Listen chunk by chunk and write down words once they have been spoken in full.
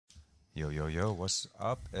Yo, yo, yo, what's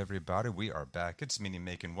up, everybody? We are back. It's Meaning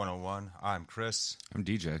Making 101. I'm Chris, I'm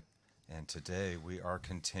DJ. and today we are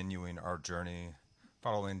continuing our journey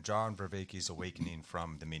following John Vervaeke's Awakening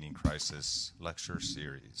from the Meaning Crisis lecture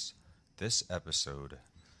series. This episode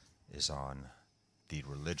is on the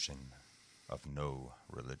religion of no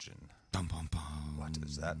religion. Bum, bum, bum. What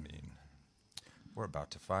does that mean? We're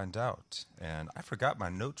about to find out. And I forgot my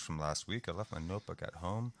notes from last week. I left my notebook at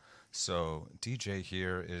home. So DJ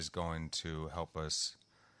here is going to help us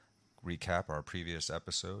recap our previous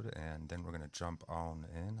episode, and then we're going to jump on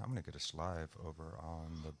in. I'm going to get us live over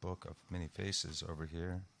on the Book of Many Faces over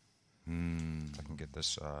here. If I can get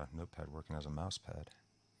this notepad working as a mouse pad.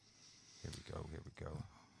 Here we go, here we go.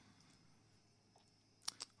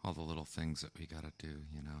 All the little things that we gotta do,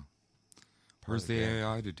 you know. Part Where's of the the game.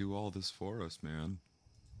 AI to do all this for us, man?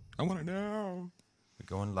 I want to know. We're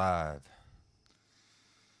going live.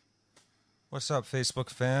 What's up, Facebook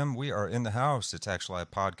fam? We are in the house. It's actually a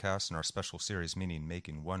podcast in our special series, Meaning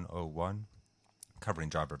Making 101, covering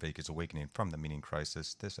John Vervaeke's Awakening from the Meaning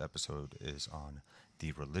Crisis. This episode is on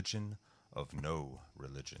the religion of no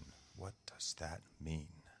religion. What does that mean?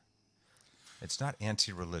 It's not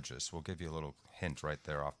anti-religious. We'll give you a little hint right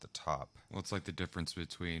there off the top. Well, it's like the difference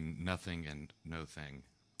between nothing and no thing.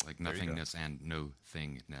 Like There you go. nothingness and no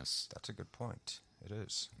thingness. That's a good point. It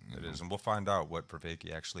is. It is. And we'll find out what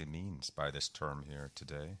Vervaeke actually means by this term here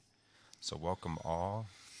today. So welcome all.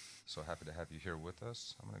 So happy to have you here with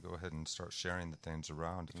us. I'm going to go ahead and start sharing the things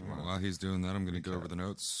around. If you want While he's doing that, I'm going to go recap. over the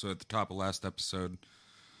notes. So at the top of last episode,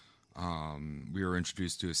 we were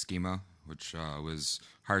introduced to a schema, which was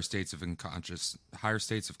higher states of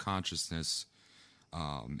consciousness,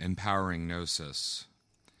 empowering gnosis,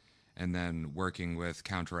 and then working with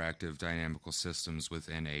counteractive dynamical systems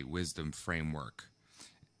within a wisdom framework.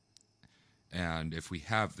 And if we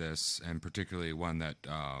have this, and particularly one that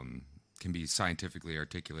can be scientifically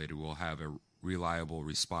articulated, we'll have a reliable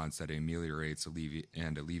response that ameliorates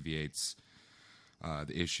and alleviates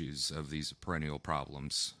the issues of these perennial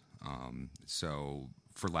problems. So,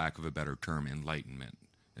 for lack of a better term, enlightenment.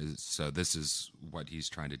 So this is what he's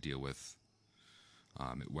trying to deal with,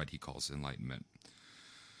 what he calls enlightenment.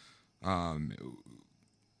 How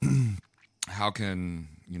can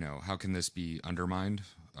this be undermined?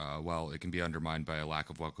 Well, it can be undermined by a lack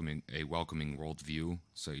of welcoming worldview.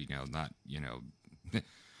 So you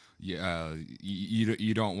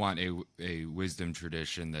don't want a wisdom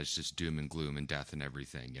tradition that's just doom and gloom and death and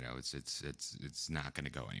everything. It's not going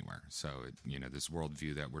to go anywhere. So this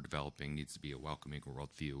worldview that we're developing needs to be a welcoming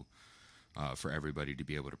worldview for everybody to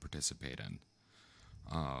be able to participate in.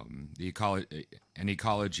 An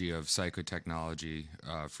ecology of psychotechnology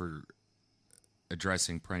for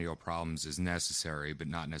addressing perennial problems is necessary, but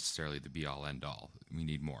not necessarily the be-all, end-all. We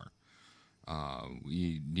need more.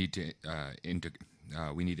 We need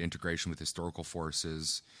integration with historical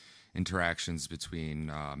forces, interactions between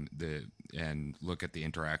and look at the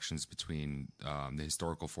interactions between the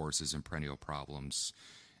historical forces and perennial problems,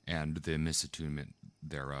 and the misattunement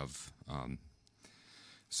thereof.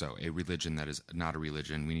 So a religion that is not a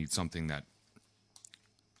religion. We need something that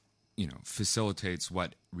facilitates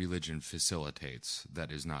what religion facilitates,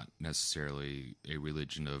 that is not necessarily a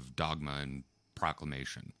religion of dogma and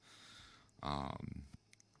proclamation.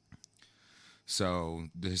 So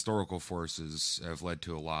the historical forces have led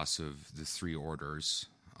to a loss of the three orders,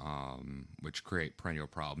 which create perennial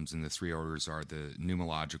problems. And the three orders are the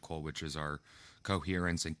pneumological, which is our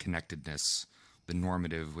coherence and connectedness; the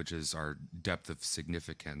normative, which is our depth of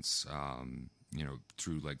significance,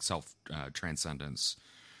 through like self transcendence;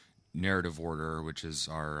 narrative order, which is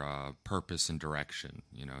our purpose and direction,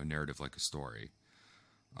 narrative like a story.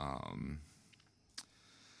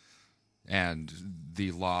 And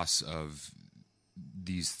the loss of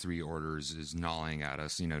these three orders is gnawing at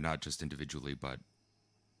us, not just individually, but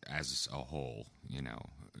as a whole,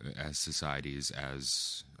 as societies,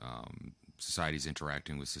 societies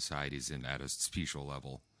interacting with societies and at a special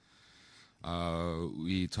level.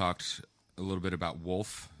 We talked a little bit about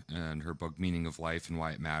Woolf and her book Meaning of Life and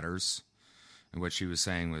Why It Matters. And what she was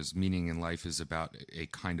saying was meaning in life is about a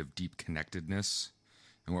kind of deep connectedness.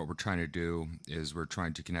 And what we're trying to do is we're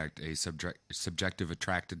trying to connect a subjective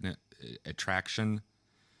attraction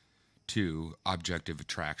to objective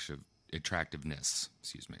attractiveness.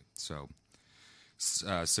 Excuse me. So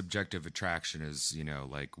subjective attraction is,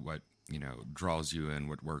 like what, draws you in,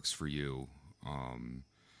 what works for you.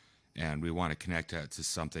 And we want to connect that to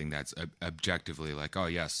something that's objectively like, oh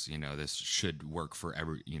yes, this should work for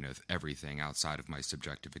everything outside of my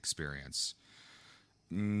subjective experience.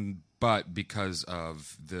 But because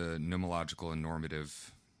of the pneumological and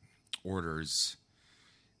normative orders,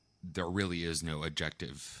 there really is no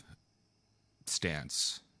objective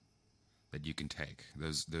stance that you can take.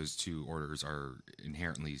 Those two orders are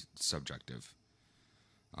inherently subjective,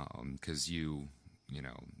 because you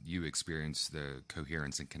experience the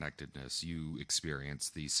coherence and connectedness. You experience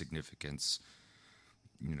the significance,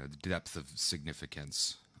 the depth of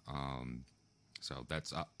significance. So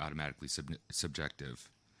that's automatically subjective.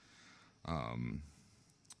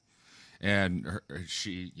 And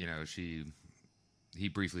he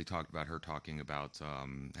briefly talked about her talking about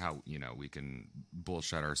how we can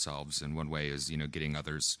bullshit ourselves, and one way is getting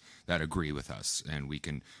others that agree with us, and we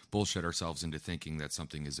can bullshit ourselves into thinking that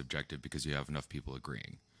something is objective because you have enough people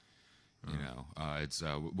agreeing. It's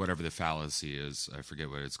whatever the fallacy is. I forget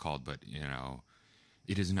what it's called, but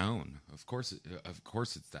it is known. Of course,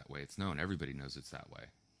 it's that way. It's known. Everybody knows it's that way.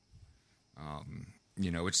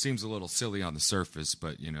 Which seems a little silly on the surface,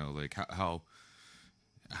 but like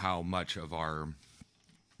how much of our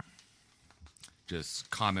just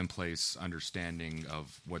commonplace understanding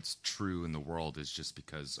of what's true in the world is just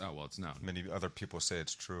because, it's known. Many other people say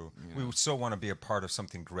it's true. We still want to be a part of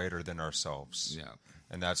something greater than ourselves. Yeah.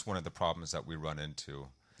 And that's one of the problems that we run into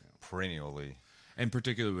perennially. And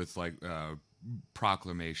particularly with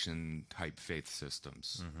proclamation type faith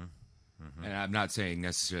systems. And I'm not saying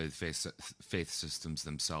necessarily faith systems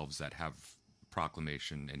themselves that have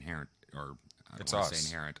proclamation inherent, or I don't want to say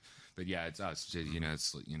inherent, but yeah, it's us.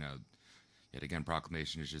 Yet again,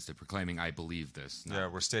 proclamation is just a proclaiming, I believe this.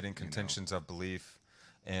 We're stating contentions of belief.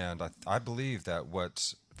 And I believe that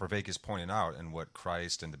what Vervaeke is pointing out, and what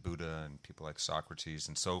Christ and the Buddha and people like Socrates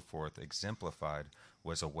and so forth exemplified,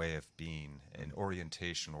 was a way of being, an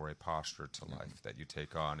orientation or a posture to life that you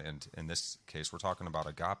take on. And in this case, we're talking about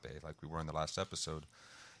agape, like we were in the last episode,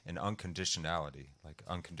 and unconditionality, like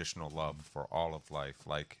unconditional love for all of life,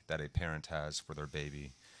 like that a parent has for their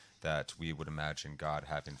baby, that we would imagine God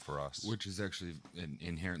having for us. Which is actually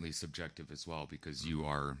inherently subjective as well, because you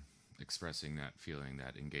are expressing that feeling,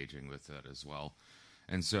 that engaging with it as well.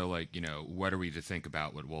 And so, what are we to think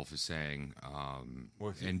about what Wolf is saying?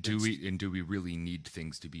 Do we really need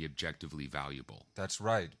things to be objectively valuable? That's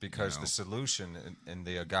right, because the solution in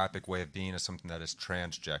the agapic way of being is something that is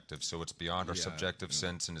transjective. So it's beyond our subjective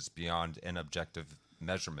sense, and it's beyond an objective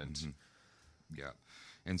measurement. Mm-hmm. Yeah,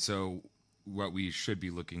 and so what we should be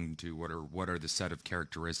looking to, what are the set of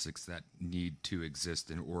characteristics that need to exist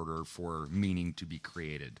in order for meaning to be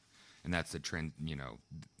created. And that's the trend,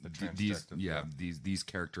 these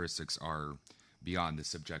characteristics are beyond the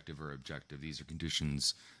subjective or objective. These are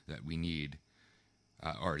conditions that we need,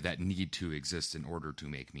 or that need to exist in order to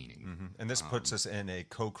make meaning. Mm-hmm. And this puts us in a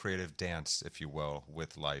co-creative dance, if you will,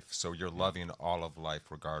 with life. So you're loving all of life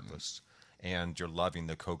regardless, and you're loving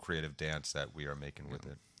the co-creative dance that we are making with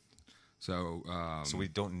it. So we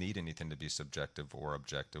don't need anything to be subjective or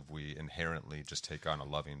objective. We inherently just take on a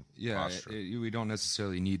loving posture. We don't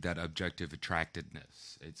necessarily need that objective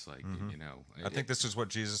attractedness. It's like, I think this is what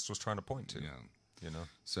Jesus was trying to point to.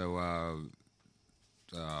 So,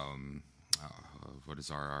 what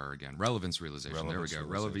is RR again? Relevance realization. There we go.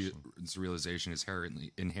 Relevance realization is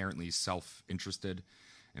inherently self-interested,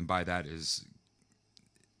 and by that is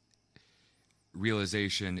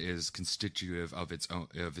realization is constitutive of its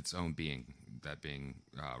own being, that being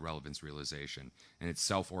relevance realization, and it's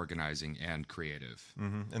self-organizing and creative.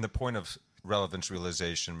 Mm-hmm. And the point of relevance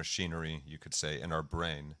realization machinery, you could say, in our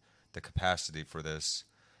brain, the capacity for this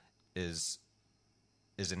is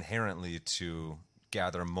inherently to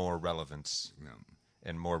gather more relevance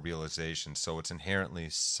and more realization. So it's inherently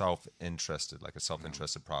self-interested, like a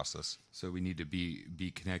self-interested process. So we need to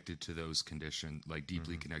be connected to those conditions, like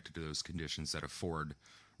deeply connected to those conditions that afford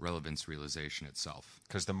relevance realization itself.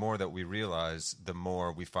 Because the more that we realize, the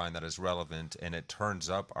more we find that is relevant, and it turns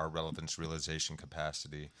up our relevance realization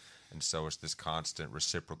capacity. And so it's this constant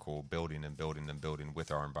reciprocal building and building and building with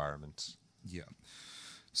our environments. Yeah.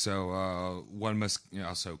 So one must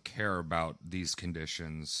also care about these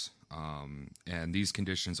conditions, and these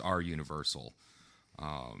conditions are universal,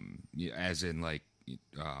 as in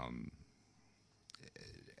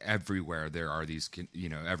everywhere there are these,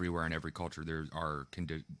 everywhere in every culture there are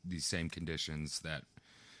these same conditions that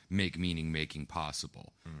make meaning-making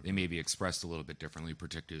possible. Mm-hmm. They may be expressed a little bit differently,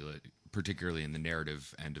 particularly in the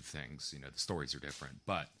narrative end of things. The stories are different,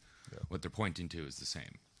 but what they're pointing to is the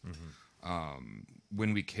same. Mm-hmm.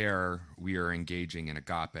 When we care, we are engaging in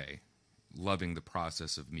agape, loving the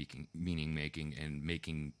process of meaning-making and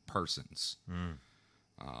making persons.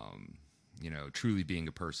 Truly being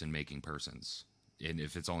a person, making persons. And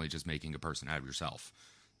if it's only just making a person out of yourself,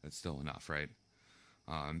 that's still enough, right?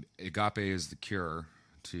 Agape is the cure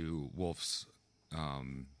to Wolf's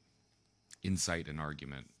insight and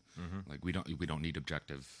argument Like we don't need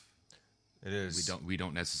objective. It is. We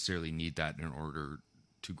don't necessarily need that in order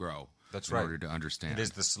to grow. That's in right. order to understand. It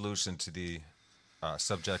is the solution to the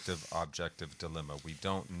subjective objective dilemma. We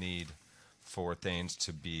don't need for things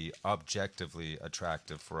to be objectively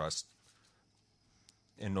attractive for us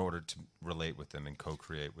in order to relate with them and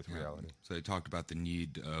co-create with reality. So they talked about the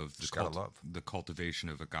need of the cultivation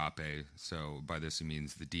of agape. So by this he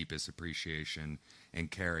means the deepest appreciation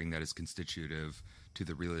and caring that is constitutive to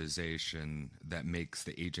the realization that makes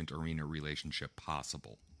the agent-arena relationship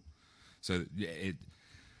possible. So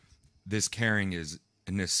this caring is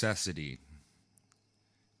a necessity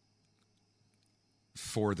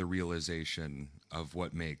for the realization of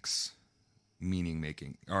what makes meaning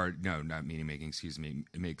making, or no, not meaning making, excuse me,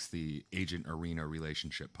 it makes the agent arena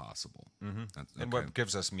relationship possible. And what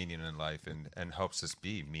gives us meaning in life and helps us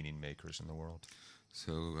be meaning makers in the world.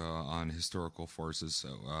 So on historical forces,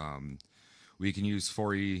 so we can use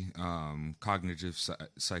 4E cognitive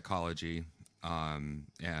psychology and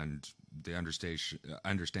the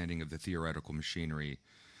understanding of the theoretical machinery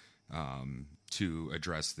to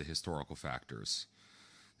address the historical factors.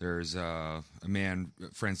 There's a man,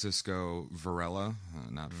 Francisco Varela,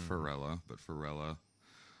 not Varela, but Varela,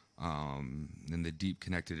 in the deep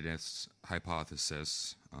connectedness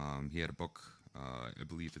hypothesis. He had a book, I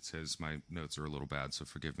believe it's his. My notes are a little bad, so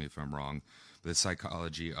forgive me if I'm wrong. The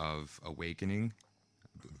psychology of awakening.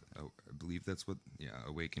 I believe that's what,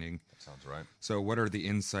 awakening. That sounds right. So what are the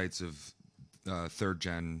insights of third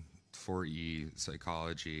gen 4E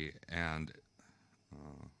psychology and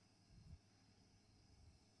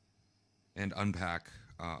unpacking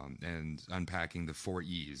the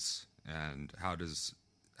 4Es, and how do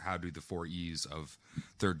the 4Es of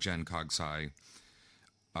third gen cog-sci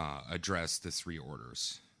address the three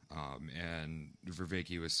orders? And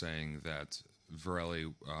Vervaeke was saying that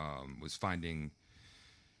Varela was finding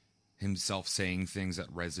himself saying things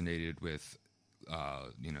that resonated with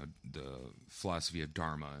the philosophy of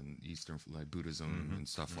Dharma and Eastern Buddhism and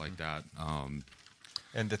stuff like that.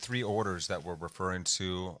 And the three orders that we're referring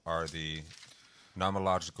to are the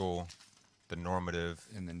nomological, the normative,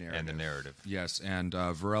 and the narrative. Yes, and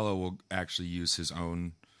Varela will actually use his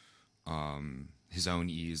own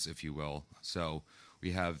ease, if you will. So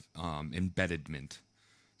we have embeddedment.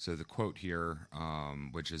 So the quote here,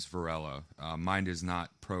 which is Varela, mind is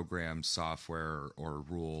not programmed software or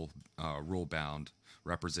rule-bound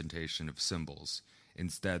representation of symbols.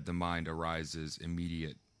 Instead, the mind arises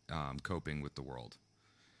immediate coping with the world.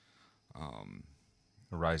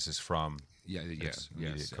 Arises from immediate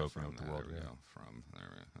coping with the world.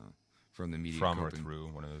 From the immediate from coping. or through,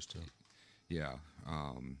 one of those two. Yeah.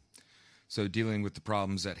 So dealing with the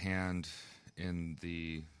problems at hand in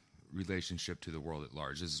the relationship to the world at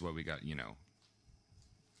large. This is what we got,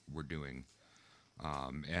 we're doing.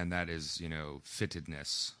 And that is,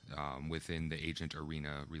 fittedness within the agent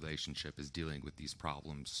arena relationship is dealing with these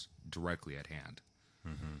problems directly at hand.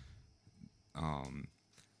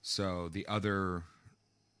 So the other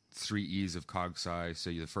three E's of cog-sci, so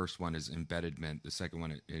the first one is embeddedment, the second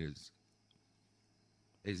one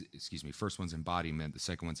first one's embodiment, the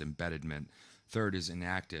second one's embeddedment, third is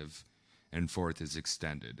inactive, and fourth is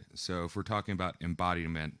extended. So if we're talking about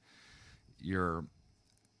embodiment, your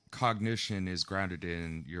cognition is grounded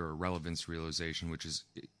in your relevance realization, which is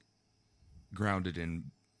grounded in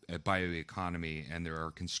a bioeconomy, and there are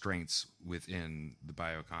constraints within the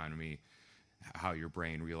bioeconomy, how your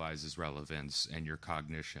brain realizes relevance and your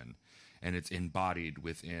cognition. And it's embodied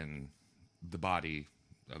within the body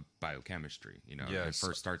of biochemistry. Yes. It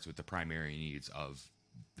first starts with the primary needs of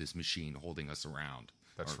this machine holding us around.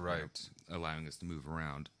 That's right. Allowing us to move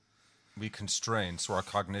around. We constrain, so our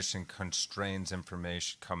cognition constrains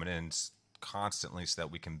information coming in constantly so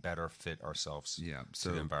that we can better fit ourselves to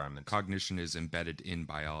the environment. Cognition is embedded in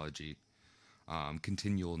biology.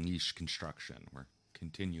 Continual niche construction. We're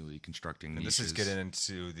continually constructing niches. This is getting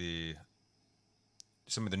into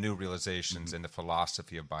some of the new realizations in the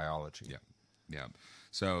philosophy of biology. Yeah.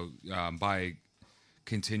 So by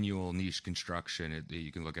continual niche construction,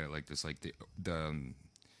 you can look at it like this: like the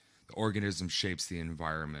organism shapes the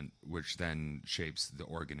environment, which then shapes the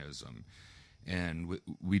organism. And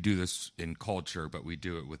we do this in culture, but we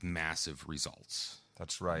do it with massive results.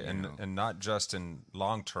 That's right. And not just in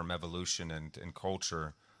long-term evolution and in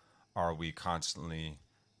culture are we constantly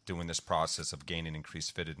doing this process of gaining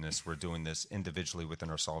increased fittedness. We're doing this individually within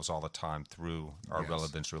ourselves all the time through our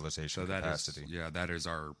relevance realization capacity. That is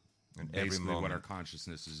our basically what our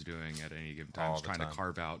consciousness is doing at any given time. It's trying to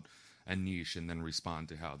carve out a niche and then respond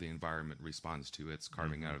to how the environment responds to its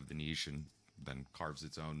carving out of the niche and then carves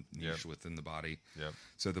its own niche within the body. Yep.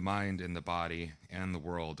 So the mind and the body and the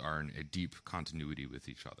world are in a deep continuity with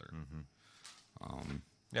each other.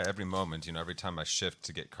 Yeah, every moment, every time I shift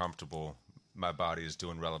to get comfortable, my body is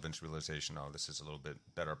doing relevance realization. Oh, this is a little bit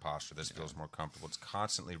better posture. This feels more comfortable. It's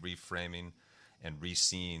constantly reframing and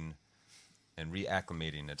re-seeing and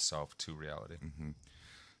reacclimating itself to reality.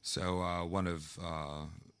 So one of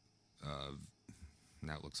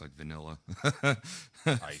now it looks like vanilla.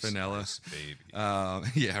 Ice, Vanilla, ice, baby.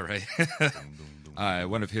 yeah, right.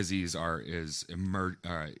 One of his E's is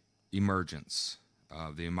emergence.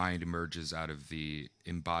 The mind emerges out of the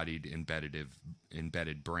embodied,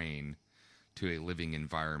 embedded brain to a living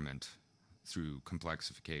environment through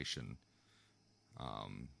complexification.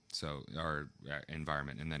 So our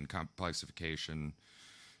environment, and then complexification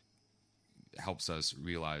helps us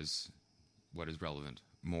realize what is relevant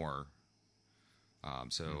more.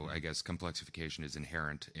 So I guess complexification is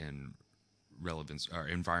inherent in relevance, or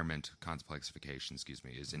environment complexification,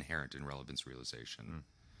 is inherent in relevance realization.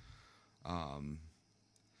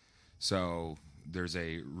 So there's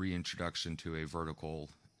a reintroduction to a vertical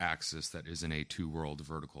axis that isn't a two-world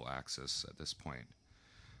vertical axis at this point.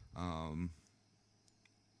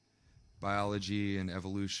 Biology and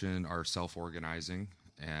evolution are self-organizing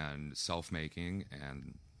and self-making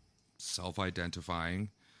and self-identifying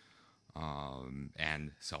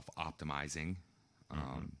and self-optimizing.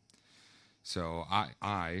 So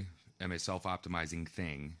I am a self-optimizing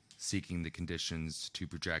thing seeking the conditions to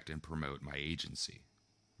project and promote my agency.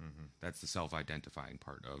 That's the self-identifying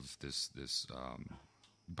part of this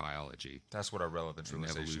biology. That's what our relevance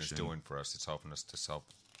realization is doing for us. It's helping us to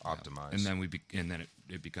self-optimize. And then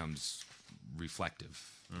it becomes reflective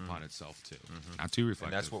upon itself too. Not too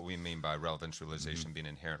reflective. And that's what we mean by relevance realization being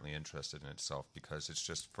inherently interested in itself, because it's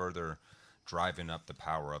just further driving up the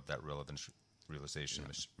power of that relevance realization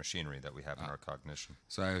machinery that we have in our cognition.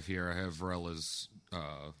 So I have Varela's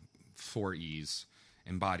 4 E's: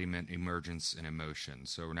 embodiment, emergence, and emotion.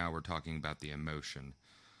 So now we're talking about the emotion.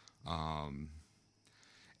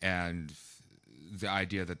 And the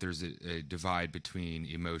idea that there's a divide between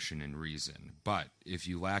emotion and reason. But if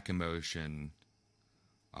you lack emotion,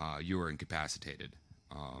 you are incapacitated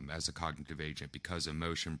as a cognitive agent, because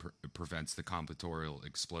emotion prevents the combinatorial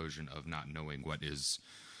explosion of not knowing what is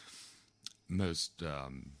most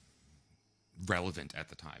relevant at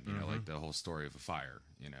the time. Like the whole story of a fire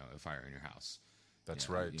in your house. That's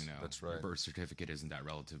right. That's right. Your birth certificate isn't that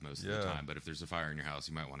relative most of the time, but if there's a fire in your house,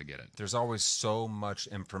 you might want to get it. There's always so much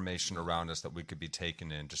information around us that we could be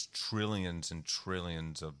taking in, just trillions and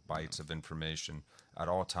trillions of bytes of information at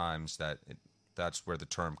all times. That's where the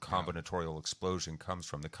term combinatorial explosion comes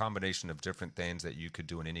from. The combination of different things that you could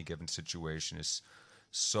do in any given situation is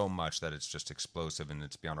so much that it's just explosive and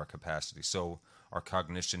it's beyond our capacity. So our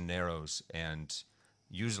cognition narrows and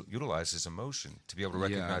utilizes emotion to be able to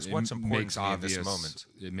recognize what's important to me in this moment.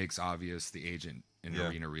 It makes obvious the agent and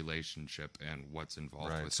arena relationship and what's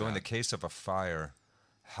involved with so that. In the case of a fire,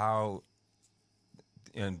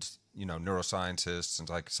 neuroscientists and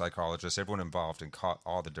psychologists, everyone involved in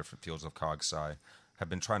all the different fields of cog-sci have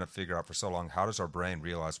been trying to figure out for so long, how does our brain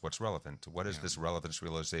realize what's relevant? What is this relevance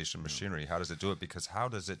realization machinery? How does it do it? Because how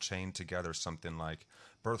does it chain together something like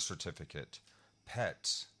birth certificate,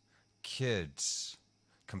 pets, kids,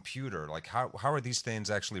 computer? Like how are these things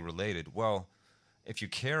actually related? Well, if you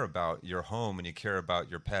care about your home and you care about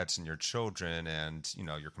your pets and your children, and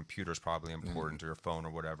your computer is probably important, or your phone, or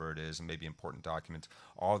whatever it is, and maybe important documents,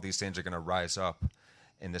 all of these things are going to rise up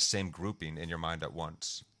in the same grouping in your mind at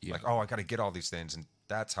once. Like, I got to get all these things, and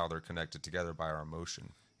that's how they're connected together by our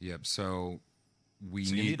emotion. Yep. So we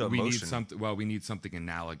need something. Well, we need something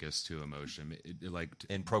analogous to emotion,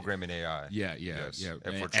 in programming AI.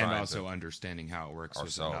 And also understanding how it works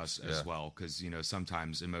within us as well, because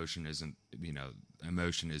sometimes emotion isn't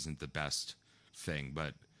the best thing,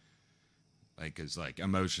 but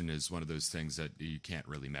emotion is one of those things that you can't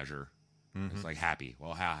really measure. It's like happy.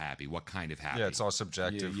 Well, how happy? What kind of happy? Yeah, it's all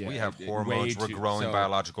subjective. We have hormones. We're growing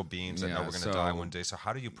biological beings that know we're going to die one day. So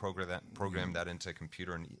how do you program that into a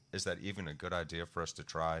computer? And is that even a good idea for us to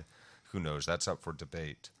try? Who knows? That's up for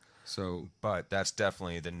debate. But that's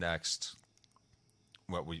definitely the next,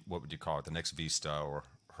 what would you call it? The next vista or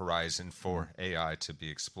horizon for AI to be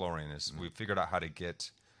exploring is we figured out how to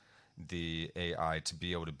get the AI to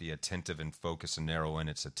be able to be attentive and focus and narrow in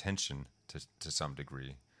its attention to some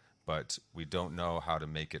degree. But we don't know how to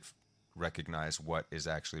make it recognize what is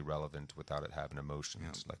actually relevant without it having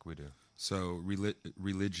emotions like we do. So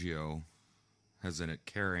religio has in it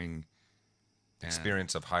caring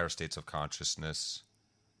experience of higher states of consciousness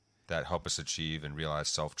that help us achieve and realize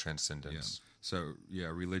self-transcendence. So yeah,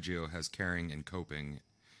 religio has caring and coping,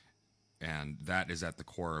 and that is at the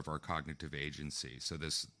core of our cognitive agency. So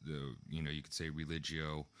you could say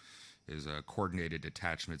religio is coordinated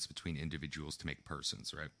attachments between individuals to make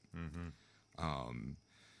persons, right?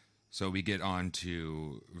 So we get on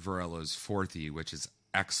to Varela's fourth E, which is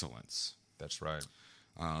excellence. That's right.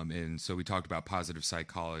 And so we talked about positive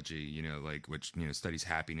psychology, which studies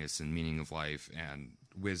happiness and meaning of life and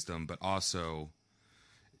wisdom, but also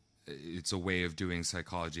it's a way of doing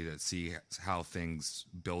psychology that see how things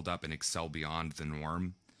build up and excel beyond the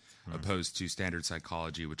norm, opposed to standard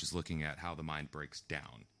psychology, which is looking at how the mind breaks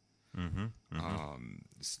down.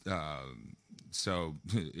 So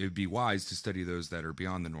it'd be wise to study those that are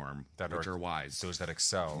beyond the norm, which are wise. Those that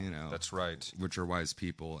excel. That's right. Which are wise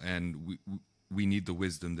people. And we need the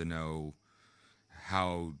wisdom to know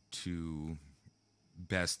how to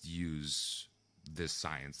best use this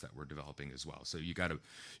science that we're developing as well. So you got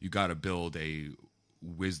to build a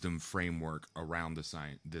wisdom framework around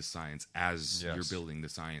this science as you're building the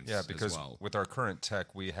science. Yeah, because as well. With our current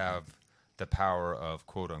tech, we have the power of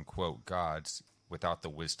quote unquote gods without the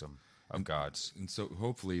wisdom of gods. And so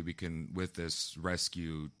hopefully we can, with this,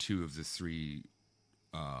 rescue two of the three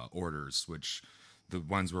orders, which the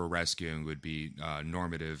ones we're rescuing would be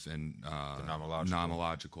normative and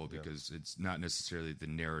nomological, because it's not necessarily the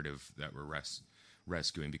narrative that we're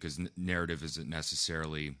rescuing, because narrative isn't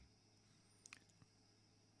necessarily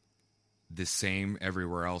the same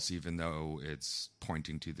everywhere else, even though it's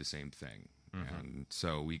pointing to the same thing. And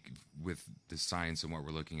so with the science and what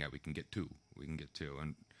we're looking at, we can get two.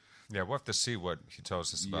 And yeah, we'll have to see what he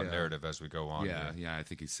tells us about narrative as we go on. Yeah, I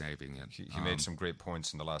think he's saving it. He made some great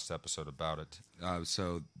points in the last episode about it.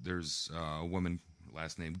 So there's a woman,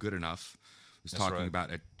 last name Goodenough, who's talking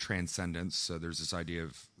about a transcendence. So there's this idea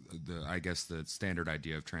of the standard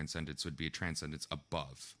idea of transcendence would be a transcendence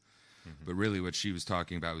above. But really what she was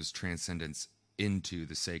talking about was transcendence into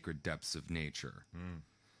the sacred depths of nature.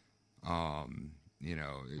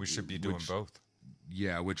 We should be doing both.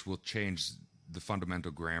 Yeah, which will change the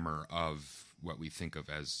fundamental grammar of what we think of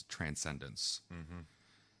as transcendence.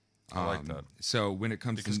 I like that. So when it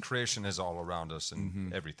comes because creation is all around us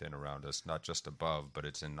and everything around us, not just above, but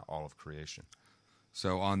it's in all of creation.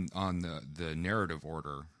 So on the narrative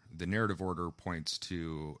order, the narrative order points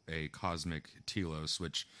to a cosmic telos,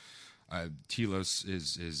 which telos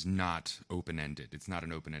is not open-ended. It's not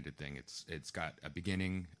an open-ended thing. It's got a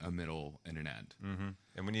beginning, a middle, and an end.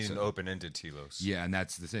 And we need an open-ended telos. Yeah, and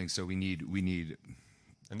that's the thing. So we need.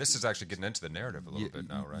 And this is actually getting into the narrative a little bit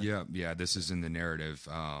now, right? Yeah. This is in the narrative.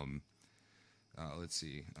 Let's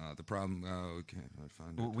see. The problem. Okay, I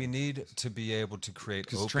find it. We need to be able to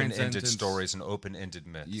create open-ended stories and open-ended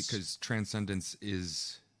myths. Because transcendence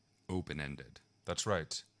is open-ended. That's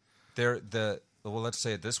right. Well, let's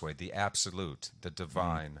say it this way: the absolute, the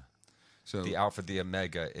divine, so the alpha, the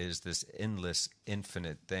omega, is this endless,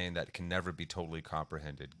 infinite thing that can never be totally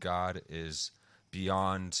comprehended. God is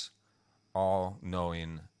beyond all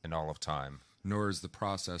knowing and all of time. Nor is the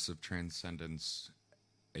process of transcendence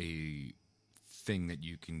a thing that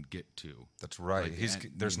you can get to. That's right. Like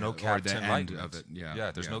there's no Captain Enlightenment of it.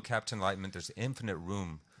 There's no Captain Enlightenment. There's infinite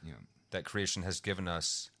room that creation has given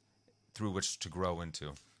us through which to grow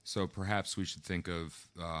into. So perhaps we should think of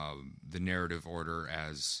the narrative order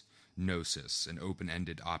as gnosis, an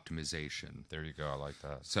open-ended optimization. There you go. I like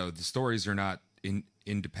that. So the stories are not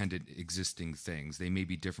independent existing things. They may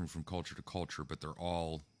be different from culture to culture, but they're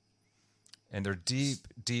all... And they're deep,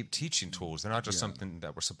 deep teaching tools. They're not just something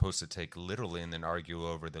that we're supposed to take literally and then argue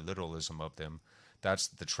over the literalism of them. That's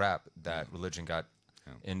the trap that religion got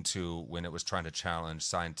into when it was trying to challenge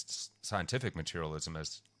scientific materialism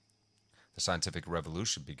as the scientific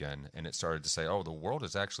revolution began, and it started to say, oh, the world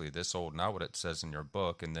is actually this old, not what it says in your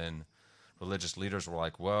book. And then religious leaders were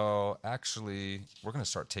like, well, actually, we're going to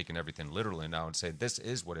start taking everything literally now and say this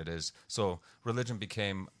is what it is. So religion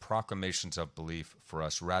became proclamations of belief for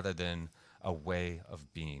us rather than a way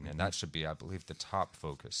of being. And that should be, I believe, the top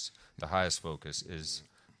focus. The highest focus is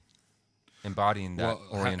embodying that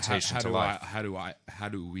orientation to life. How do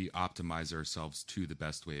we optimize ourselves to the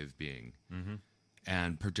best way of being?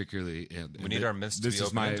 And particularly, we need our myths to be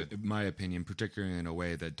open-ended. This is my opinion, particularly in a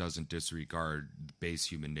way that doesn't disregard base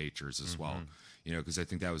human natures as well. Because I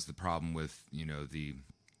think that was the problem with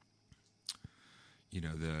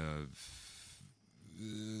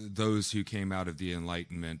those who came out of the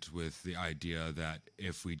Enlightenment with the idea that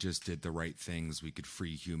if we just did the right things, we could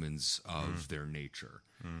free humans of their nature.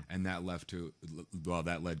 And that led to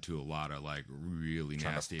a lot of like really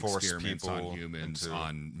nasty experiments on humans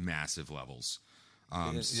on massive levels.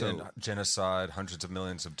 And genocide, hundreds of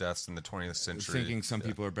millions of deaths in the 20th century. Thinking some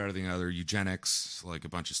people are better than other, eugenics, like a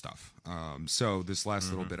bunch of stuff. So this last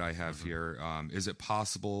little bit I have here, is it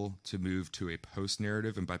possible to move to a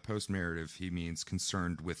post-narrative? And by post-narrative, he means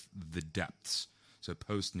concerned with the depths. So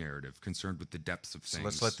post-narrative, concerned with the depths of things. So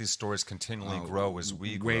let's let these stories continually grow as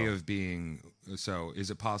we grow. Way of being. So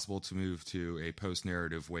is it possible to move to a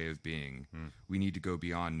post-narrative way of being? We need to go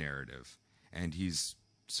beyond narrative. And he's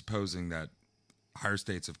supposing that higher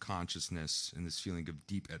states of consciousness and this feeling of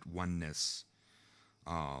deep at oneness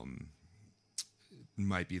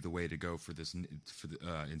might be the way to go for this,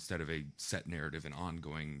 instead of a set narrative, an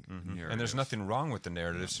ongoing narrative. And there's nothing wrong with the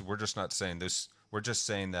narratives. Yeah. We're just not saying this. We're just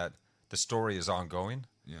saying that the story is ongoing,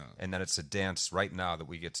 and that it's a dance right now that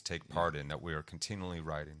we get to take part in, that we are continually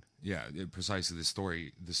writing. Yeah, precisely.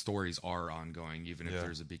 The stories are ongoing, even if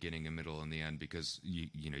there's a beginning, a middle, and the end, because you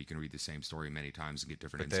can read the same story many times and get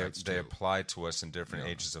different insights. They apply to us in different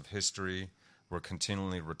ages of history. We're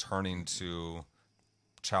continually returning to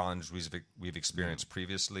challenges we've experienced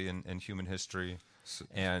previously in human history,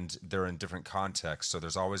 and they're in different contexts. So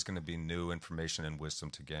there's always going to be new information and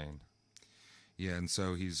wisdom to gain. Yeah, and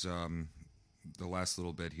so he's the last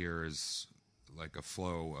little bit here is like a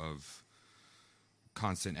flow of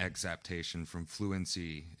constant exaptation from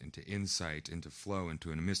fluency into insight, into flow,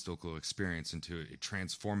 into a mystical experience, into a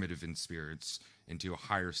transformative experience, into a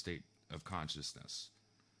higher state of consciousness,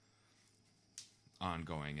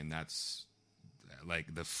 ongoing. And that's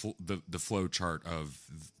like the flow chart of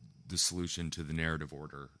the solution to the narrative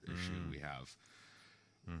order issue we have.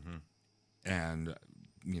 And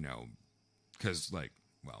because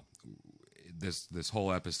this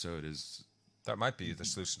whole episode is, that might be the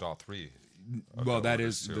solution to all three. Well, that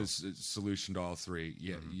is the solution to all three.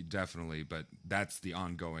 Yeah, definitely. But that's the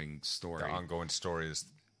ongoing story. The ongoing story is,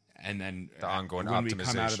 and then the ongoing when optimization. we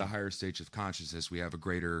come out of the higher stage of consciousness, we have a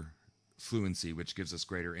greater fluency, which gives us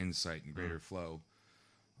greater insight and greater flow.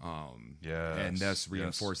 And thus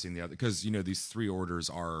reinforcing the other, because these three orders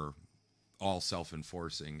are all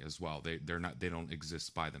self-enforcing as well. They don't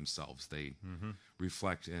exist by themselves. They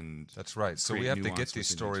reflect and that's right. So we have to get these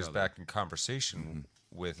stories back in conversation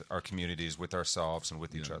with our communities, with ourselves, and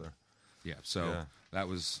with each other. Yeah. So that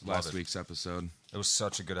was last week's episode. It was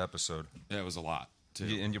such a good episode. It was a lot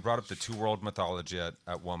too. And you brought up the two-world mythology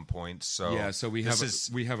at one point. So so we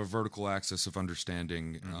have a vertical axis of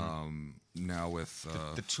understanding now with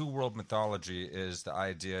the two-world mythology is the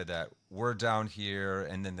idea that we're down here,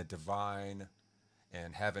 and then the divine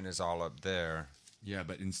and heaven is all up there. Yeah,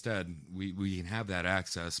 but instead we can have that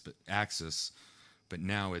axis, but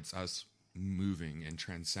now it's us moving and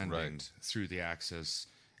transcending through the axis,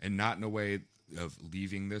 and not in a way of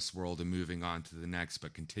leaving this world and moving on to the next,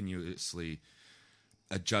 but continuously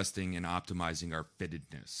adjusting and optimizing our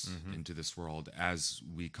fittedness into this world as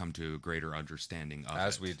we come to a greater understanding of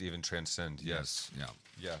as it. we even transcend. Yes.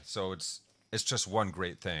 Yeah. So it's just one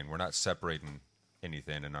great thing. We're not separating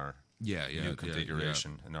anything in our new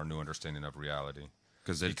configuration and our new understanding of reality.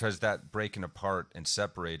 Because that breaking apart and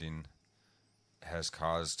separating has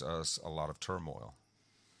caused us a lot of turmoil.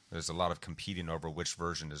 There's a lot of competing over which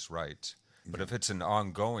version is right. But if it's an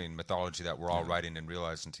ongoing mythology that we're all writing and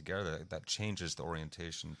realizing together, that changes the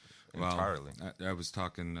orientation entirely. I was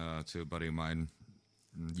talking to a buddy of mine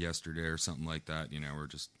yesterday or something like that. We're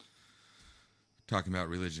just talking about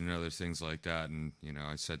religion and other things like that. And,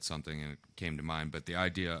 I said something and it came to mind. But the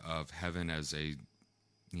idea of heaven as a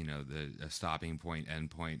stopping point, end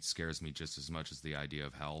point, scares me just as much as the idea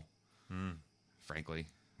of hell, frankly.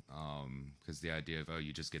 Because the idea of,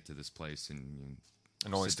 you just get to this place and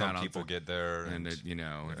only some people get there. And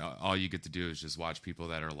all you get to do is just watch people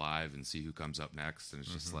that are alive and see who comes up next. And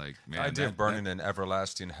it's just like, man. The idea of burning in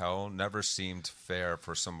everlasting hell never seemed fair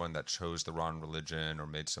for someone that chose the wrong religion or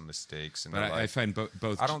made some mistakes. But I find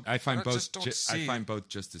both. I find both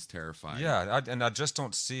just as terrifying. Yeah, I just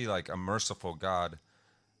don't see like a merciful God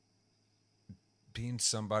being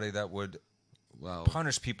somebody that would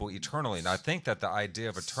punish people eternally. And I think that the idea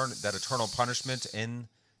of eternal punishment in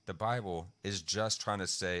the Bible is just trying to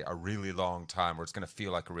say a really long time, or it's going to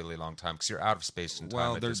feel like a really long time because you're out of space and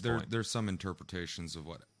time at this point. There's some interpretations of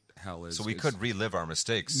what hell is. So we could relive our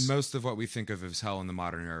mistakes. Most of what we think of as hell in the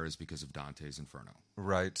modern era is because of Dante's Inferno.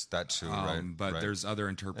 Right, that too, But there's other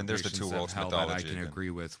interpretations of hell that I can agree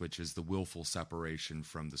with, which is the willful separation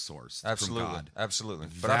from the source, absolutely, from God. Absolutely.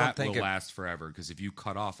 But that I don't think will last forever, because if you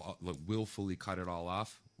willfully cut it all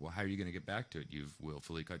off, well, how are you going to get back to it? You've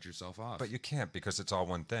willfully cut yourself off. But you can't, because it's all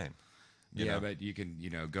one thing. You Yeah, know? but you can,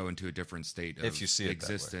 go into a different state of If you see it that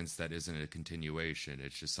way. existence that isn't a continuation.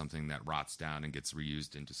 It's just something that rots down and gets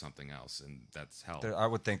reused into something else, and that's hell. I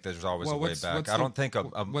would think there's always a way what's- back. what's I the- don't think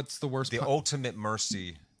what's the worst the pu- ultimate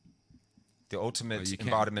mercy, the ultimate You can't-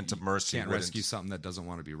 embodiment of you mercy. can't wouldn't- rescue something that doesn't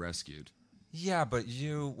want to be rescued. Yeah, but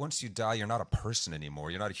once you die, you're not a person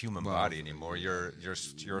anymore. You're not a human body anymore. You're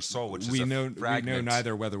a soul, which is We a know fragment.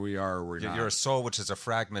 neither whether we are or we're not. You're a soul, which is a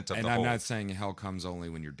fragment of and the I'm whole. not saying hell comes only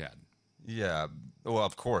when you're dead. Yeah, well,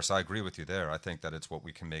 of course, I agree with you there. I think that it's what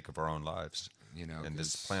we can make of our own lives, in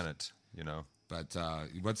this 'cause- planet, But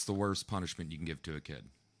what's the worst punishment you can give to a kid?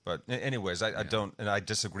 But anyways, I don't, and I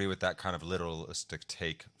disagree with that kind of literalistic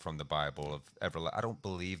take from the Bible of I don't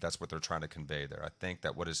believe that's what they're trying to convey there. I think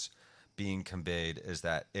that what is being conveyed is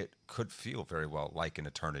that it could feel very well like an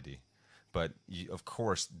eternity. But of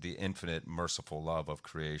course, the infinite, merciful love of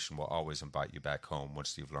creation will always invite you back home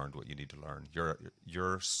once you've learned what you need to learn.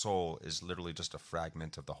 Your soul is literally just a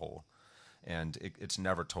fragment of the whole, and it's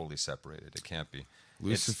never totally separated. It can't be.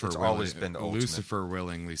 Lucifer it's always been the ultimate. Lucifer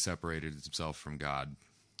willingly separated himself from God.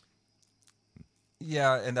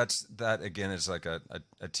 Yeah, and that again is like a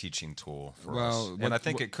teaching tool for us. And I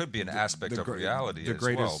think it could be an aspect of reality as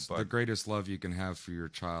well. But the greatest love you can have for your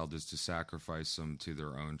child is to sacrifice them to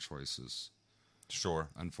their own choices. Sure.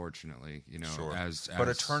 Unfortunately, Sure. But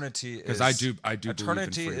eternity is because I do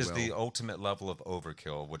eternity believe in free is will. the ultimate level of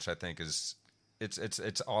overkill, which I think is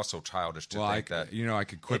it's also childish to Well, think that I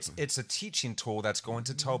could quit. it's a teaching tool that's going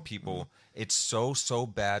to tell people it's so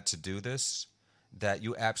bad to do this that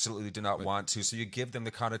you absolutely do not want to. So you give them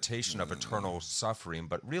the connotation of eternal suffering,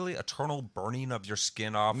 but really eternal burning of your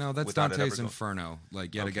skin off. No, that's without it Dante's ever going- Inferno.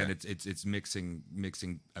 Like yet again, it's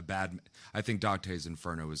mixing a bad. I think Dante's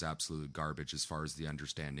Inferno is absolute garbage as far as the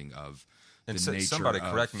understanding of the And nature somebody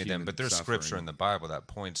of correct me then, human but there's suffering. scripture in the Bible that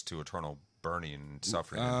points to eternal burning and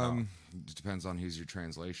suffering. It depends on who's your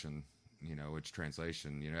translation. Which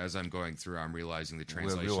translation. As I'm going through, I'm realizing the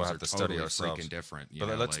translations we will have are to totally study ourselves. freaking different.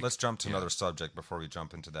 But let's jump to another subject before we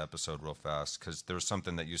jump into the episode real fast, because there's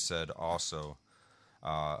something that you said also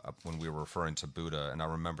when we were referring to Buddha, and I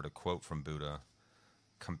remembered a quote from Buddha: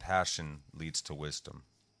 "Compassion leads to wisdom,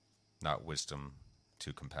 not wisdom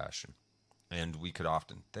to compassion." And we could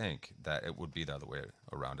often think that it would be the other way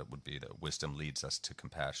around. It would be that wisdom leads us to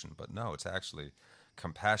compassion, but no, it's actually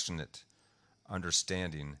compassionate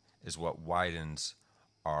understanding is what widens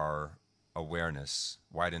our awareness,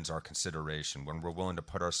 widens our consideration. When we're willing to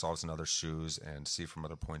put ourselves in other shoes and see from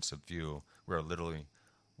other points of view, we're literally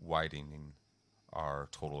widening our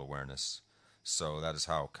total awareness. So that is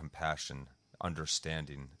how compassion,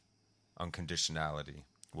 understanding, unconditionality,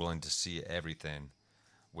 willing to see everything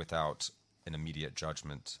without an immediate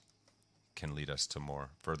judgment can lead us to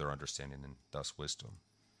more further understanding and thus wisdom.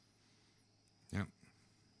 Yeah.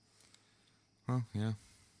 Well, yeah.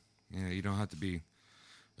 You don't have to be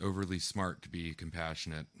overly smart to be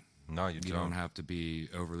compassionate. No, you You don't have to be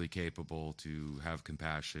overly capable to have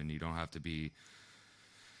compassion. You don't have to be,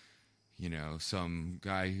 some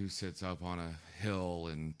guy who sits up on a hill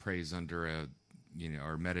and prays under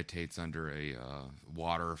or meditates under a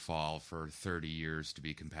waterfall for 30 years to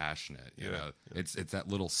be compassionate. It's that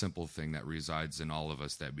little simple thing that resides in all of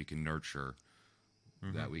us that we can nurture,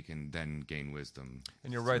 that we can then gain wisdom.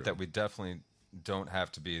 And you're right that we definitely don't have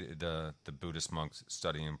to be the Buddhist monks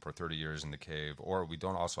studying for 30 years in the cave, or we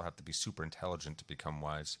don't also have to be super intelligent to become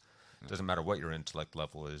wise. It doesn't matter what your intellect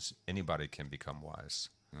level is, anybody can become wise.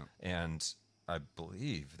 Yeah. And I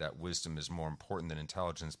believe that wisdom is more important than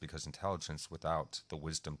intelligence, because intelligence without the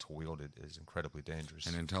wisdom to wield it is incredibly dangerous.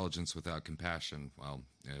 And intelligence without compassion, well,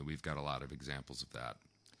 we've got a lot of examples of that.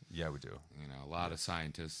 Yeah, we do. A lot of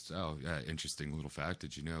scientists. Oh, interesting little fact.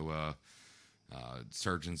 Did you know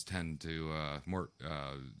surgeons tend to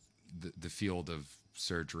the field of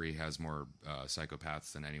surgery has more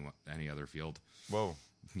psychopaths than any other field. Whoa.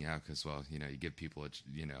 Yeah, because you give people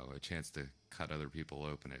a chance to cut other people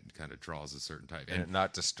open. It kind of draws a certain type, And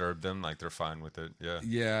not disturb them, like they're fine with it. Yeah.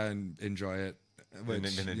 Yeah, and enjoy it.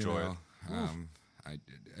 Which, And enjoy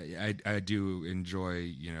it. I do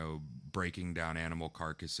enjoy breaking down animal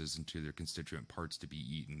carcasses into their constituent parts to be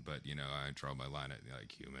eaten, but I draw my line at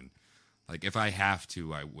like human. Like if I have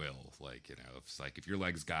to, I will. Like if it's like if your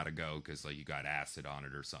leg's got to go because like you got acid on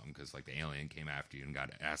it or something because like the alien came after you and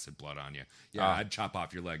got acid blood on you. Yeah, I'd chop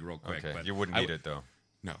off your leg real quick. Okay. But You wouldn't eat it though.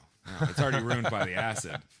 No, it's already ruined by the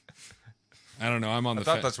acid. I don't know. I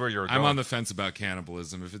thought that's where you were going. I'm on the fence about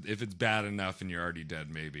cannibalism. If it's bad enough and you're already dead,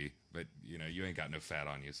 maybe. But you ain't got no fat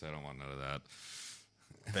on you, so I don't want none of that.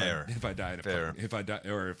 Fair. If I die in a Fair. if I die,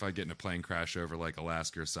 or if I get in a plane crash over like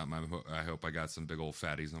Alaska or something, I hope I got some big old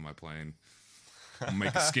fatties on my plane.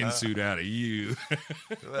 make a skin suit out of you.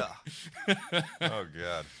 Oh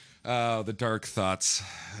God. The dark thoughts.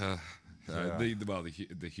 Yeah.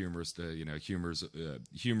 The humorous,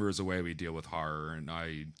 humor is a way we deal with horror, and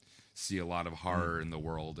I see a lot of horror in the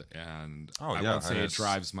world, and Oh, I yeah, won't say and it it's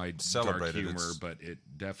drives my dark celebrated. humor, It's- but it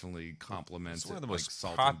definitely complements It's one it of the like most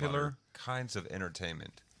salt and popular butter. kinds of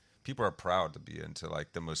entertainment. People are proud to be into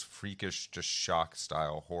like the most freakish, just shock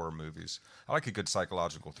style horror movies. I like a good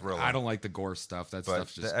psychological thriller. I don't like the gore stuff. That but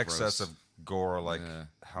stuff's just the excess gross. of gore, like Yeah,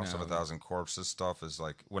 House of a no. Thousand Corpses stuff, is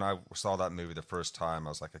like when I saw that movie the first time,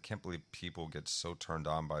 I was like, I can't believe people get so turned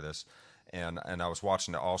on by this. And I was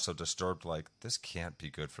watching it also disturbed, like this can't be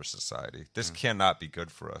good for society. This cannot be good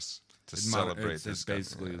for us to celebrate It's this.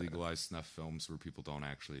 basically legalized snuff films where people don't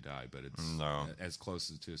actually die, but it's No. as close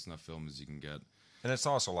to a snuff film as you can get. And it's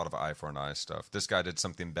also a lot of eye for an eye stuff. This guy did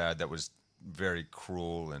something bad that was very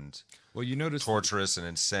cruel and Well, you notice torturous and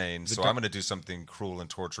insane. So doc- I'm going to do something cruel and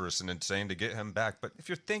torturous and insane to get him back. But if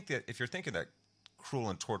you're thinking that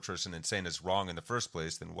cruel and torturous and insane is wrong in the first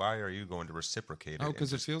place, then why are you going to reciprocate it? oh, and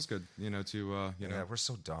because it just- feels good, yeah, we're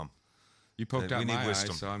so dumb. You poked We out need my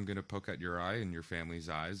wisdom. eye, so I'm going to poke out your eye and your family's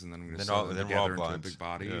eyes, and then I'm going to Then sew all- them then we're all together into a blind. big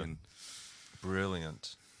body. Yeah. And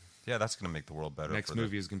Brilliant. Yeah, that's going to make the world better. next for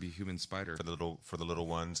movie is going to be Human Spider. the little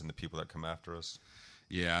ones and the people that come after us.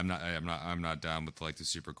 Yeah, I'm not down with like the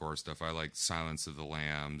super gore stuff. I like Silence of the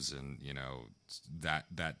Lambs and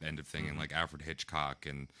that end of thing, and like Alfred Hitchcock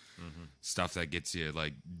and stuff that gets you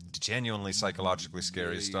like Genuinely psychologically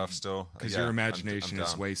scary stuff. Still, because Yeah, your I'm imagination is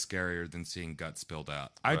down. way scarier than seeing guts spilled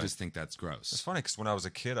out. I Right. just think that's It's gross. funny because when I was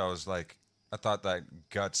a kid, I was like, I thought that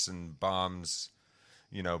guts and bombs,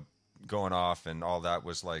 going off and all that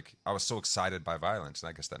was like, I was so excited by violence, and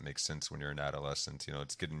I guess that makes sense when you're an adolescent.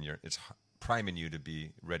 It's it's priming you to be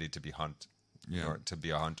ready to be Yeah. or to be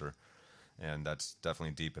a hunter, and that's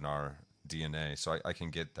definitely deep in our DNA. So I can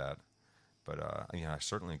get that, but I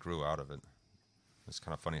certainly grew out of it. It's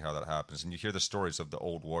kind of funny how that happens, and you hear the stories of the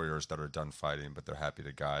old warriors that are done fighting, but they're happy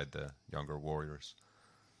to guide the younger warriors.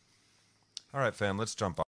 All right, fam, let's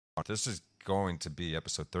jump on. This is going to be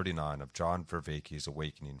episode 39 of John Vervaeke's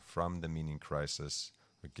Awakening from the Meaning Crisis.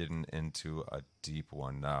 We're getting into a deep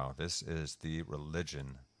one now. This is the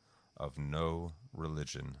religion of no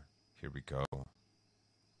religion. Here we go.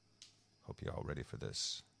 Hope you're all ready for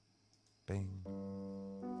this. Bing.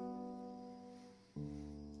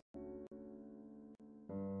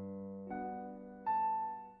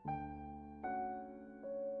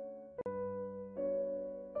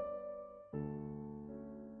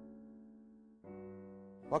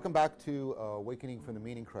 Welcome back to Awakening from the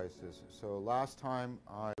Meaning Crisis. So last time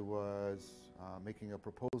I was making a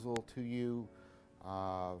proposal to you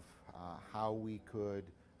of how we could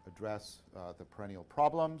address the perennial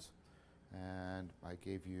problems, and I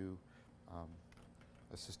gave you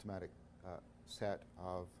a systematic set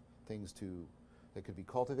of things that could be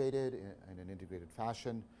cultivated in an integrated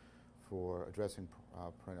fashion for addressing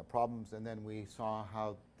perennial problems, and then we saw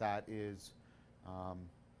how that is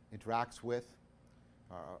interacts with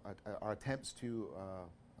our attempts to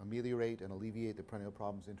ameliorate and alleviate the perennial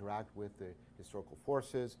problems interact with the historical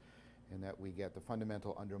forces, and that we get the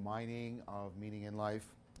fundamental undermining of meaning in life,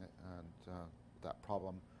 and that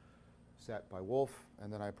problem set by Wolff.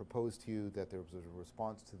 And then I proposed to you that there was a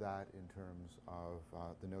response to that in terms of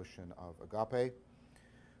the notion of agape.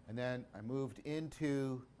 And then I moved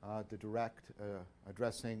into the direct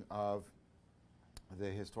addressing of the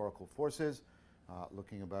historical forces,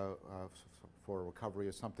 looking about for recovery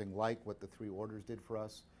of something like what the three orders did for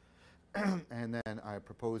us. And then I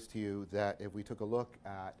proposed to you that if we took a look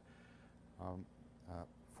at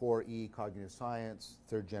 4E cognitive science,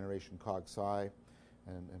 third generation cog sci,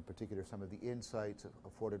 and in particular some of the insights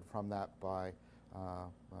afforded from that by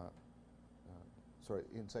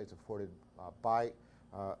insights afforded by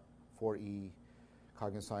 4E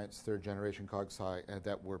cognitive science, third generation cog sci,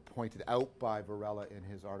 that were pointed out by Varela in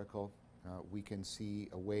his article. We can see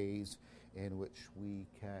ways in which we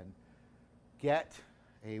can get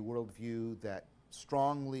a worldview that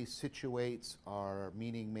strongly situates our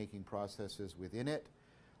meaning-making processes within it,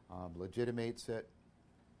 legitimates it.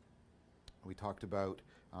 We talked about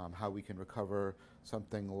how we can recover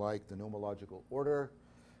something like the nomological order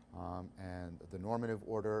and the normative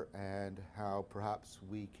order, and how perhaps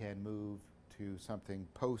we can move to something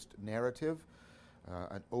post-narrative,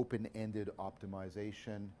 an open-ended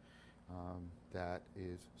optimization that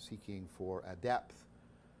is seeking for a depth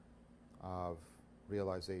of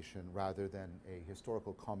realization rather than a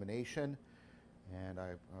historical combination. And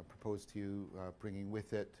I propose to you bringing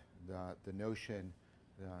with it the notion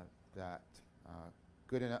that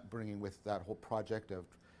good enough, bringing with that whole project of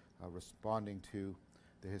responding to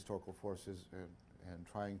the historical forces and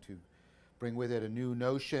trying to bring with it a new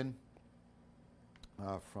notion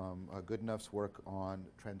from Goodenough's work on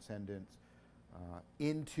transcendence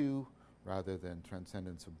into rather than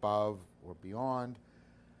transcendence above or beyond,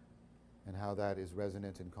 and how that is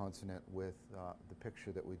resonant and consonant with the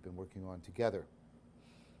picture that we've been working on together.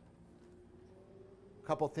 A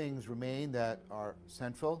couple things remain that are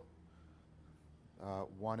central.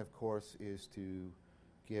 One, of course, is to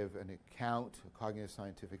give an account, a cognitive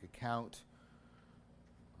scientific account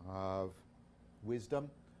of wisdom,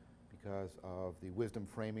 because of the wisdom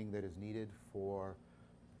framing that is needed for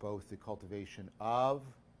both the cultivation of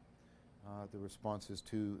the responses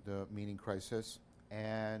to the meaning crisis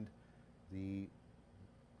and the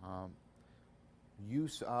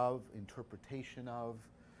use of, interpretation of,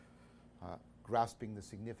 grasping the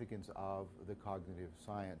significance of the cognitive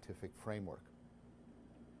scientific framework.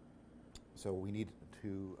 So we need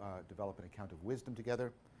to develop an account of wisdom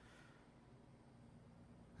together.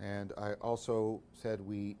 And I also said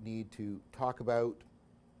we need to talk about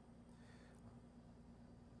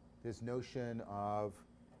this notion of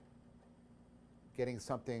getting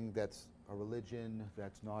something that's a religion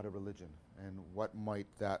that's not a religion, and what might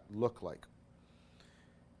that look like.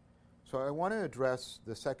 So I want to address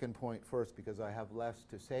the second point first because I have less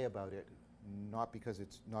to say about it, not because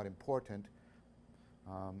it's not important.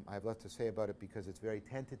 I have less to say about it because it's very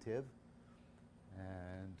tentative,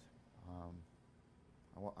 and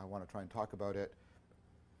I want to try and talk about it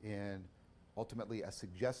in ultimately a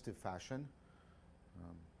suggestive fashion.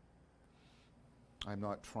 I'm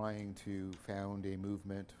not trying to found a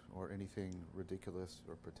movement or anything ridiculous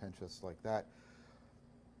or pretentious like that.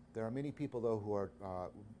 There are many people, though, who are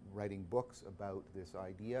writing books about this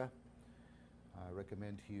idea. I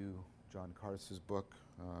recommend to you John Carse's book,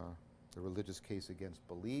 The Religious Case Against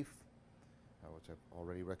Belief, which I've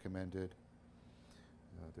already recommended.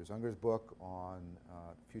 There's Unger's book on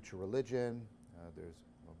future religion. There's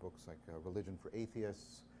books like Religion for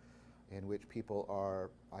Atheists, in which people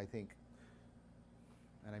are, I think,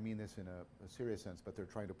 and I mean this in a serious sense, but they're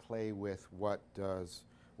trying to play with what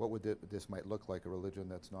would this might look like, a religion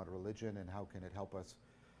that's not a religion, and how can it help us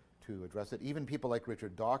to address it. Even people like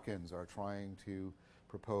Richard Dawkins are trying to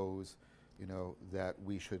propose, that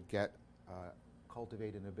we should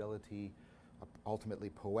cultivate an ability, ultimately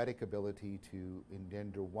poetic ability, to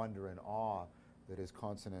engender wonder and awe that is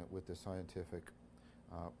consonant with the scientific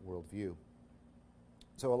worldview.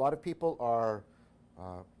 So a lot of people are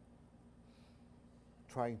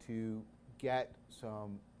trying to get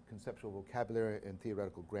some conceptual vocabulary and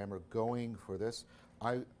theoretical grammar going for this.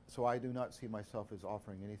 So I do not see myself as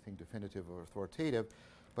offering anything definitive or authoritative,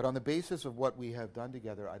 but on the basis of what we have done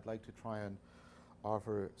together, I'd like to try and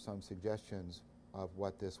offer some suggestions of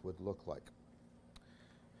what this would look like.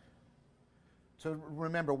 So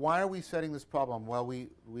remember, why are we setting this problem? Well,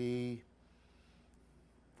 we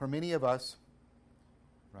for many of us,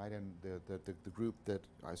 right, and the group that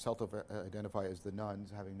I self-identify as the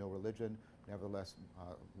nuns, having no religion, nevertheless,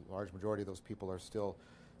 a large majority of those people are still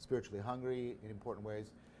spiritually hungry in important ways.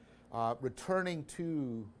 Returning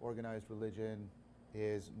to organized religion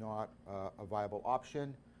is not a viable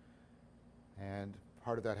option, and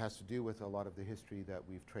part of that has to do with a lot of the history that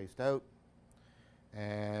we've traced out.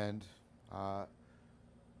 And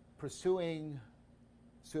pursuing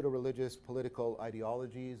pseudo-religious political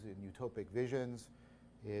ideologies and utopic visions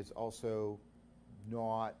is also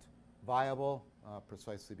not viable,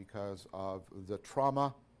 precisely because of the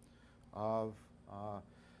trauma of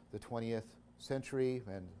the 20th century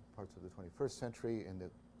and parts of the 21st century, and the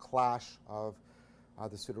clash of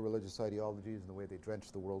the pseudo-religious ideologies and the way they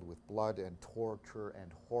drench the world with blood and torture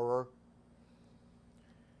and horror.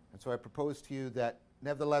 And so I propose to you that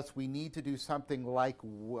nevertheless we need to do something like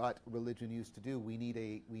what religion used to do. We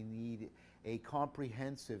need a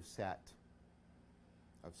comprehensive set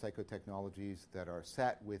of psychotechnologies that are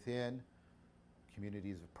set within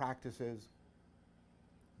communities of practices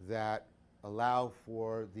that allow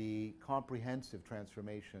for the comprehensive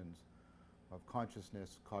transformations of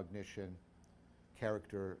consciousness, cognition,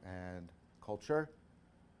 character, and culture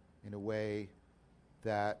in a way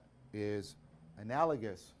that is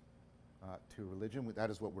analogous to religion.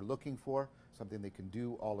 That is what we're looking for, something that can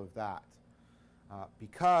do all of that.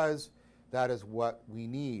 Because that is what we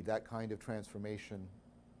need. That kind of transformation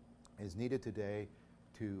is needed today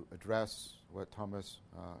to address what Thomas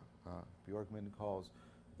Bjorkman calls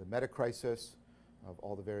the meta-crisis of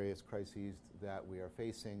all the various crises that we are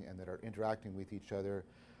facing and that are interacting with each other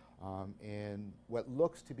in what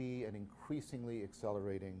looks to be an increasingly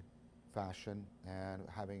accelerating fashion and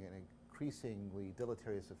having an increasingly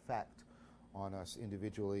deleterious effect on us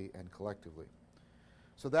individually and collectively.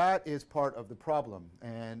 So that is part of the problem.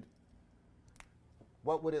 And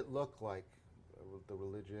what would it look like, the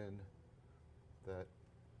religion that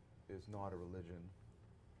is not a religion?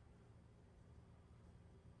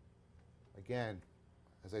 Again,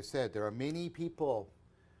 as I said, there are many people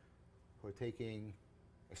who are taking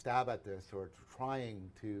a stab at this or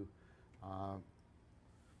trying to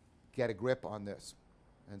get a grip on this.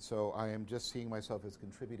 And so I am just seeing myself as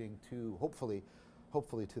contributing to, hopefully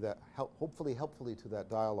to that, helpfully to that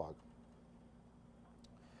dialogue.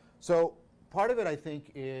 So part of it, I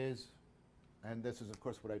think, is, and this is of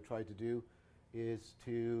course what I tried to do, is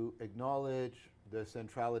to acknowledge the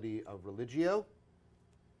centrality of religio,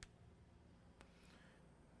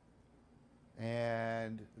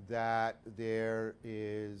 and that there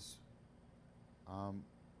is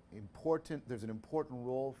there's an important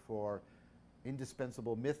role for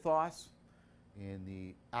indispensable mythos in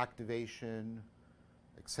the activation,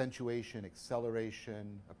 accentuation,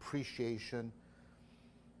 acceleration, appreciation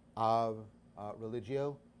of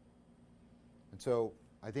religio. And so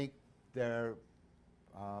I think that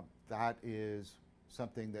is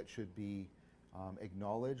something that should be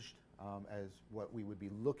acknowledged as what we would be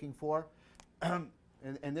looking for.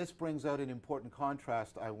 And this brings out an important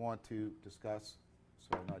contrast I want to discuss.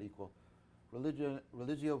 Sorry, not equal.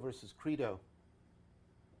 Religio versus credo.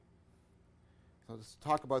 So let's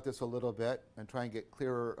talk about this a little bit and try and get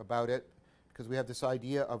clearer about it, because we have this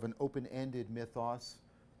idea of an open-ended mythos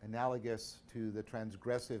analogous to the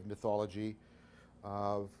transgressive mythology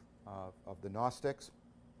of the Gnostics.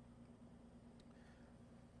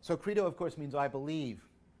 So credo, of course, means I believe.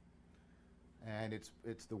 And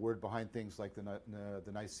it's the word behind things like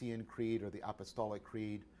the Nicene Creed or the Apostolic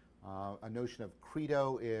Creed. A notion of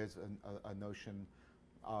credo is a notion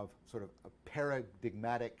of sort of a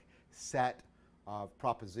paradigmatic set of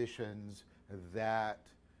propositions that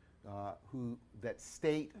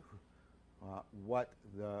state what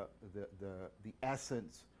the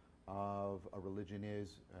essence of a religion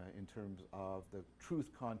is in terms of the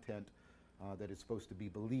truth content that is supposed to be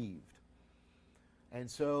believed. And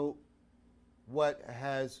so what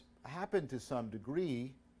has happened to some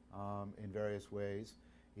degree in various ways,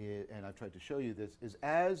 and I've tried to show you this, is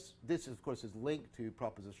as this, of course, is linked to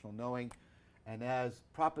propositional knowing, and as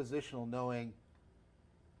propositional knowing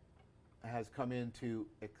has come into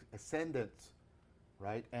ascendance,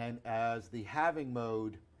 right, and as the having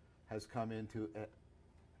mode has come into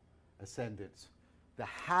ascendance, the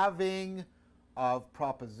having of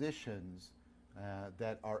propositions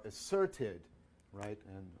that are asserted, right,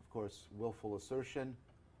 and of course willful assertion.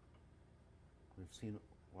 We've seen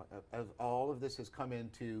as all of this has come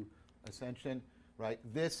into ascension, right,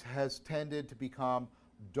 this has tended to become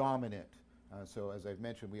dominant. So as I've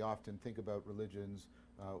mentioned, we often think about religions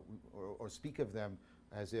or speak of them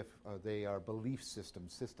as if they are belief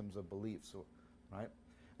systems of beliefs, right?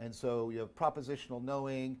 And so you have propositional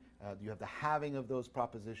knowing, you have the having of those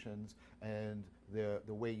propositions, and the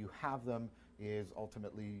way you have them is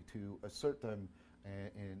ultimately to assert them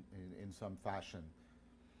in some fashion.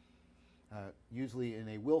 Usually in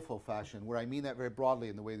a willful fashion, where I mean that very broadly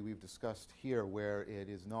in the way that we've discussed here, where it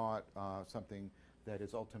is not something that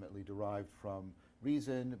is ultimately derived from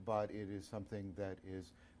reason, but it is something that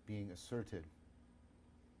is being asserted,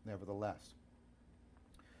 nevertheless.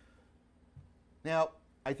 Now,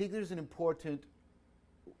 I think there's an important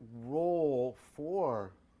role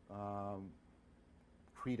for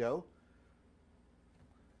credo,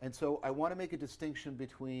 and so I want to make a distinction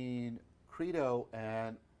between credo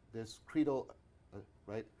and this creedal,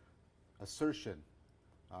 right, assertion,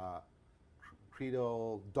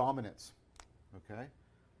 creedal dominance. Okay,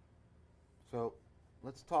 so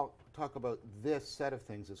let's talk about this set of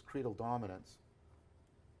things as creedal dominance.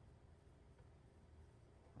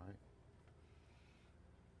 Right.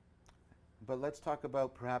 But let's talk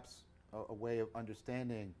about perhaps a way of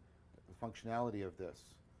understanding the functionality of this.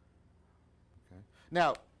 Okay.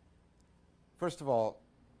 Now, first of all,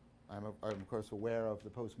 I'm of course aware of the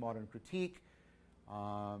postmodern critique,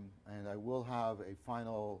 and I will have a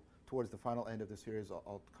final, towards the final end of the series,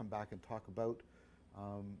 I'll come back and talk about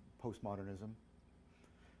postmodernism.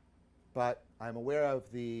 But I'm aware of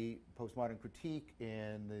the postmodern critique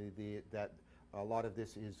and that a lot of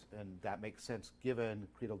this is, and that makes sense given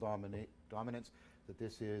creedal dominance, that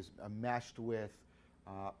this is meshed with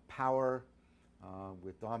power,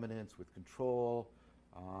 with dominance, with control,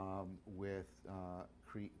 with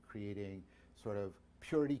creating sort of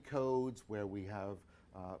purity codes where we have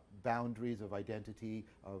boundaries of identity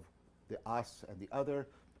of the us and the other.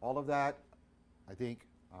 All of that, I think,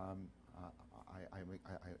 I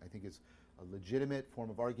think is a legitimate form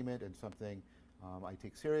of argument and something I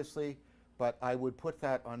take seriously. But I would put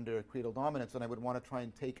that under creedal dominance, and I would want to try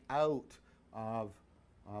and take out of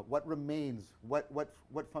what remains, what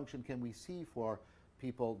function can we see for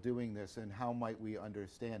people doing this, and how might we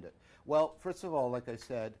understand it? Well, first of all, like I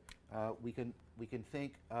said, we can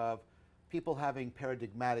think of people having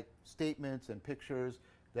paradigmatic statements and pictures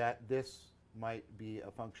that this might be a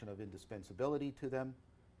function of indispensability to them,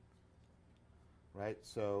 right?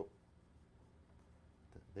 So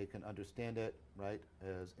they can understand it, right,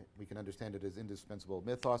 as we can understand it as indispensable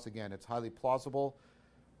mythos. Again, it's highly plausible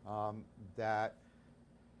that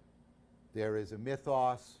there is a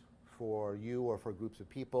mythos for you or for groups of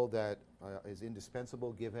people that is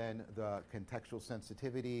indispensable given the contextual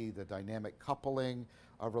sensitivity, the dynamic coupling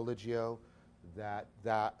of religio, that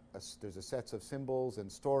there's a sets of symbols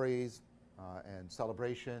and stories and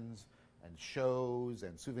celebrations and shows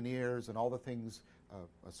and souvenirs and all the things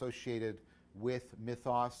associated with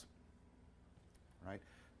mythos, right,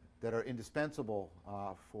 that are indispensable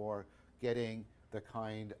for getting the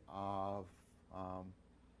kind of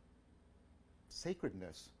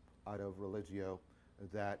sacredness out of religio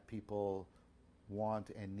that people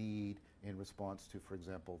want and need in response to, for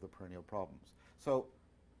example, the perennial problems. So,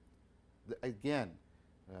 again,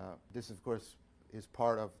 this, of course, is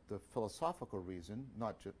part of the philosophical reason,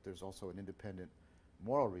 not just, there's also an independent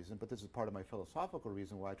moral reason, but this is part of my philosophical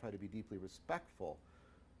reason why I try to be deeply respectful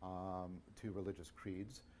to religious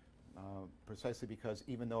creeds, precisely because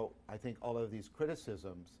even though I think all of these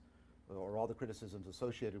criticisms, or all the criticisms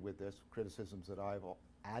associated with this, criticisms that I've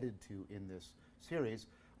added to in this series,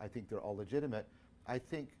 I think they're all legitimate. I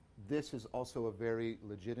think this is also a very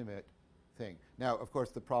legitimate thing. Now, of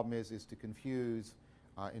course, the problem is to confuse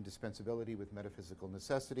indispensability with metaphysical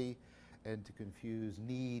necessity, and to confuse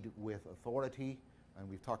need with authority, and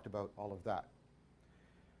we've talked about all of that.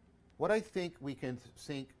 What I think we can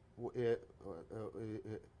think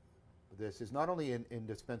this is not only an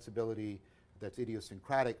indispensability that's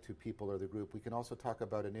idiosyncratic to people or the group, we can also talk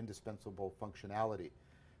about an indispensable functionality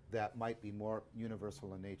that might be more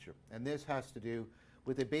universal in nature. And this has to do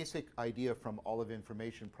with a basic idea from all of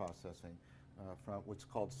information processing, from what's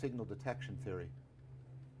called signal detection theory.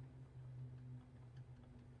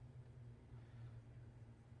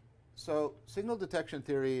 So signal detection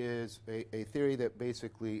theory is a theory that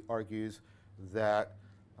basically argues that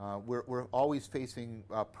we're always facing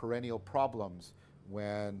perennial problems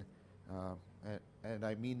when, and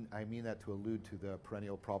I mean that to allude to the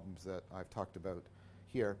perennial problems that I've talked about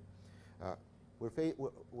here.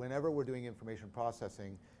 Whenever we're doing information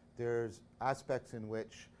processing, there's aspects in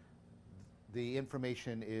which the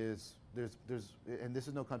information is, and this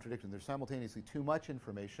is no contradiction, there's simultaneously too much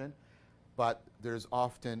information, but there's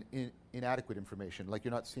often inadequate information, like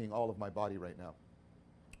you're not seeing all of my body right now,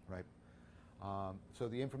 right? So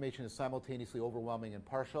the information is simultaneously overwhelming and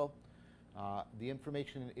partial. The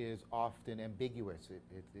information is often ambiguous.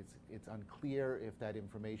 It's unclear if that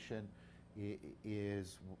information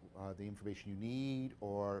is the information you need,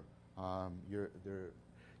 or you're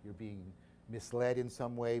being misled in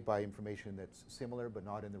some way by information that's similar but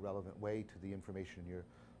not in the relevant way to the information you're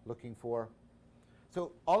looking for.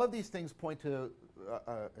 So all of these things point to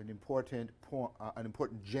an important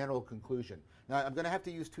general conclusion. Now I'm going to have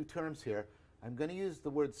to use two terms here. I'm going to use the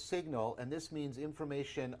word signal, and this means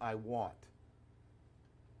information I want.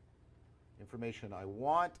 Information I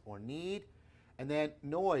want or need. And then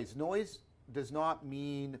noise. Noise does not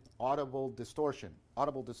mean audible distortion.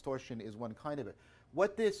 Audible distortion is one kind of it.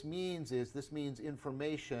 What this means is, this means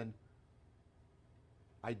information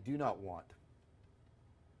I do not want.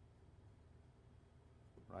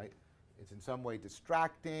 Right? It's in some way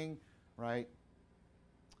distracting, right?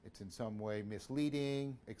 It's in some way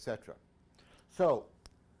misleading, etc. So,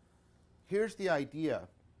 here's the idea.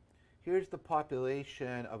 Here's the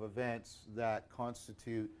population of events that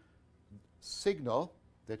constitute signal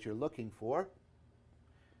that you're looking for.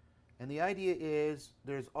 And the idea is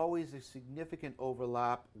there's always a significant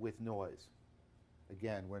overlap with noise.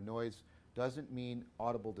 Again, where noise doesn't mean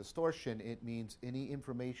audible distortion, it means any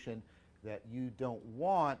information that you don't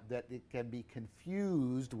want, that it can be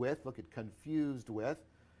confused with, look at confused with,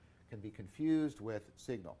 can be confused with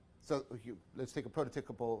signal. So let's take a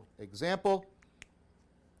prototypical example.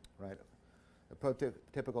 Right. A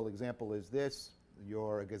prototypical example is this.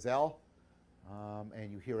 You're a gazelle,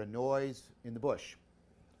 and you hear a noise in the bush.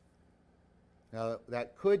 Now,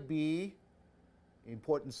 that could be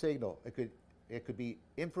important signal. It could be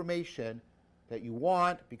information that you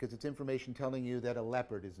want because it's information telling you that a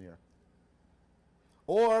leopard is near.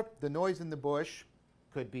 Or the noise in the bush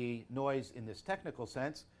could be noise in this technical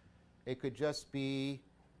sense. It could just be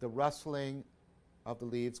the rustling of the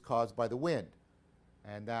leaves caused by the wind.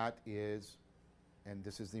 And that is, and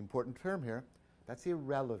this is the important term here, that's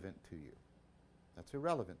irrelevant to you. That's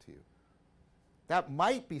irrelevant to you. That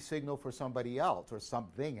might be signal for somebody else or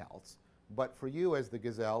something else, but for you as the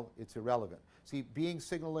gazelle, it's irrelevant. See, being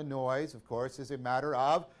signal and noise, of course, is a matter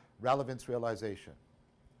of relevance realization.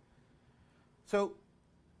 So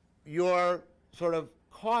you're sort of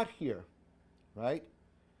caught here, right?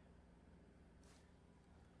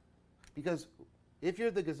 Because if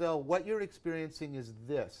you're the gazelle, what you're experiencing is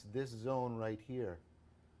this zone right here,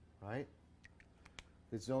 right?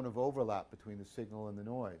 This zone of overlap between the signal and the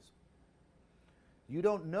noise. You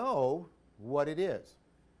don't know what it is.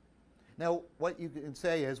 Now, what you can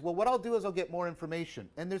say is, well, what I'll do is I'll get more information.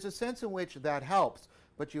 And there's a sense in which that helps,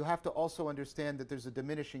 but you have to also understand that there's a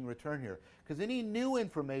diminishing return here. Because any new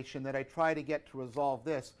information that I try to get to resolve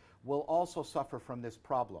this will also suffer from this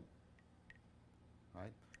problem,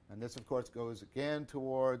 right? And this, of course, goes again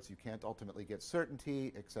towards you can't ultimately get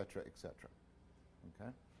certainty, et cetera,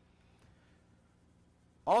 okay?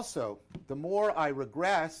 Also, the more I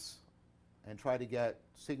regress and try to get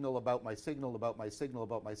signal about my signal, about my signal,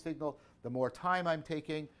 about my signal, the more time I'm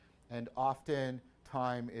taking, and often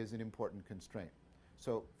time is an important constraint.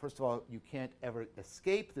 So first of all, you can't ever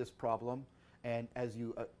escape this problem, and as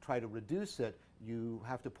you try to reduce it, you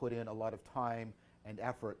have to put in a lot of time and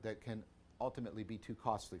effort that can ultimately be too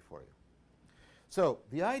costly for you. So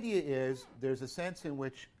the idea is there's a sense in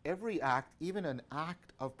which every act, even an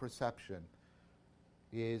act of perception,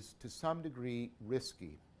 is to some degree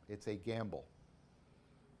risky. It's a gamble.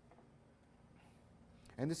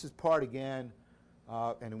 And this is part, again,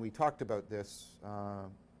 and we talked about this,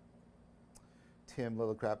 Tim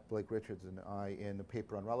Lillicrap, Blake Richards, and I, in the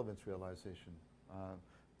paper on relevance realization.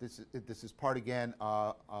 This is part, again,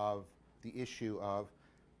 of the issue of,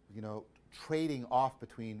 trading off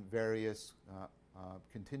between various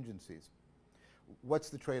contingencies. What's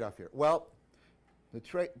the trade-off here? Well,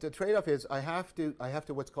 the trade-off is I have to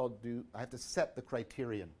set the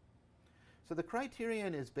criterion. So the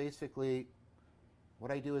criterion is basically,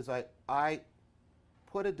 what I do is I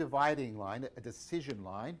put a dividing line, a decision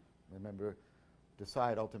line. Remember,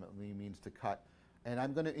 decide ultimately means to cut. And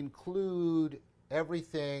I'm going to include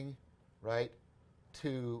everything, right,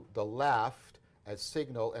 to the left as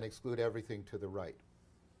signal and exclude everything to the right.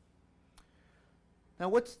 Now,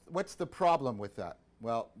 what's the problem with that?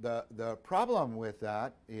 Well, the problem with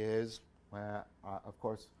that is, of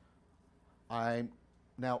course, I'm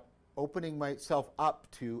now opening myself up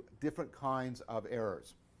to different kinds of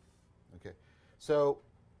errors. Okay, so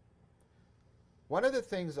one of the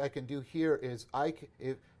things I can do here is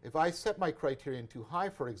if I set my criterion too high,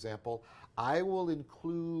 for example, I will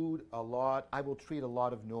treat a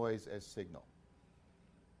lot of noise as signal.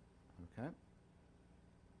 Okay.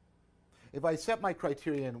 If I set my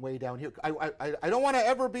criterion way down here, I don't want to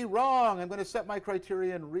ever be wrong. I'm going to set my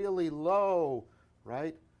criterion really low,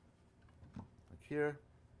 right? Like here,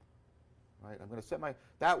 right? I'm going to set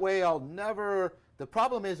that way I'll never, the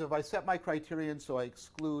problem is if I set my criterion so I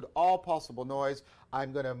exclude all possible noise,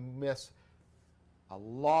 I'm going to miss a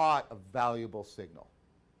lot of valuable signal.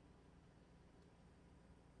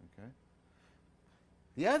 Okay.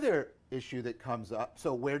 The other issue that comes up,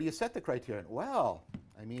 so where do you set the criterion? Well,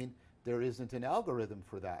 there isn't an algorithm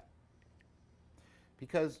for that.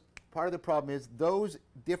 Because part of the problem is those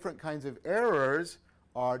different kinds of errors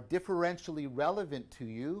are differentially relevant to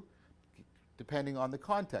you depending on the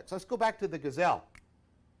context. Let's go back to the gazelle.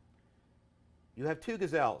 You have two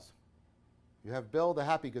gazelles. You have Bill, the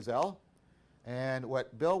happy gazelle, and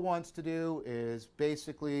what Bill wants to do is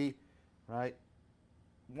basically, right,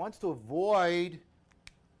 wants to avoid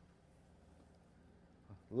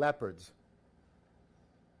leopards.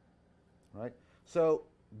 Right? So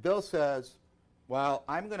Bill says, well,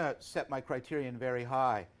 I'm going to set my criterion very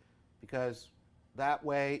high because that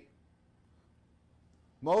way,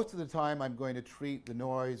 most of the time I'm going to treat the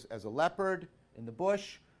noise as a leopard in the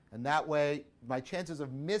bush, and that way my chances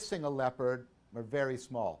of missing a leopard are very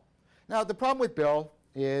small. Now, the problem with Bill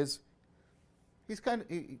is he's kind of,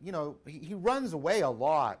 he runs away a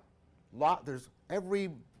lot. There's every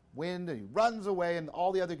wind, and he runs away, and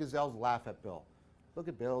all the other gazelles laugh at Bill. Look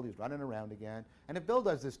at Bill, he's running around again. And if Bill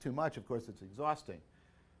does this too much, of course, it's exhausting,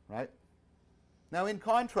 right? Now, in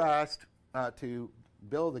contrast to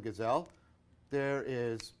Bill the gazelle, there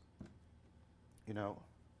is,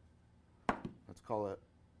 let's call it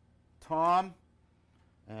Tom.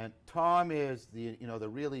 And Tom is the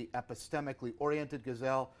really epistemically oriented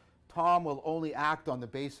gazelle. Tom will only act on the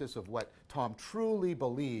basis of what Tom truly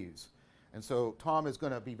believes. And so Tom is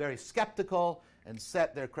going to be very skeptical, and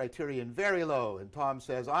set their criterion very low. And Tom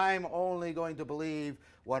says, I'm only going to believe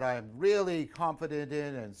what I'm really confident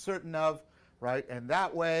in and certain of, right? And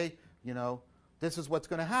that way, this is what's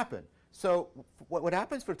going to happen. So what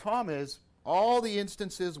happens for Tom is all the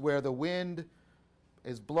instances where the wind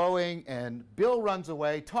is blowing and Bill runs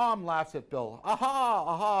away, Tom laughs at Bill. Aha,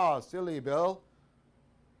 aha, silly Bill.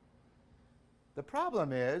 The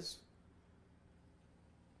problem is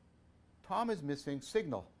Tom is missing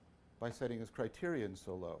signal by setting his criterion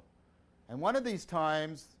so low. And one of these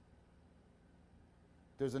times,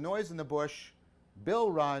 there's a noise in the bush,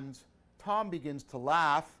 Bill runs, Tom begins to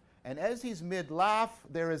laugh, and as he's mid-laugh,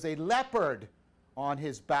 there is a leopard on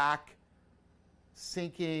his back,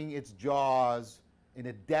 sinking its jaws in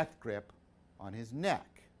a death grip on his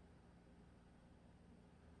neck.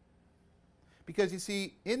 Because you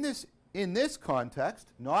see, in this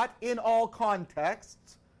context, not in all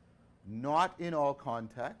contexts,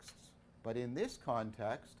 but in this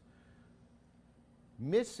context,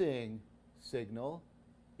 missing signal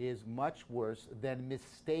is much worse than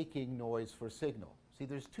mistaking noise for signal. See,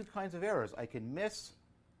 there's two kinds of errors. I can miss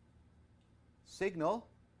signal.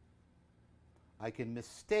 I can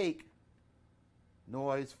mistake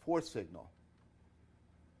noise for signal.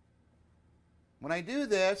 When I do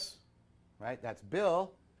this, right, that's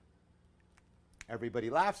Bill. Everybody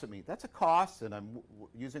laughs at me. That's a cost, and I'm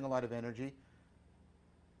using a lot of energy.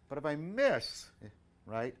 But if I miss,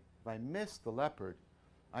 right, if I miss the leopard,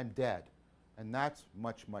 I'm dead. And that's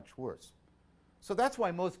much, much worse. So that's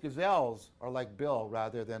why most gazelles are like Bill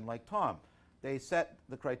rather than like Tom. They set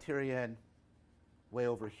the criterion way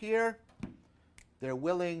over here. They're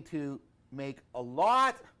willing to make a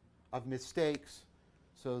lot of mistakes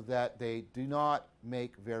so that they do not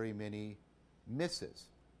make very many misses.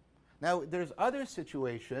 Now, there's other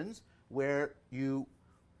situations where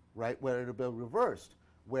where it'll be reversed,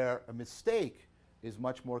 where a mistake is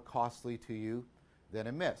much more costly to you than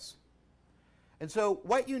a miss. And so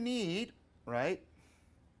what you need, right,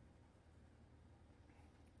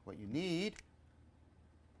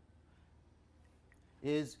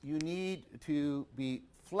 is you need to be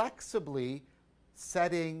flexibly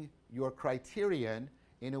setting your criterion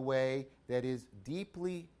in a way that is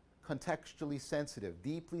deeply contextually sensitive,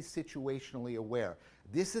 deeply situationally aware.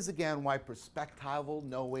 This is again why perspectival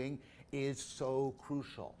knowing is so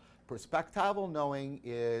crucial. Perspectival knowing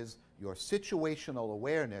is your situational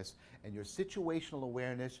awareness, and your situational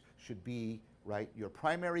awareness should be, right, your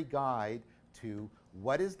primary guide to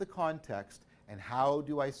what is the context and how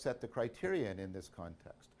do I set the criterion in this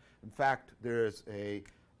context. In fact, there's a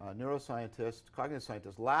neuroscientist, cognitive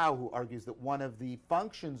scientist, Lau, who argues that one of the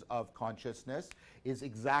functions of consciousness is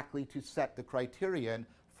exactly to set the criterion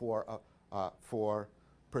for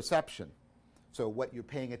perception. So what you're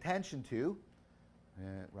paying attention to,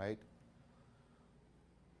 right,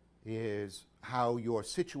 is how you're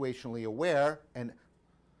situationally aware, and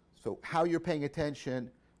so how you're paying attention,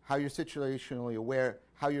 how you're situationally aware,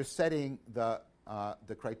 how you're setting the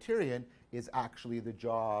criterion is actually the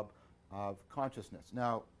job of consciousness.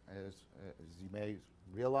 Now, as you may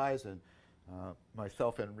realize, and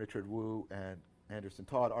myself and Richard Wu and Anderson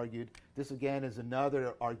Todd argued, this again is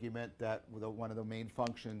another argument that one of the main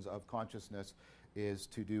functions of consciousness is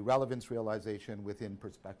to do relevance realization within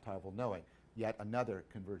perspectival knowing. Yet another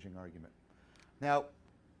converging argument. Now,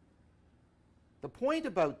 the point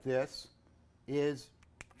about this is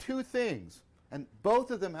two things, and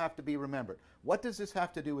both of them have to be remembered. What does this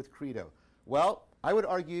have to do with credo? Well, I would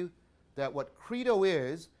argue that what credo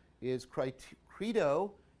is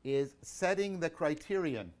credo is setting the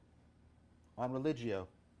criterion on religio.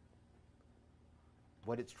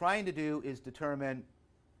 What it's trying to do is determine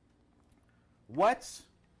what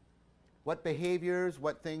behaviors,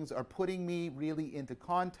 what things are putting me really into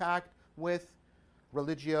contact with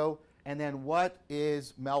religio, and then what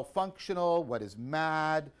is malfunctional, what is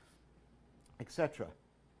mad, etc.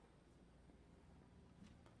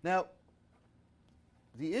 Now,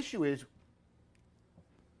 the issue is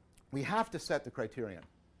we have to set the criterion.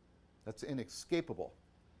 That's inescapable.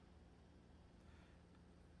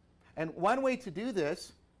 And one way to do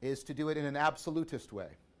this is to do it in an absolutist way.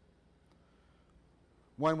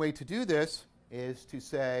 One way to do this is to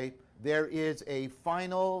say there is a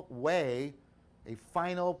final way, a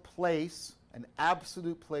final place, an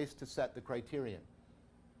absolute place to set the criterion.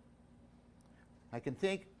 I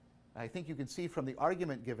think you can see from the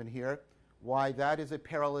argument given here why that is a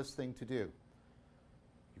perilous thing to do.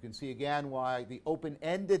 You can see again why the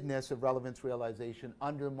open-endedness of relevance realization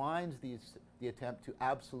undermines the attempt to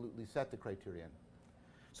absolutely set the criterion.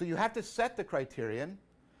 So you have to set the criterion,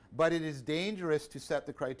 but it is dangerous to set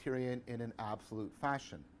the criterion in an absolute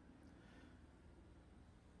fashion.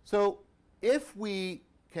 So if we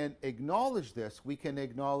can acknowledge this, we can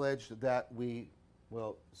acknowledge that we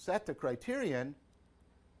will set the criterion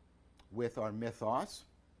with our mythos,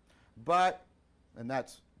 but, and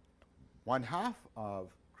that's one half of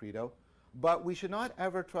Credo, but we should not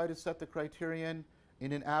ever try to set the criterion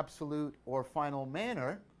in an absolute or final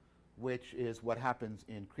manner, which is what happens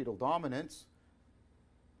in creedal dominance,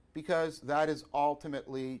 because that is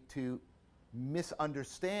ultimately to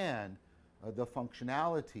misunderstand the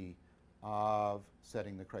functionality of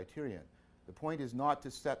setting the criterion. The point is not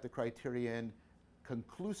to set the criterion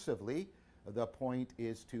conclusively. The point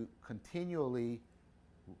is to continually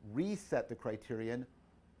reset the criterion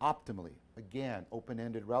optimally. Again,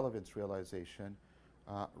 open-ended relevance realization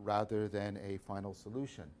rather than a final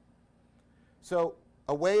solution. So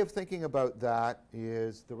a way of thinking about that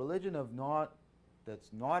is the religion of that's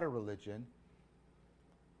not a religion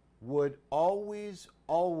would always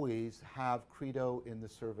have credo in the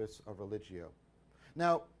service of religio.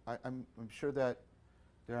 Now, I'm sure that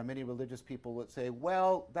there are many religious people that say,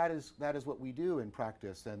 well, that is what we do in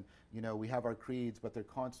practice, and we have our creeds, but they're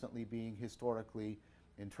constantly being historically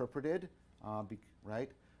interpreted,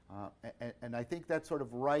 right? And I think that's sort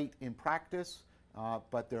of right in practice,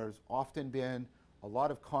 but there's often been a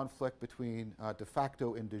lot of conflict between de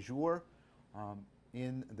facto and de jure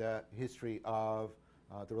in the history of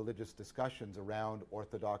the religious discussions around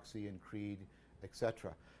orthodoxy and creed,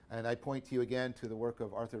 etc. And I point to you again to the work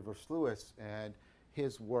of Arthur Versluis and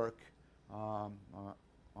his work on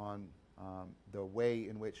the way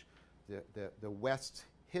in which the West's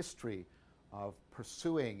history of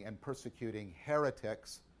pursuing and persecuting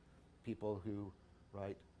heretics, people who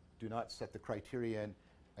do not set the criterion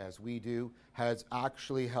as we do, has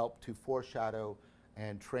actually helped to foreshadow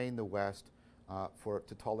and train the West for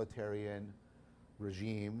totalitarian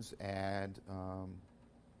regimes and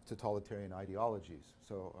totalitarian ideologies.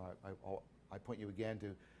 So I point you again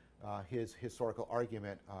to his historical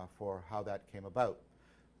argument for how that came about.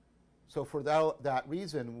 So for that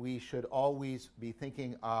reason, we should always be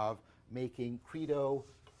thinking of making credo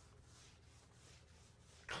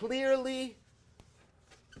clearly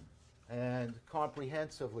and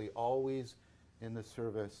comprehensively always in the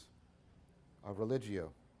service of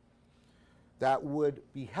religio. That would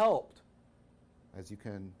be helped, as you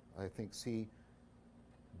can, I think, see,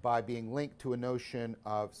 by being linked to a notion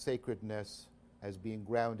of sacredness as being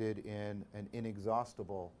grounded in an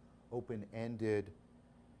inexhaustible, open-ended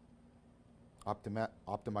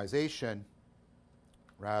optimization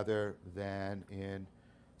rather than in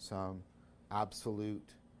some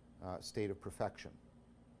absolute state of perfection.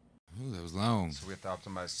 Ooh, that was long. So we have to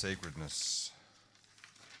optimize sacredness,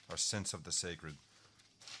 our sense of the sacred.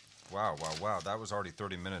 Wow. That was already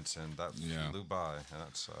 30 minutes, and that flew by. And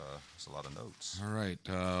that's a lot of notes. All right.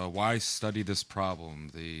 Why study this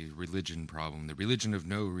problem, the religion problem, the religion of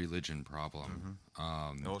no religion problem?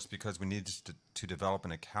 No, it's because we need to develop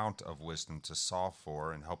an account of wisdom to solve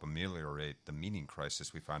for and help ameliorate the meaning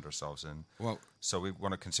crisis we find ourselves in. Well, so we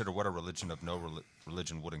want to consider what a religion of no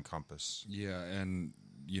religion would encompass. Yeah, and,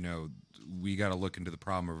 we got to look into the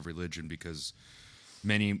problem of religion because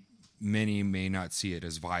many may not see it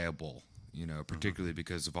as viable, particularly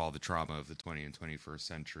because of all the trauma of the 20th and 21st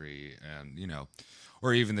century, and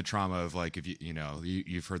or even the trauma of if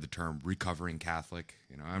you've heard the term recovering Catholic.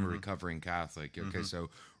 I'm a recovering Catholic. Okay, so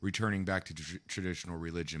returning back to traditional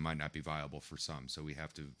religion might not be viable for some, so we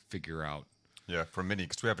have to figure out. Yeah, for many,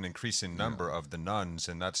 because we have an increasing number of the nuns,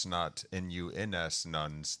 and that's not N-U-N-S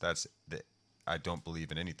nuns. That's the I don't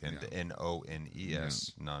believe in anything. The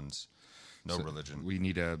N-O-N-E-S nuns, no religion. We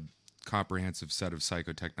need a comprehensive set of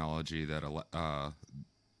psychotechnology that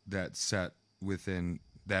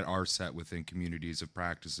are set within communities of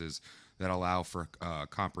practices that allow for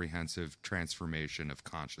comprehensive transformation of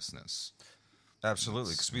consciousness.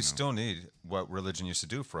 Absolutely, because we still need what religion used to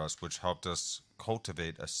do for us, which helped us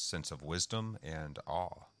cultivate a sense of wisdom and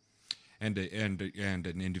awe, and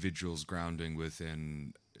an individual's grounding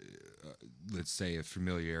within, let's say, a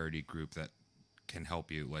familiarity group that can help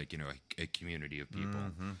you, a community of people.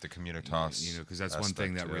 The communitas. Because that's one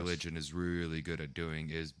thing that religion is really good at doing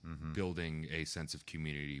is building a sense of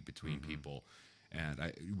community between people.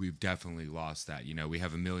 And we've definitely lost that. We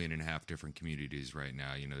have 1.5 million different communities right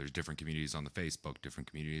now. There's different communities on the Facebook, different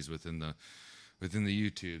communities within the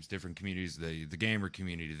YouTubes, different communities, the gamer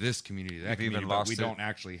community, this community, that community, even lost but we don't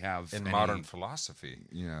actually have in any modern philosophy.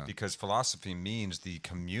 Yeah. Because philosophy means the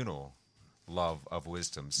communal love of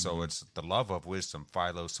wisdom. So it's the love of wisdom,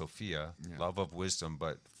 philosophia, love of wisdom,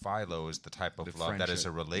 but philo is the type of love that is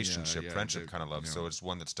a relationship, friendship kind of love. So it's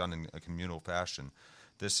one that's done in a communal fashion.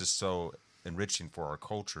 This is so enriching for our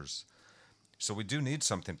cultures. So we do need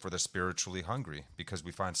something for the spiritually hungry, because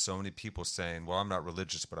we find so many people saying, well, I'm not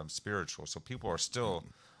religious, but I'm spiritual. So people are still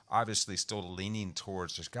obviously still leaning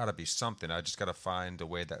towards, there's got to be something. I just got to find a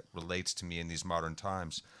way that relates to me in these modern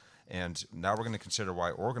times. And now we're going to consider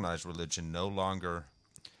why organized religion no longer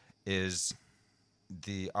is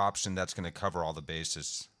the option that's going to cover all the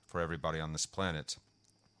bases for everybody on this planet.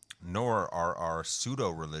 Nor are our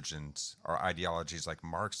pseudo-religions, our ideologies like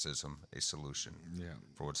Marxism, a solution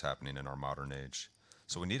for what's happening in our modern age.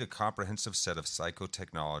 So we need a comprehensive set of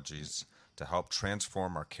psychotechnologies to help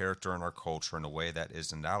transform our character and our culture in a way that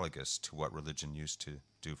is analogous to what religion used to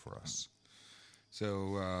do for us.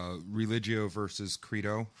 So religio versus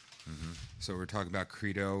credo. So we're talking about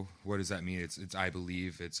credo. What does that mean? It's I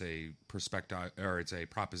believe. It's a perspective, or it's a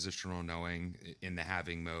propositional knowing in the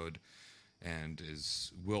having mode, and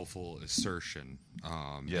is willful assertion.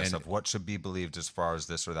 Yes, of what should be believed as far as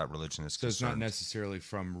this or that religion is so concerned. it's not necessarily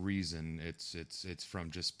from reason. It's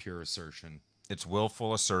from just pure assertion. It's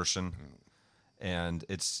willful assertion, and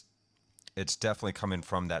it's definitely coming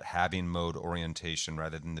from that having mode orientation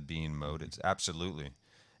rather than the being mode. It's absolutely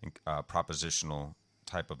propositional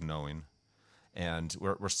type of knowing, and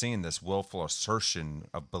we're seeing this willful assertion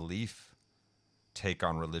of belief take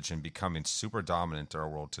on religion becoming super dominant in our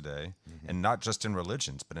world today, and not just in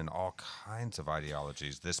religions, but in all kinds of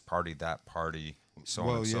ideologies. This party, that party, so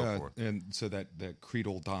on and so forth. And so that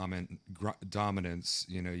creedal dominance,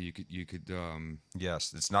 you could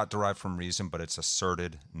Yes, it's not derived from reason, but it's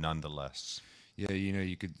asserted nonetheless. Yeah,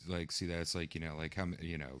 you could see that. It's like how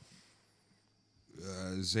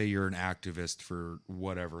say you're an activist for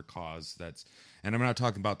whatever cause that's, and I'm not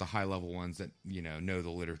talking about the high level ones that know the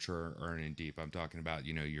literature or are in deep. I'm talking about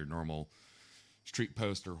your normal street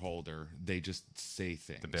poster holder. They just say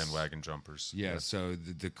things. The bandwagon jumpers. Yeah. Yes. So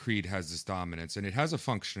the creed has this dominance, and it has a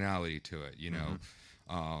functionality to it.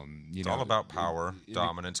 It's all about power,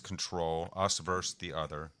 dominance, control, us versus the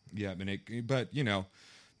other. Yeah, but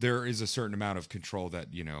there is a certain amount of control that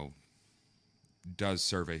does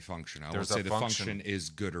serve a function. I won't say the function is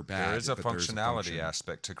good or bad. There is a functionality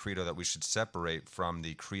aspect to credo that we should separate from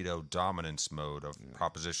the credo dominance mode of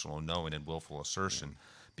propositional knowing and willful assertion,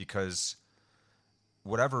 because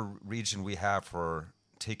whatever region we have for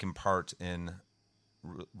taking part in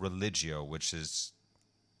religio, which is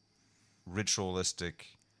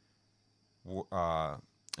ritualistic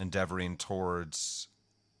endeavoring towards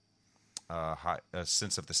a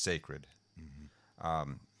sense of the sacred,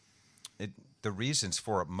 the reasons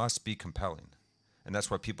for it must be compelling. And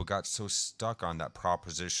that's why people got so stuck on that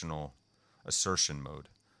propositional assertion mode,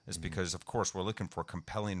 is because, of course, we're looking for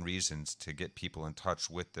compelling reasons to get people in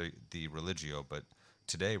touch with the religio. But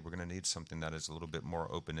today we're going to need something that is a little bit more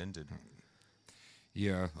open-ended.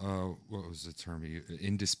 Yeah. What was the term?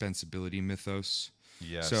 Indispensability mythos.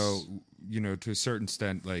 Yes. So, to a certain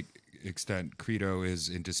extent, credo is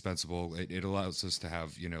indispensable. It allows us to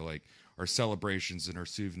have, our celebrations and our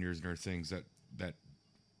souvenirs and our things that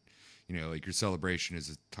your celebration is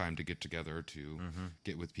a time to get together to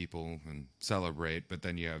get with people and celebrate. But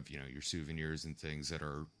then you have, your souvenirs and things that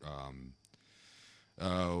are,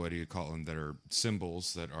 what do you call them? That are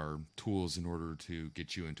symbols, that are tools in order to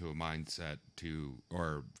get you into a mindset to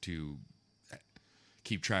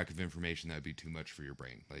keep track of information that would be too much for your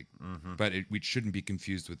brain. But we shouldn't be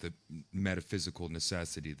confused with the metaphysical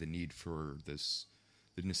necessity, the need for this,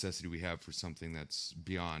 the necessity we have for something that's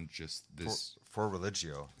beyond just this. For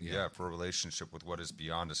religio, for a relationship with what is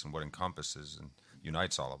beyond us and what encompasses and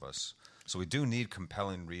unites all of us. So we do need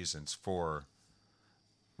compelling reasons for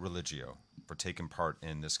religio, for taking part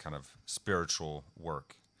in this kind of spiritual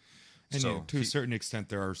work. And to a certain extent,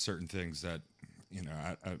 there are certain things that,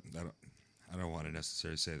 I don't want to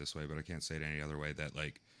necessarily say it this way, but I can't say it any other way, that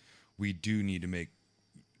we do need to make,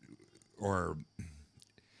 or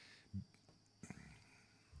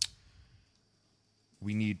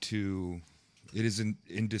we need to, it is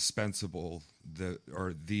indispensable,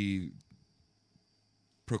 the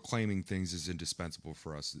proclaiming things is indispensable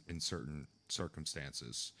for us in certain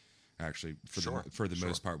circumstances. Actually, for the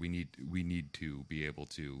most part, we need to be able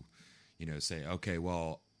to, say, okay,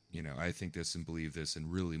 well, I think this and believe this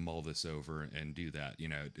and really mull this over and do that.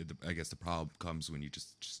 I guess the problem comes when you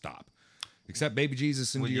just stop. Accept baby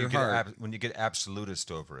Jesus into your heart. When you get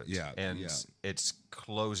absolutist over it, it's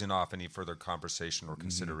closing off any further conversation or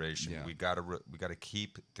consideration. We gotta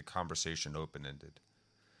keep the conversation open ended.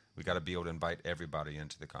 We got to be able to invite everybody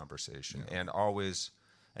into the conversation, and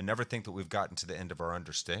never think that we've gotten to the end of our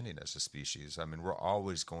understanding as a species. I mean, we're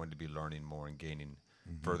always going to be learning more and gaining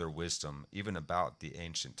further wisdom, even about the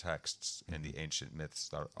ancient texts and the ancient myths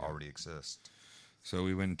that already exist. So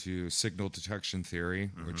we went to signal detection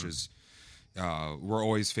theory, which is, we're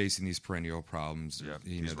always facing these perennial problems. Yeah,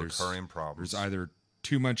 You these know, recurring problems. There's either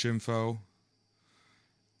too much info.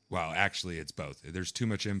 Well, actually, it's both. There's too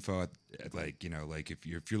much info. Like, you know, like if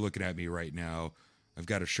you're looking at me right now, I've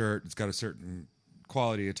got a shirt. It's got a certain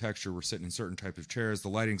quality of texture. We're sitting in certain type of chairs. The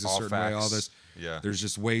lighting's a All certain way. All facts. this. Yeah. There's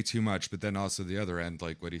just way too much. But then also the other end,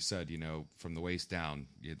 like what he said, you know, from the waist down,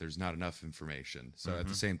 there's not enough information. So at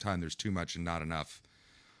the same time, there's too much and not enough.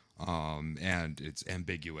 And it's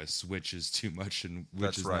ambiguous, which is too much and which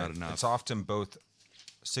That's is right. not enough. It's often both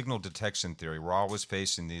signal detection theory. We're always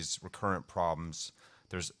facing these recurrent problems.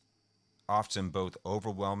 There's often both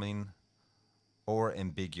overwhelming or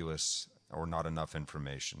ambiguous or not enough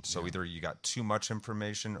information. So either you got too much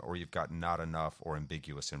information or you've got not enough or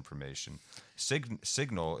ambiguous information.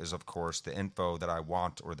 Signal is, of course, the info that I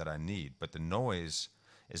want or that I need, but the noise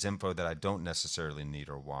is info that I don't necessarily need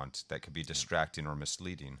or want that could be distracting or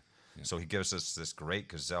misleading. So he gives us this great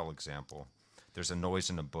gazelle example. There's a noise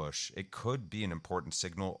in a bush. It could be an important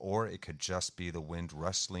signal, or it could just be the wind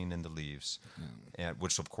rustling in the leaves, and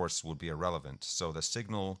which of course would be irrelevant. So the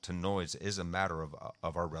signal to noise is a matter of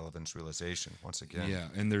our relevance realization. Once again, Yeah,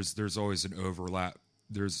 and there's always an overlap.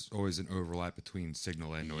 There's always an overlap between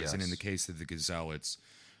signal and noise. And in Yes. the case of the gazelle, it's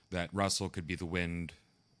that rustle could be the wind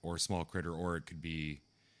or a small critter, or it could be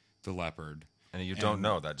the leopard. and you don't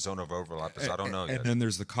know that zone of overlap is I don't know And yet. then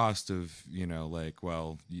there's the cost of, you know, like,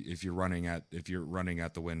 well, if you're running at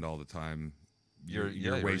the wind all the time, You're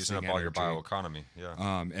wasting using up all your energy. bioeconomy.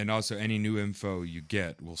 Yeah. And also, any new info you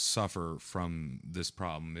get will suffer from this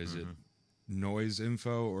problem. Is it noise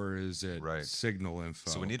info or is it Right. signal info?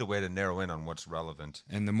 So we need a way to narrow in on what's relevant.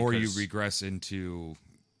 And the more because- you regress into,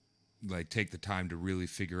 like, take the time to really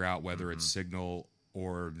figure out whether it's signal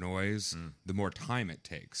or noise, the more time it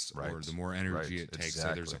takes, or Right. the more energy Right. it takes. So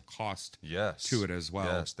there's a Exactly. cost Yes. to it as well.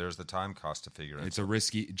 Yes, there's the time cost to figure it. It's a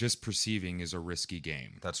risky. Just perceiving is a risky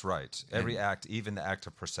game. That's right. Every act, even the act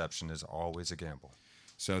of perception, is always a gamble.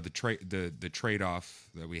 So the trade off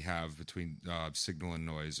that we have between signal and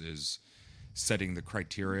noise is setting the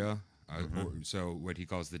criteria. So what he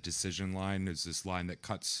calls the decision line is this line that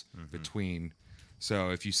cuts between.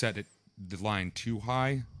 So if you set the line too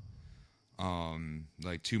high,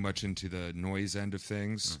 like too much into the noise end of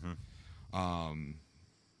things,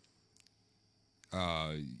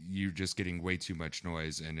 you're just getting way too much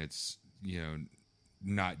noise, and it's, you know,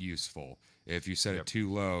 not useful. If you set it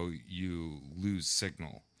too low, you lose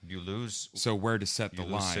signal. You lose. So where to set the You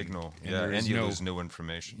lose line? signal. And Yeah, there and is you no- lose new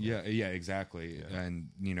information. Yeah, exactly. And,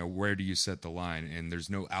 you know, where do you set the line? And there's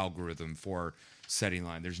no algorithm for setting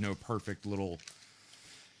line. There's no perfect little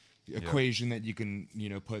equation that you can, you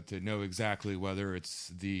know, put to know exactly whether it's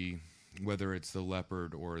the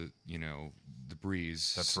leopard or, you know, the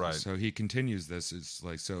breeze. That's right. So he continues this. It's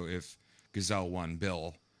like, so if Gazelle 1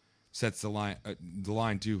 Bill sets the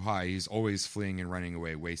line too high, he's always fleeing and running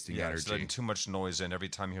away, wasting Yeah, energy. he's letting too much noise in. Every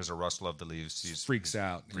time he hears a rustle of the leaves, he's freaks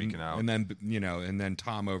out, freaking out. and then, you know, and then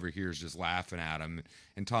Tom over here is just laughing at him,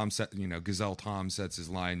 and Gazelle Tom sets his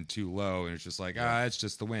line too low, and it's just like, it's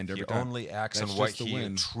just the wind. He Every time. only acts That's on what just the he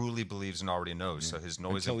wind. truly believes and already knows. So his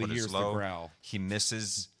noise Until he input hears is the low. growl. He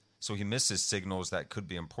misses signals that could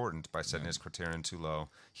be important by setting his criterion too low.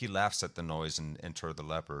 He laughs at the noise and enter the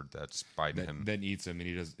leopard that's biting him. Then eats him, and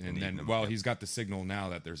he does, and eating then him, well, yep. he's got the signal now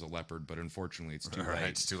that there's a leopard, but unfortunately, it's too Right, late.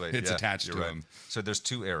 it's too late. It's Yeah, attached you're to right. him. So there's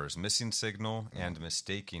two errors: missing signal and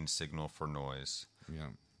mistaking signal for noise. Yeah.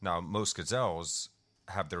 Now, most gazelles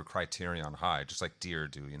have their criterion high, just like deer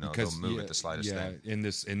do. You know, they'll move at the slightest thing. in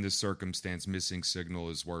this circumstance, missing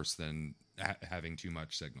signal is worse than having too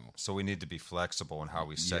much signal. So we need to be flexible in how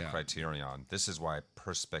we set Yeah. criterion. This is why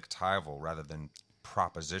perspectival rather than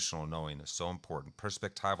propositional knowing is so important.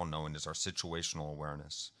 Perspectival knowing is our situational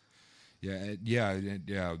awareness. Yeah.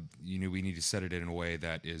 You know, we need to set it in a way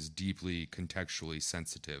that is deeply contextually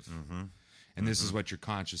sensitive. And this is what your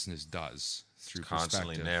consciousness does through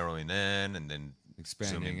Constantly perspective. narrowing in and then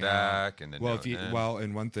Expanding zooming out. back and then Well, narrowing in.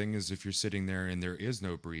 and one thing is if you're sitting there and there is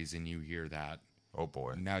no breeze and you hear that, Oh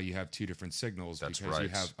boy, now you have two different signals That's because you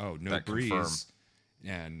right. have no That breeze, confirm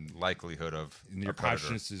and likelihood of your a predator.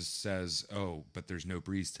 consciousness says, "Oh, but there's no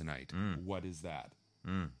breeze tonight. What is that?"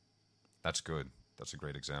 That's good. That's a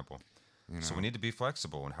great example. So we need to be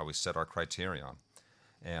flexible in how we set our criterion.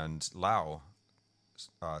 And Lau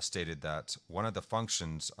stated that one of the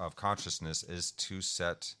functions of consciousness is to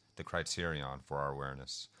set the criterion for our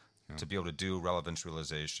awareness, to be able to do relevance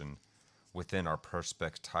realization within our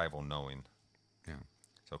perspectival knowing. Yeah,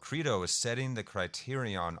 So credo is setting the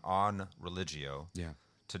criterion on religio yeah,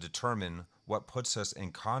 to determine what puts us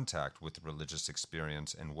in contact with religious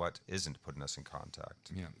experience and what isn't putting us in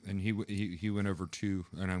contact. Yeah, and he went over two,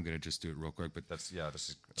 and I'm going to just do it real quick, but This is a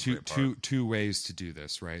great part. two ways to do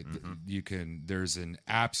this, right? There's an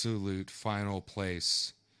absolute final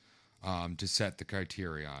place to set the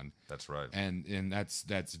criterion. That's right. And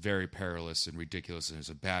that's very perilous and ridiculous, and it's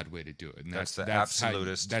a bad way to do it. And That's the how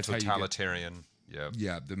absolutist, you get- totalitarian.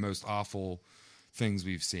 yeah, the most awful things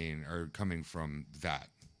we've seen are coming from that.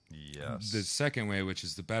 Yes. The second way, which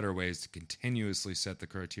is the better way, is to continuously set the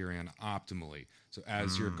criterion optimally. So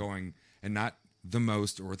as you're going, and not the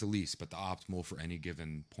most or the least, but the optimal for any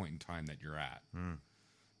given point in time that you're at.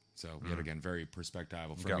 So yet again, very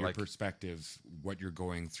perspectival. From your perspective, what you're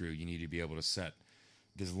going through, you need to be able to set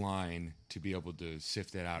this line to be able to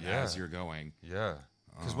sift it out as you're going. Yeah.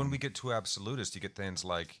 Because when we get too absolutist, you get things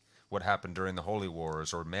like what happened during the Holy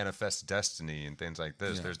Wars or manifest destiny and things like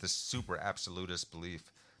this. Yeah. There's this super absolutist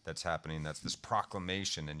belief that's happening. That's this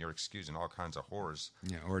proclamation, and you're excusing all kinds of horrors.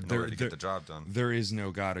 Yeah, or in order to get the job done. There is no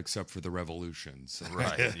God except for the revolutions.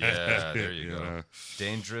 Right. Yeah. There you go.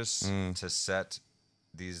 Dangerous to set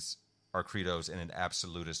our credos in an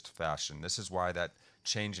absolutist fashion. This is why that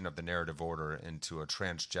changing of the narrative order into a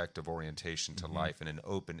transjective orientation to life and an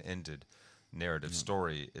open-ended narrative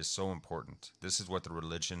story is so important. This is what the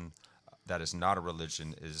religion that is not a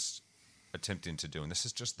religion is attempting to do. And this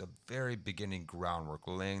is just the very beginning groundwork,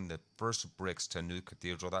 laying the first bricks to a new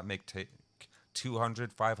cathedral that may take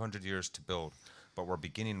 200, 500 years to build. But we're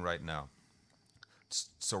beginning right now.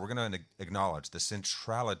 So we're going to acknowledge the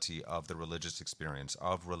centrality of the religious experience,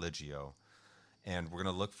 of religio. And we're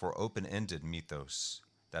going to look for open-ended mythos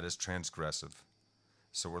that is transgressive.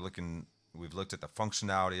 So we've looked at the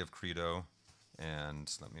functionality of credo. And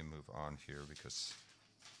let me move on here because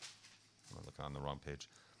I'm looking on the wrong page.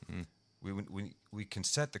 We can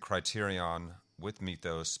set the criterion with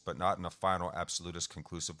mythos, but not in a final, absolutist,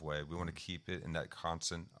 conclusive way. We want to keep it in that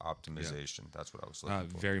constant optimization. That's what I was looking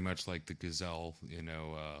for. Very much like the gazelle,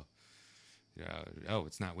 oh,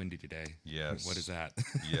 it's not windy today. Yes. What is that?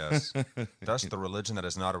 Yes. Thus, the religion that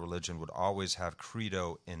is not a religion would always have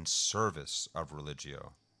credo in service of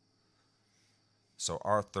religio. So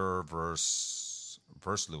Arthur verse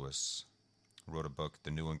Lewis wrote a book,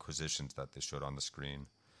 The New Inquisitions, that they showed on the screen,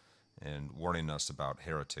 and warning us about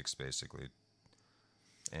heretics, basically,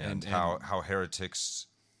 and how heretics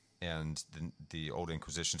and the old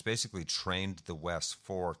Inquisitions basically trained the West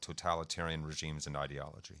for totalitarian regimes and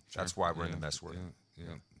ideology. Sure. That's why we're in the mess we're in.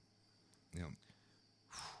 Yeah.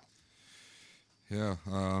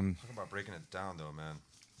 Talking about breaking it down, though, man,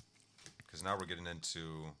 because now we're getting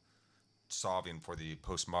into solving for the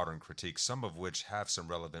postmodern critique, some of which have some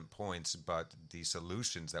relevant points, but the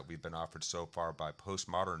solutions that we've been offered so far by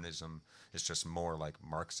postmodernism is just more like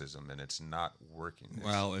Marxism, and it's not working.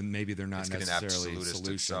 And maybe they're not necessarily solutions;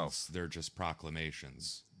 itself. They're just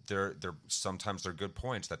proclamations. They're sometimes they're good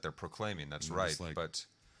points that they're proclaiming. That's right, but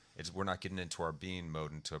we're not getting into our being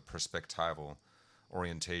mode, into a perspectival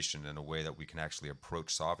orientation in a way that we can actually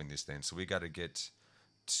approach solving these things. So we got to get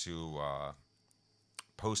to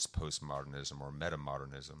postmodernism or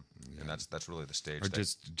metamodernism, and that's really the stage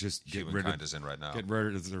that just get humankind is in right now. Get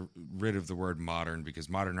rid of the word modern, because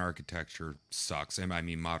modern architecture sucks. And I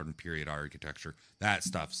mean modern period architecture. That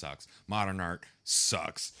stuff sucks. Modern art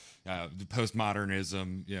sucks. The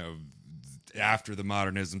postmodernism, after the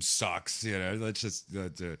modernism sucks. Let's just.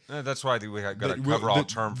 That's why we got a cover-all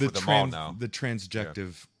term for them all now. The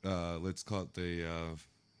transjective. Let's call it the.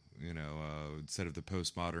 Instead of the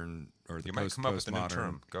postmodern or the you might come up with a new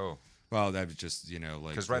term. Go. Well, that was just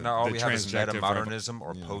because right now all we have is metamodernism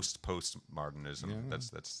or postmodernism. Yeah.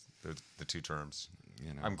 That's the two terms.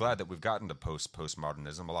 I'm glad that we've gotten to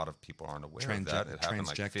postmodernism. A lot of people aren't aware of that. It happened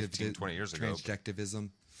like 15, 20 years ago. Transjectivism.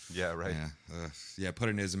 Yeah, right. Yeah, put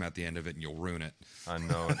an ism at the end of it and you'll ruin it. I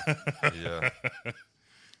know it. Yeah.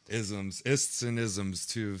 Ists and isms,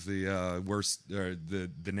 two of the worst, the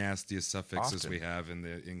nastiest suffixes we have in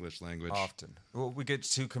the English language. Often. Well, we get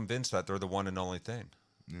too convinced that they're the one and only thing.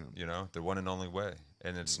 Yeah. The one and only way.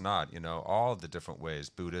 And it's not, all of the different ways,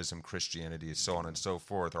 Buddhism, Christianity, so on and so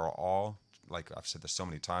forth, are all, like I've said this so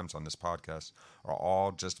many times on this podcast, are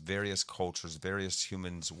all just various cultures, various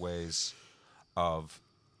humans' ways of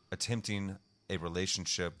attempting a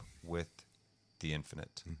relationship with the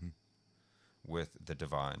infinite. Mm-hmm. With the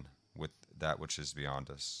divine, with that which is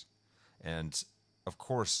beyond us. And, of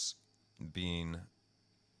course, being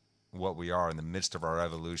what we are in the midst of our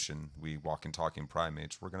evolution, we walking, talking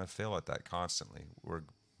primates, we're going to fail at that constantly.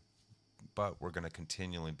 But we're going to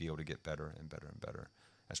continually be able to get better and better and better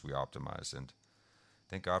as we optimize. And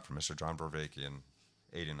thank God for Mr. John Vervaeke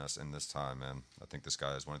aiding us in this time, man. I think this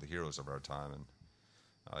guy is one of the heroes of our time, and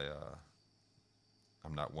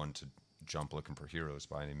I'm not one to jump looking for heroes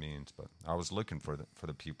by any means, but I was looking for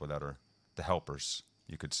the people that are the helpers,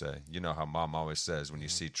 you could say. You know how Mom always says, when you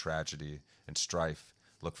see tragedy and strife,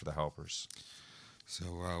 look for the helpers.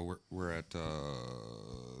 So we're at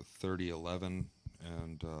 3011,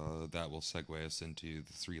 and that will segue us into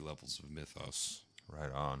the 3 levels of mythos.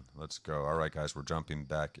 Right on. Let's go. All right, guys, we're jumping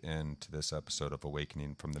back into this episode of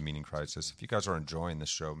Awakening from the Meaning Crisis. If you guys are enjoying the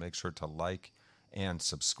show, make sure to like and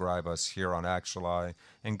subscribe us here on Actuali,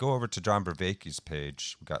 and go over to John Vervaeke's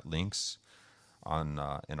page. We've got links on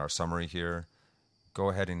in our summary here. Go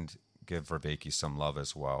ahead and give Vervaeke some love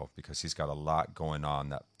as well, because he's got a lot going on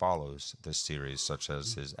that follows this series, such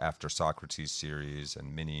as his After Socrates series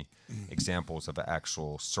and many examples of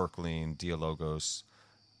actual circling dialogos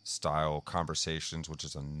style conversations, which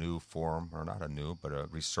is a new form, or not a new, but a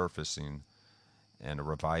resurfacing and a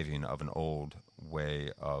reviving of an old way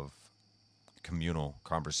of communal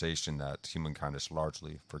conversation that humankind has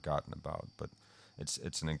largely forgotten about. But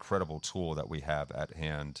it's an incredible tool that we have at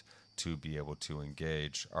hand to be able to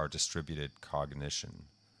engage our distributed cognition,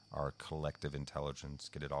 our collective intelligence,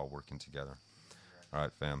 get it all working together. All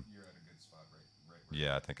right, fam. You're at a good spot, right?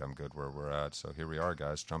 Yeah, I think I'm good where we're at. So here we are,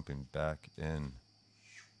 guys, jumping back in.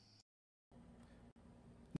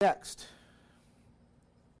 Next,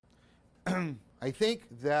 I think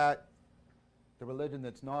that the religion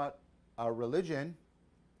that's not a religion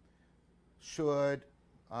should,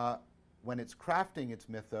 when it's crafting its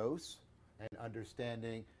mythos and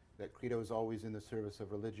understanding that credo is always in the service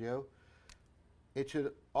of religio, it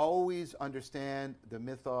should always understand the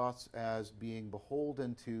mythos as being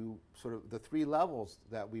beholden to sort of the 3 levels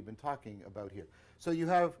that we've been talking about here. So you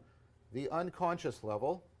have the unconscious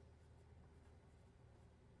level,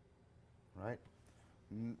 right?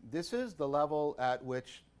 This is the level at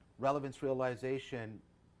which relevance realization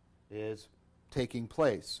is taking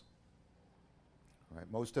place. Right?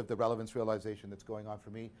 Most of the relevance realization that's going on for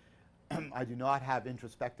me, I do not have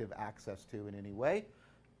introspective access to in any way.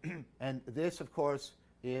 And this, of course,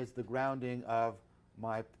 is the grounding of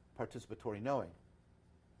my participatory knowing.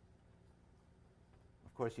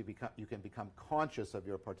 Of course, you can become conscious of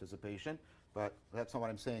your participation, but that's not what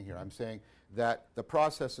I'm saying here. I'm saying that the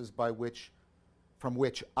processes from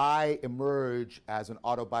which I emerge as an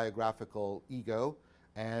autobiographical ego,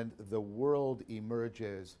 and the world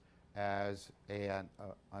emerges as an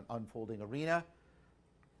unfolding arena,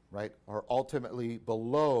 right, are ultimately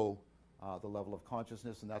below the level of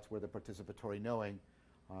consciousness, and that's where the participatory knowing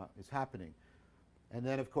is happening. And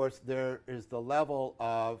then, of course, there is the level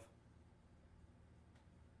of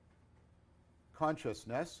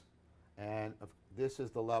consciousness, and this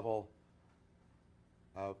is the level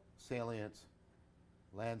of salience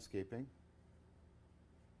landscaping.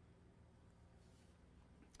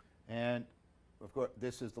 And, of course,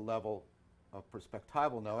 this is the level of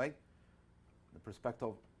perspectival knowing. The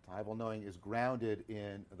perspectival knowing is grounded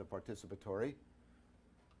in the participatory.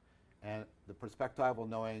 And the perspectival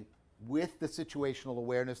knowing, with the situational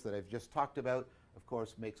awareness that I've just talked about, of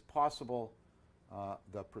course, makes possible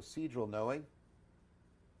the procedural knowing.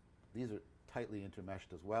 These are tightly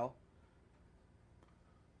intermeshed as well.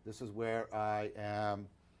 This is where I am,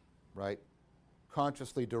 right,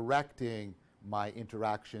 consciously directing my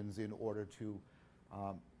interactions in order to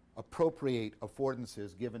appropriate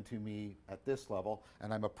affordances given to me at this level,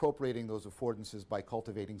 and I'm appropriating those affordances by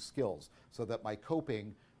cultivating skills so that my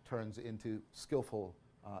coping turns into skillful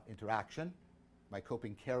interaction. My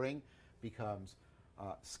coping caring becomes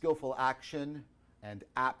skillful action and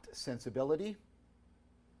apt sensibility.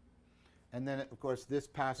 And then, of course, this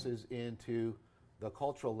passes into the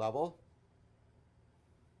cultural level.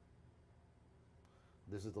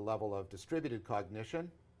 This is the level of distributed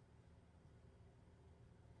cognition.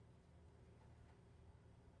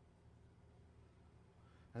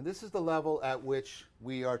 And this is the level at which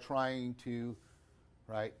we are trying to,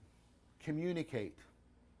 right, communicate.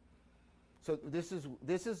 So this is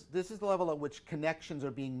the level at which connections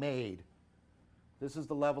are being made. This is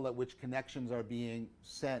the level at which connections are being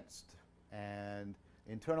sensed and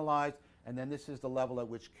internalized. And then this is the level at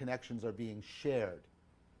which connections are being shared.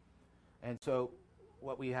 And so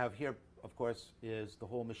what we have here, of course, is the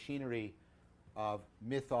whole machinery of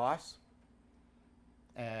mythos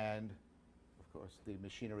and, of course, the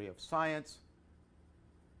machinery of science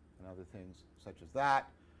and other things such as that.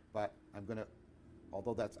 But I'm going to,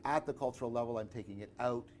 although that's at the cultural level, I'm taking it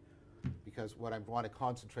out because what I want to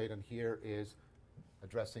concentrate on here is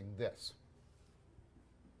addressing this.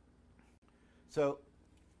 So,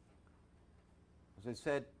 as I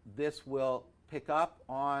said, this will pick up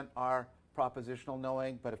on our propositional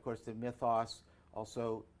knowing, but of course the mythos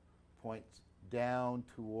also points down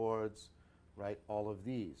towards, right, all of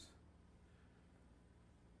these.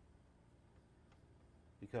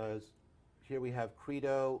 Because here we have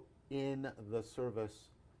credo in the service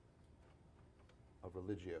of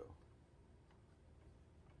religio.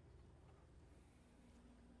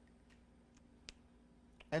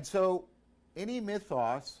 And so any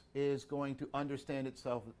mythos is going to understand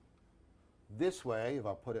itself this way, if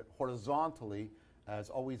I'll put it horizontally, as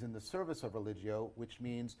always in the service of religio, which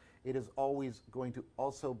means it is always going to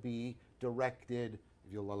also be directed,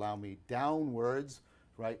 if you'll allow me, downwards,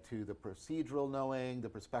 right, to the procedural knowing, the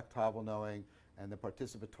perspectival knowing, and the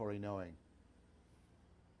participatory knowing.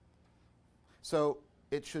 So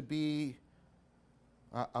it should be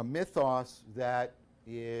a mythos that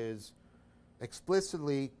is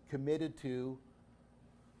explicitly committed to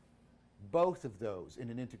both of those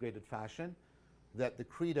in an integrated fashion, that the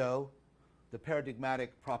credo, the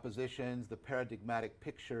paradigmatic propositions, the paradigmatic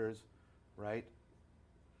pictures, right,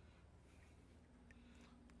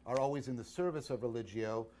 are always in the service of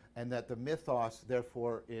religio, and that the mythos,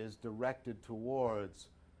 therefore, is directed towards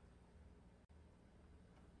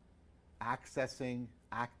accessing,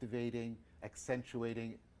 activating,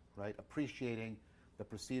 accentuating, right, appreciating the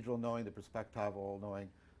procedural knowing, the perspectival knowing,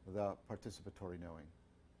 the participatory knowing.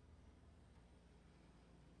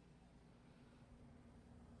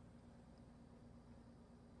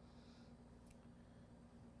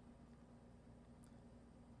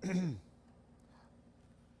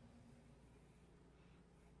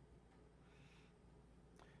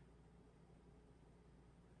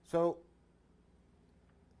 So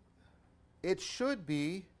it should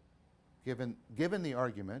be, given the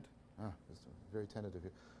argument, it's very tentative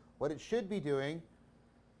here. What it should be doing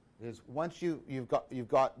is once you've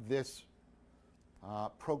got this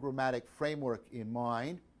programmatic framework in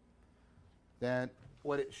mind, then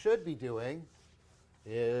what it should be doing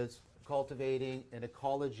is cultivating an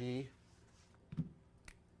ecology,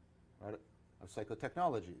 right, of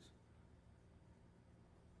psychotechnologies.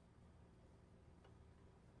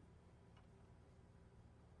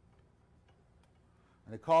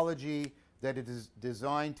 An ecology that it is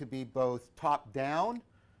designed to be both top-down,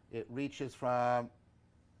 it reaches from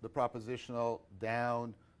the propositional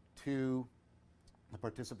down to the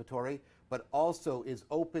participatory, but also is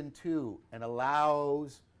open to and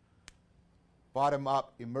allows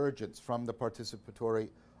bottom-up emergence from the participatory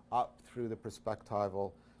up through the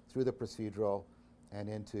perspectival, through the procedural, and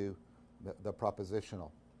into the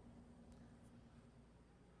propositional.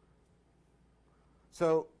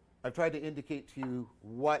 So I've tried to indicate to you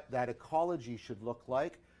what that ecology should look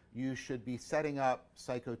like. You should be setting up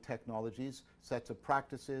psychotechnologies, sets of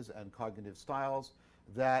practices and cognitive styles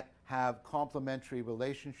that have complementary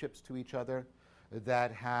relationships to each other,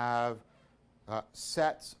 that have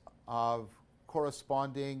sets of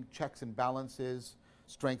corresponding checks and balances,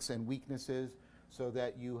 strengths and weaknesses, so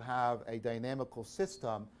that you have a dynamical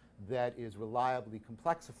system that is reliably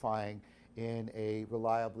complexifying in a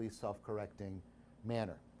reliably self-correcting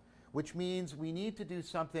manner. Which means we need to do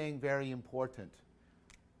something very important.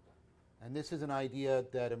 And this is an idea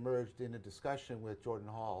that emerged in a discussion with Jordan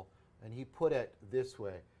Hall, and he put it this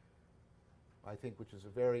way, I think, which is a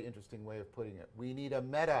very interesting way of putting it. We need a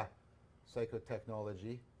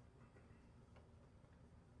meta-psychotechnology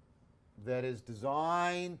that is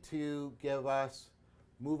designed to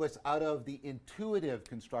move us out of the intuitive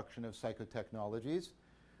construction of psychotechnologies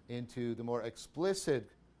into the more explicit,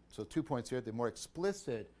 so 2 points here, the more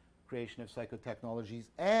explicit creation of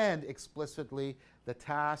psychotechnologies, and explicitly the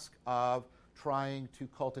task of trying to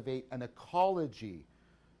cultivate an ecology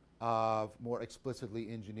of more explicitly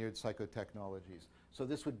engineered psychotechnologies. So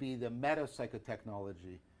this would be the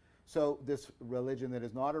meta-psychotechnology. So this religion that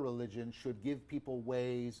is not a religion should give people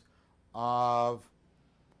ways of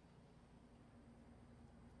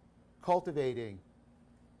cultivating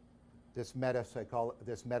this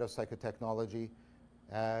meta-psychotechnology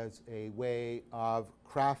as a way of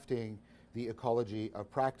crafting the ecology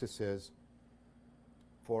of practices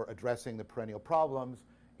for addressing the perennial problems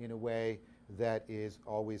in a way that is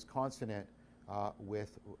always consonant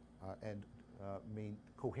with and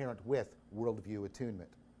coherent with worldview attunement.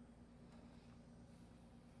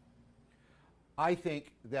 I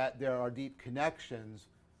think that there are deep connections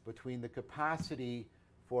between the capacity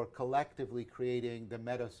for collectively creating the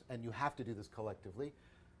metas, and you have to do this collectively,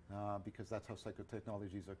 because that's how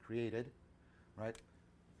psychotechnologies are created, right?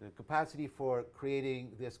 The capacity for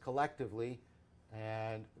creating this collectively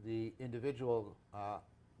and the individual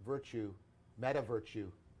virtue,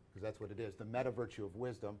 meta-virtue, because that's what it is, the meta-virtue of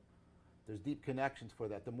wisdom. There's deep connections for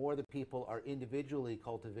that. The more the people are individually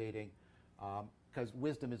cultivating because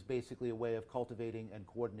wisdom is basically a way of cultivating and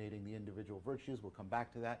coordinating the individual virtues. We'll come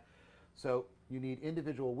back to that. So you need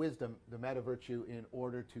individual wisdom, the meta virtue, in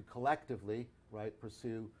order to collectively, right,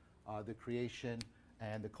 pursue the creation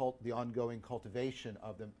and the ongoing cultivation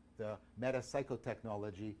of the meta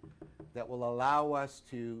psychotechnology that will allow us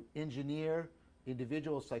to engineer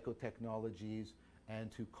individual psychotechnologies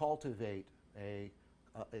and to cultivate a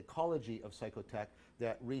ecology of psychotech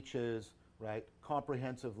that reaches, right,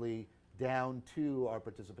 comprehensively down to our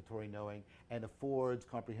participatory knowing and affords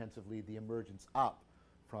comprehensively the emergence up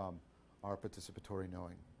from our participatory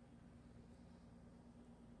knowing.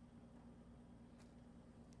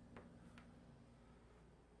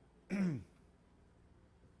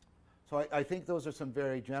 So I think those are some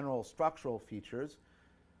very general structural features.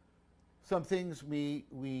 Some things we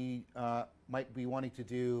might be wanting to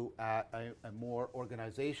do at a more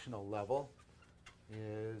organizational level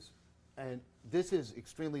is, and this is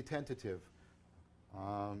extremely tentative,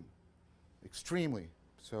 extremely.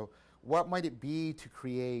 So what might it be to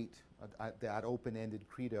create that open-ended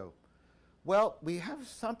credo? Well, we have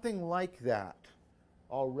something like that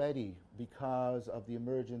already because of the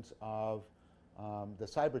emergence of the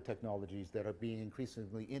cyber technologies that are being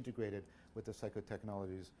increasingly integrated with the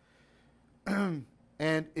psychotechnologies.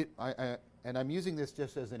 And I'm using this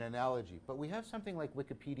just as an analogy, but we have something like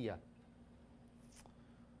Wikipedia.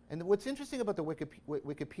 And what's interesting about the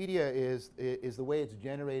Wikipedia is the way it's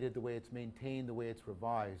generated, the way it's maintained, the way it's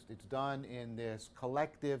revised. It's done in this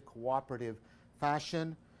collective, cooperative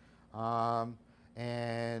fashion,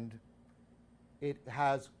 and it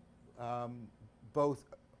has both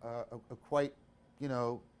a quite,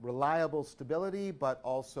 reliable stability, but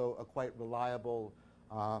also a quite reliable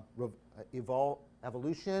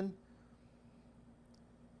evolution.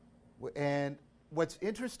 And what's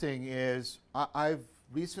interesting is I've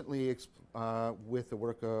recently, with the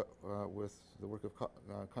work of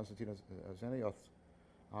Konstantinos Zenios,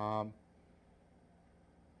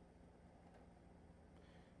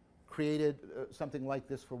 created something like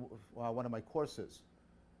this for one of my courses.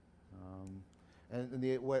 And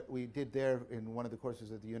what we did there in one of the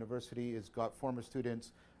courses at the university is got former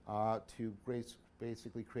students to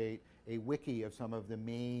basically create a wiki of some of the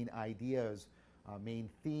main ideas, main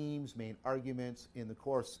themes, main arguments in the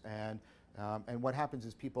course. And what happens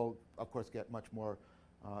is people, of course, get much more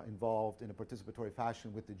involved in a participatory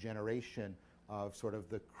fashion with the generation of sort of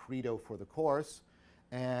the credo for the course.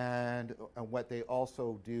 And what they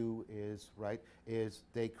also do is, is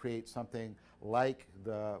they create something like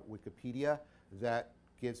the Wikipedia that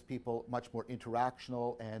gives people much more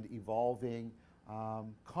interactional and evolving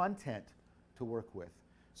content to work with.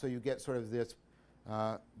 So you get sort of this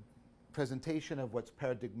presentation of what's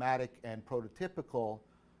paradigmatic and prototypical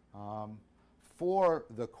for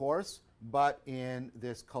the course, but in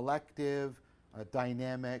this collective,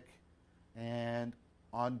 dynamic, and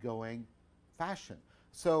ongoing fashion.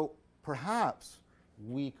 So perhaps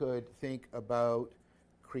we could think about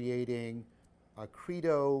creating a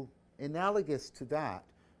credo analogous to that,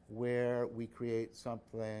 where we create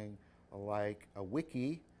something like a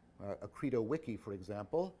wiki, a credo wiki, for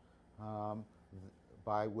example,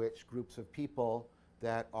 by which groups of people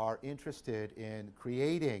that are interested in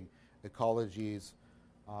creating ecologies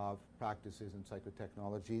of practices and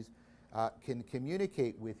psychotechnologies can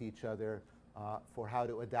communicate with each other for how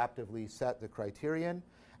to adaptively set the criterion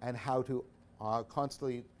and how to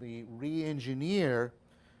constantly re-engineer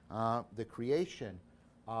the creation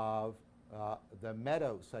of the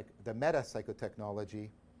meta psychotechnology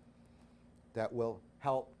that will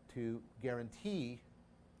help to guarantee,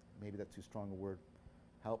 maybe that's too strong a word,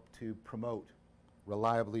 help to promote,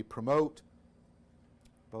 reliably promote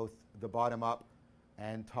both the bottom-up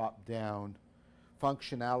and top-down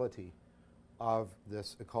functionality of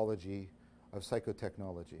this ecology of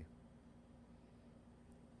psychotechnology.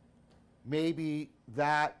 Maybe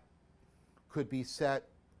that could be set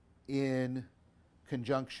in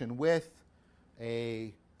conjunction with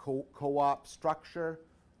a co-op structure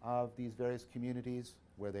of these various communities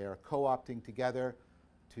where they are co-opting together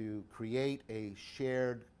to create a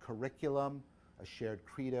shared curriculum, a shared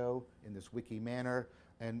credo in this wiki manner,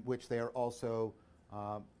 and which they are also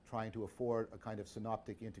trying to afford a kind of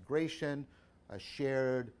synoptic integration, a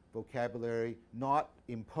shared vocabulary, not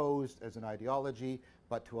imposed as an ideology,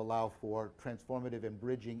 but to allow for transformative and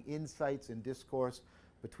bridging insights and discourse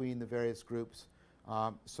between the various groups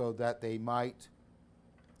so that they might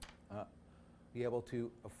be able to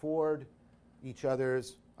afford each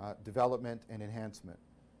other's development and enhancement.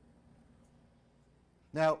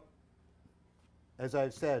 Now, as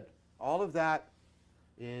I've said, all of that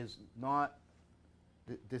is not,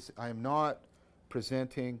 I am not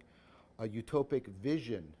presenting a utopic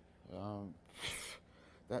vision.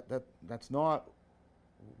 That's not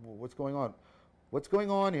what's going on. What's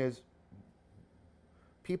going on is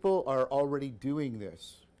people are already doing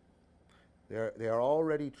this. They are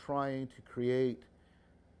already trying to create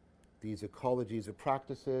these ecologies of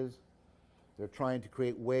practices. They're trying to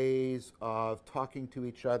create ways of talking to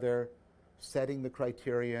each other, setting the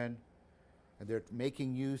criterion, and they're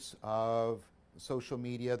making use of social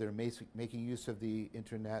media, they're making use of the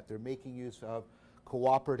internet, they're making use of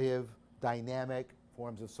cooperative, dynamic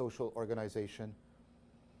forms of social organization.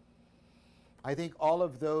 I think all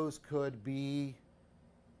of those could be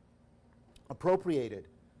appropriated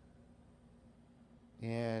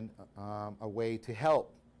in a way to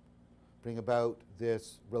help bring about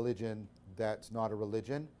this religion that's not a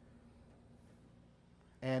religion.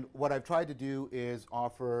 And what I've tried to do is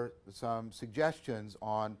offer some suggestions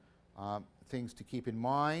on things to keep in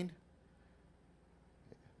mind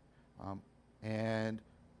and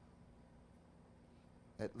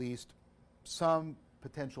at least some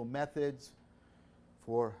potential methods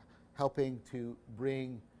for helping to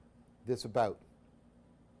bring this about.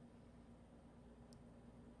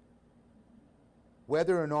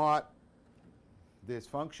 Whether or not this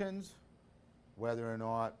functions, whether or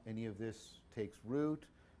not any of this takes root,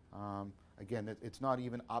 again, it's not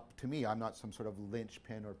even up to me. I'm not some sort of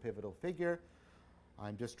linchpin or pivotal figure.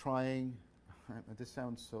 I'm just trying, this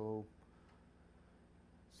sounds so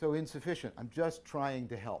insufficient. I'm just trying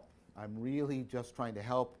to help. I'm really just trying to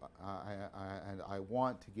help, and I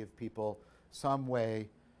want to give people some way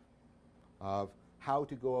of how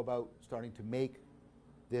to go about starting to make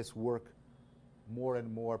this work more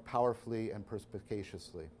and more powerfully and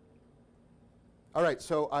perspicaciously. All right,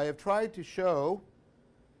 so I have tried to show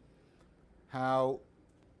how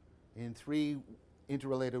in 3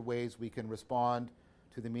 interrelated ways we can respond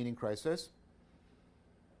to the meaning crisis.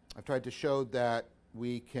 I've tried to show that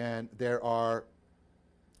there are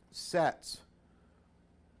sets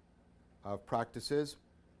of practices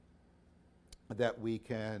that we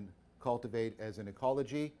can cultivate as an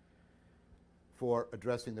ecology for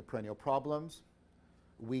addressing the perennial problems.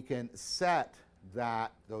 We can set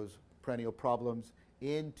those perennial problems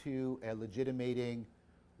into a legitimating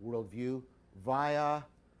worldview via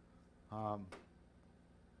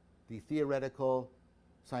the theoretical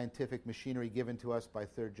scientific machinery given to us by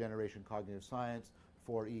third-generation cognitive science,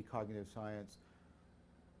 4E cognitive science,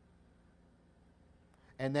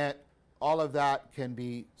 and that all of that can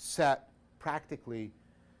be set practically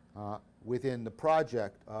within the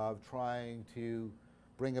project of trying to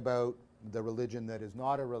bring about the religion that is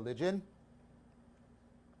not a religion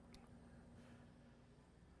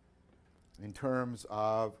in terms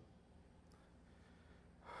of,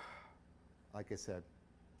 like I said,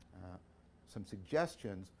 some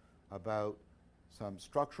suggestions about some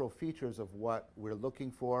structural features of what we're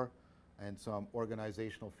looking for and some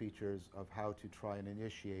organizational features of how to try and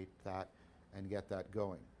initiate that and get that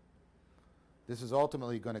going. This is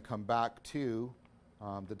ultimately going to come back to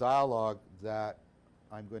the dialogue that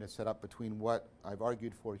I'm going to set up between what I've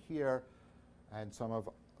argued for here and some of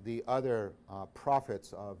the other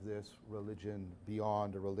prophets of this religion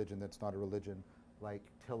beyond a religion that's not a religion, like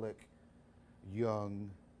Tillich,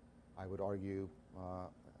 Jung, I would argue,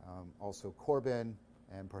 also Corbin,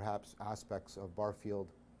 and perhaps aspects of Barfield.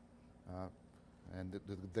 And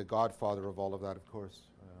the godfather of all of that, of course,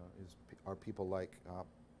 are people like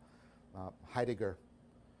Heidegger.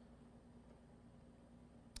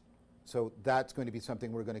 So that's going to be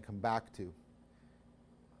something we're going to come back to.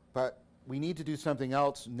 But we need to do something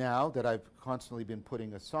else now that I've constantly been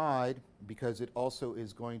putting aside, because it also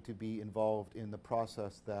is going to be involved in the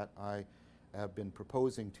process that I have been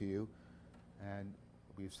proposing to you, and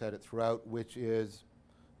we've said it throughout, which is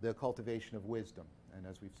the cultivation of wisdom. And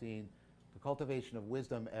as we've seen, the cultivation of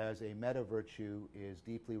wisdom as a meta virtue is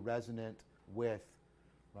deeply resonant with,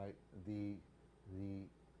 right, the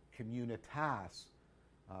communitas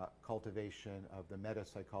cultivation of the meta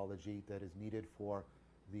psychology that is needed for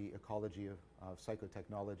the ecology of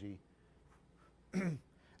psychotechnology.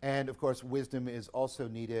 And of course, wisdom is also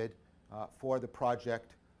needed for the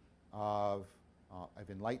project of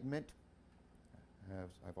enlightenment, as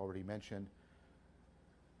I've already mentioned.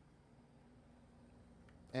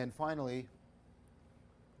 And finally,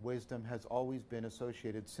 wisdom has always been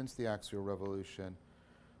associated since the Axial Revolution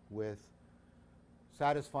with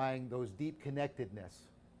satisfying those deep connectedness,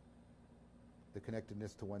 the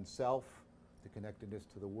connectedness to oneself, the connectedness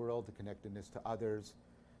to the world, the connectedness to others,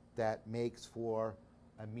 that makes for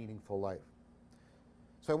a meaningful life.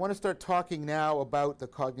 So I want to start talking now about the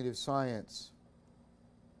cognitive science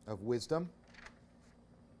of wisdom.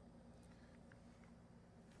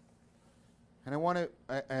 And I want to,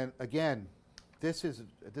 and again, this is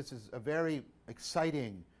a very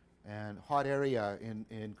exciting and hot area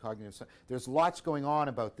in cognitive science. There's lots going on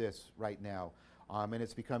about this right now, and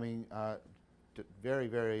it's becoming very,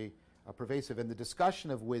 very pervasive. And the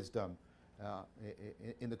discussion of wisdom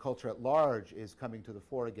in the culture at large is coming to the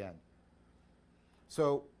fore again.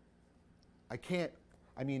 So I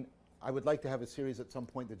would like to have a series at some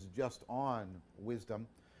point that's just on wisdom.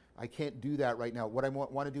 I can't do that right now. What I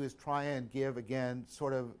want to do is try and give, again,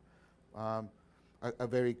 sort of a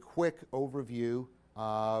very quick overview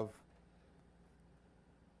of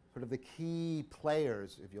sort of the key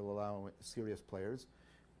players, if you'll allow it, serious players,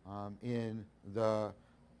 in the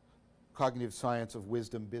cognitive science of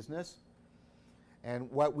wisdom business,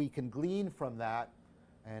 and what we can glean from that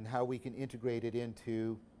and how we can integrate it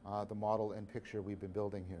into the model and picture we've been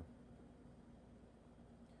building here.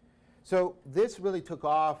 So this really took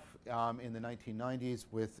off in the 1990s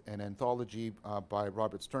with an anthology by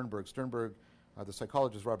Robert Sternberg. The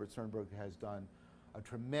psychologist Robert Sternberg has done a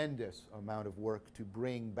tremendous amount of work to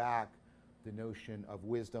bring back the notion of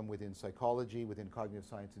wisdom within psychology, within cognitive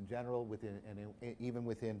science in general, and even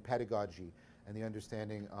within pedagogy and the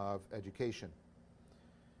understanding of education.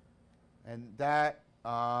 And that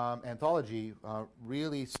anthology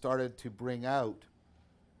really started to bring out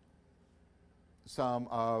some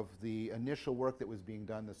of the initial work that was being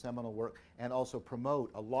done, the seminal work, and also promote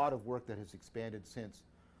a lot of work that has expanded since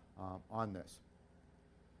on this.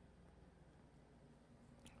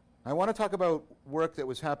 I want to talk about work that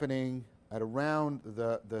was happening at around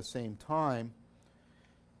the same time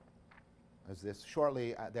as this,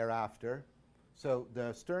 shortly thereafter. So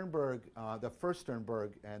the Sternberg, the first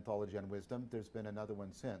Sternberg anthology on wisdom, there's been another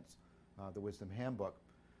one since, the Wisdom Handbook,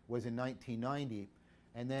 was in 1990.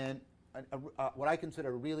 And then what I consider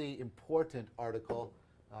a really important article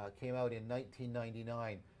came out in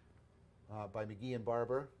 1999 by McGee and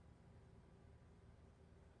Barber.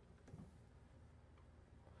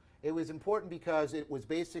 It was important because it was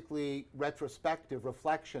basically retrospective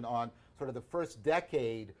reflection on sort of the first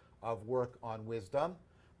decade of work on wisdom,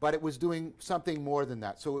 but it was doing something more than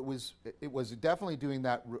that. So it was definitely doing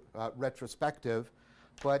that retrospective,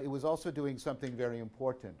 but it was also doing something very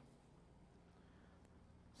important.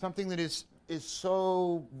 Something that is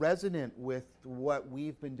so resonant with what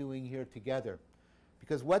we've been doing here together.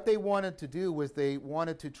 Because what they wanted to do was they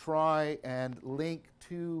wanted to try and link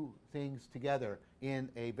two things together in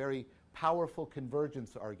a very powerful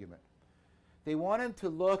convergence argument. They wanted to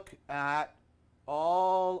look at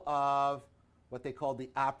all of what they called the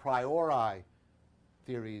a priori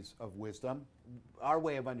theories of wisdom. Our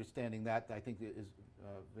way of understanding that, I think, is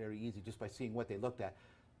very easy just by seeing what they looked at.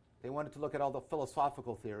 They wanted to look at all the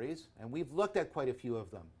philosophical theories, and we've looked at quite a few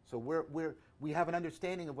of them. So we have an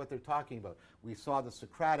understanding of what they're talking about. We saw the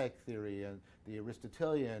Socratic theory and the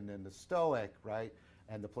Aristotelian and the Stoic, right,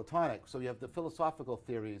 and the Platonic. So you have the philosophical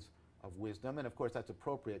theories of wisdom, and of course that's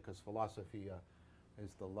appropriate because philosophy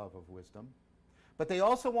is the love of wisdom. But they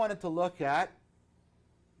also wanted to look at,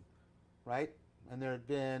 right, and there had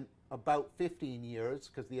been about 15 years,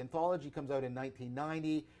 because the anthology comes out in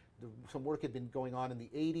 1990, some work had been going on in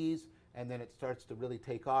the 80s, and then it starts to really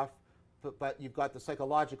take off. But you've got the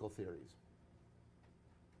psychological theories.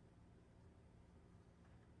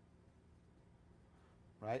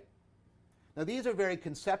 Right? Now these are very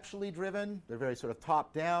conceptually driven. They're very sort of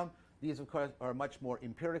top-down. These, of course, are much more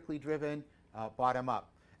empirically driven,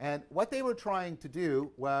 bottom-up. And what they were trying to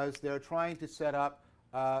do was they're trying to set up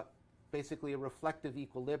basically a reflective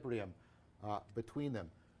equilibrium between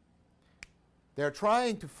them. They're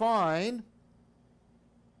trying to find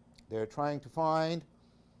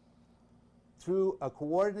through a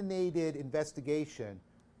coordinated investigation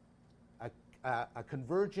a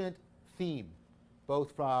convergent theme,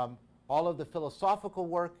 both from all of the philosophical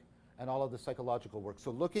work and all of the psychological work.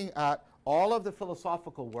 So looking at all of the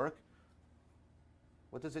philosophical work,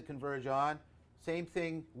 what does it converge on? Same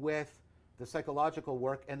thing with the psychological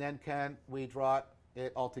work, and then can we draw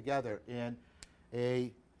it all together in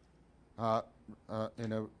a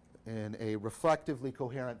reflectively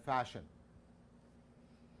coherent fashion?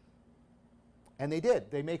 And they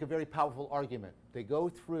did. They make a very powerful argument. They go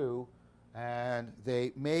through and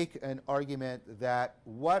they make an argument that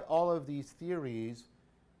what all of these theories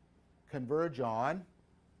converge on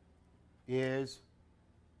is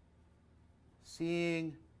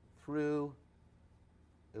seeing through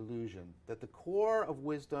illusion. That the core of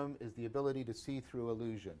wisdom is the ability to see through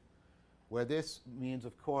illusion. Where this means,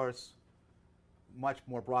 of course, much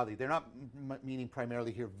more broadly. They're not meaning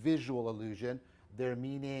primarily here visual illusion. They're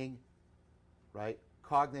meaning, right,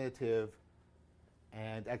 cognitive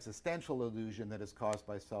and existential illusion that is caused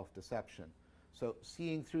by self-deception. So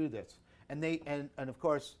seeing through this. And of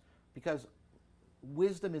course, because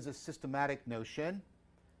wisdom is a systematic notion,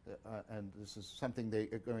 and this is something they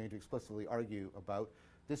are going to explicitly argue about,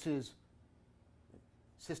 this is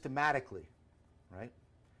systematically, right?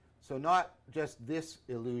 So not just this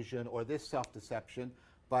illusion or this self-deception,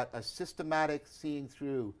 but a systematic seeing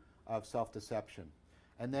through of self-deception.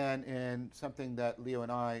 And then in something that Leo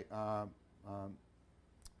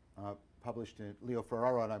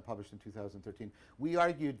Ferraro and I published in 2013, we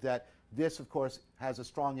argued that this, of course, has a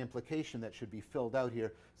strong implication that should be filled out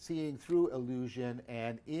here, seeing through illusion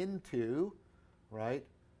and into, right,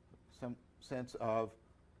 some sense of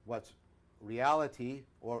what's reality,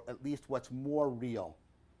 or at least what's more real.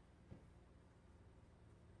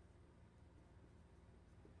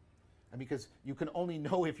 And because you can only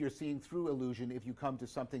know if you're seeing through illusion if you come to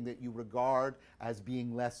something that you regard as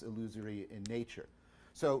being less illusory in nature.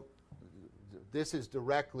 So this is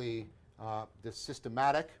directly the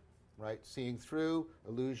systematic, right? Seeing through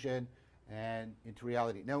illusion and into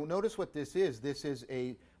reality. Now notice what this is. This is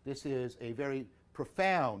a very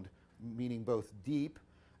profound, meaning both deep,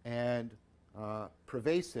 and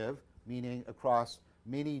pervasive, meaning across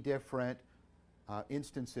many different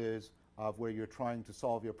instances of where you're trying to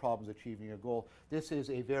solve your problems, achieving your goal. This is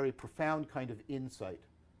a very profound kind of insight.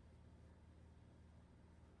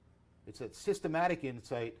 It's a systematic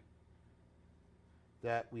insight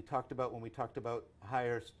that we talked about when we talked about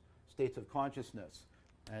higher states of consciousness.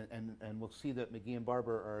 And we'll see that McGee and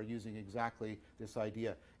Barber are using exactly this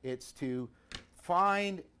idea. It's to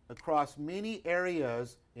find across many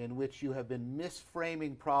areas in which you have been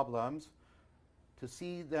misframing problems, to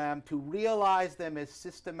see them, to realize them as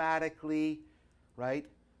systematically, right,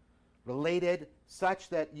 related, such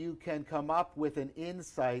that you can come up with an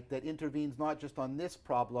insight that intervenes not just on this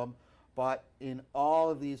problem, but in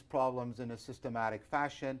all of these problems in a systematic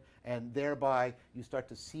fashion, and thereby you start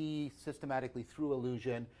to see systematically through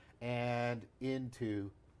illusion and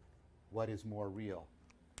into what is more real.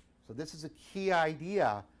 So this is a key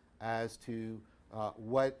idea as to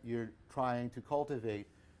what you're trying to cultivate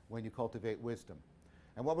when you cultivate wisdom.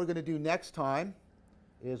 And what we're going to do next time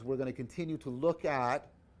is we're going to continue to look at,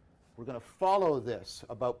 we're going to follow this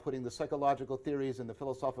about putting the psychological theories and the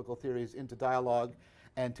philosophical theories into dialogue,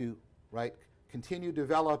 and to, right, continue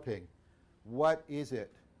developing what is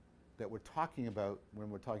it that we're talking about when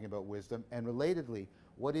we're talking about wisdom, and relatedly,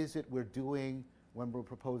 what is it we're doing when we're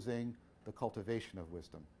proposing the cultivation of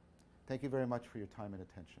wisdom. Thank you very much for your time and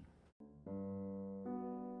attention.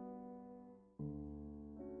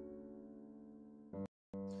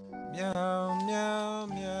 Meow, meow,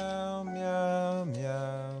 meow, meow,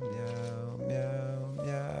 meow, meow,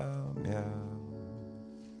 meow, meow,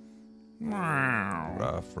 meow.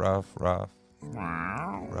 Ruff, ruff, ruff.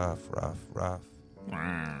 Ruff, ruff, ruff.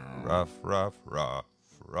 Ruff, ruff, ruff,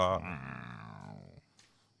 ruff.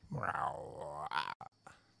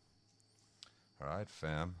 All right,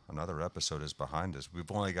 fam. Another episode is behind us. We've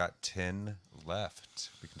only got 10 left.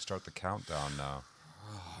 We can start the countdown now.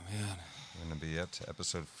 Oh, man. We're going to be up to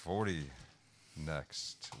episode 40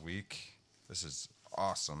 next week. This is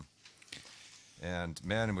awesome. And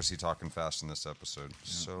man, was he talking fast in this episode.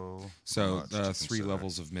 Yeah. So three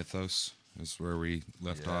levels of mythos is where we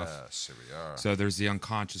left off. Yes, here we are. So there's the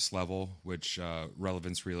unconscious level, which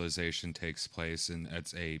relevance realization takes place, and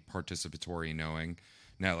it's a participatory knowing.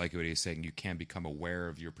 Not like what he's saying, you can become aware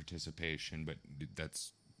of your participation, but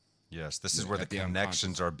that's... Yes, this is where the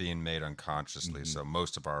connections are being made unconsciously. Mm-hmm. So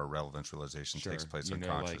most of our relevance realization takes place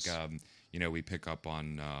unconscious. Like, we pick up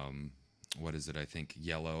on, what is it? I think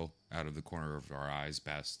yellow out of the corner of our eyes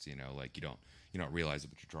best. Like you don't realize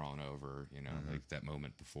it, but you're drawn over. Mm-hmm. Like that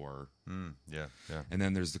moment before. Yeah. And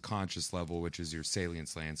then there's the conscious level, which is your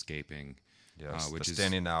salience landscaping. Yes, which is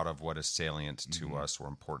standing out of what is salient to us or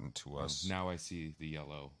important to us. Now I see the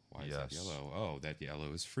yellow. Why is that yellow? Oh, that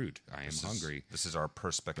yellow is fruit. I am hungry. This is our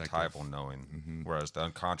perspectival knowing, whereas the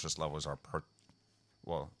unconscious level is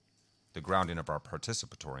the grounding of our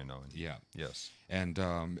participatory knowing. Yeah. Yes. And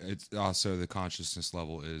it's also the consciousness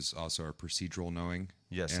level is also our procedural knowing.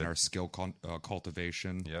 Yes. And our skill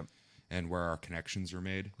cultivation. Yep. And where our connections are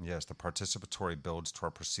made. Yes, the participatory builds to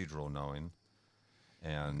our procedural knowing,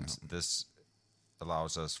 and this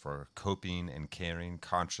allows us for coping and caring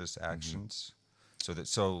conscious actions.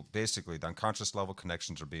 So basically the unconscious level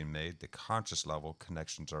connections are being made, the conscious level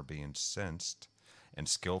connections are being sensed, and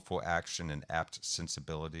skillful action and apt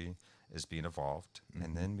sensibility is being evolved.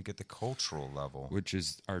 And then we get the cultural level. which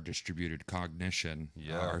is our distributed cognition,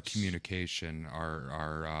 our Yes. communication,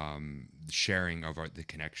 our sharing of the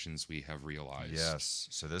connections we have realized. Yes.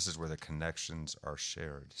 So this is where the connections are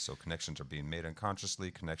shared. So connections are being made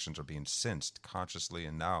unconsciously, connections are being sensed consciously,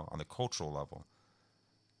 and now on the cultural level,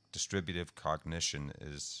 distributive cognition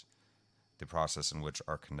is the process in which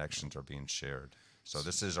our connections are being shared. So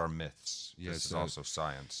this is our myths. Yeah, This is so- also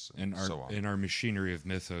science, And our so on. and our machinery of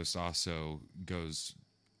mythos also goes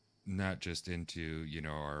not just into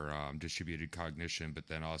our distributed cognition, but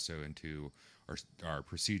then also into our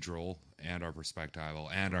procedural and our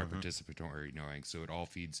perspectival and our participatory knowing. So it all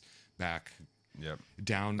feeds back Yep.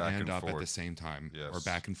 down Back and and up at the forth. same time, Yes. or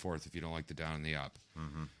back and forth if you don't like the down and the up.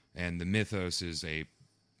 And the mythos is a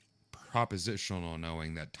propositional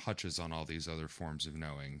knowing that touches on all these other forms of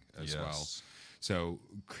knowing as well. Yes. So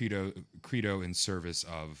credo in service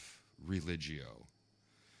of religio.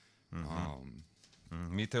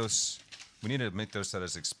 Mythos. We need a mythos that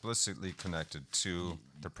is explicitly connected to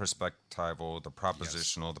the perspectival, the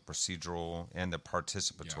propositional, the procedural, and the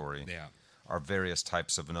participatory. Yeah. Are various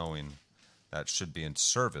types of knowing that should be in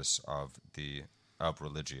service of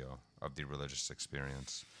religio, of the religious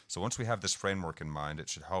experience. So once we have this framework in mind, it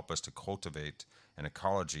should help us to cultivate an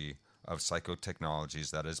ecology of psychotechnologies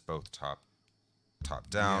that is both top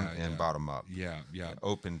down and bottom up. Yeah.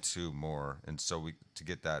 Open to more, and so we to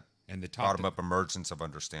get that And the top bottom up emergence of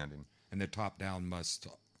understanding. and the top down must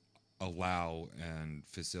allow and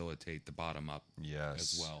facilitate the bottom up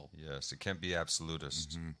Yes. as well. Yes, it can't be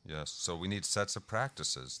absolutist. Yes. So we need sets of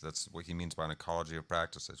practices. That's what he means by an ecology of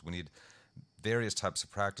practices. We need various types of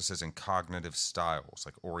practices and cognitive styles,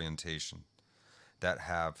 like orientation, that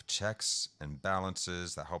have checks and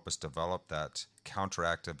balances that help us develop that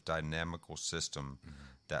counteractive dynamical system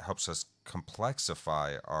that helps us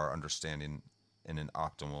complexify our understanding in an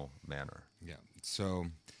optimal manner. Yeah. So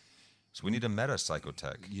So we need a meta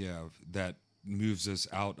psychotech. yeah, that moves us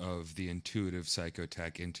out of the intuitive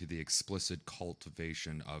psychotech into the explicit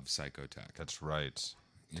cultivation of psychotech. That's right.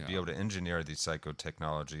 To be Yeah. able to engineer these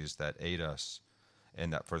psychotechnologies that aid us in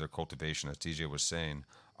that further cultivation, as DJ was saying,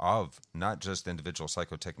 of not just individual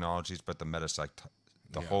psychotechnologies, but the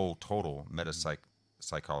Yeah. whole total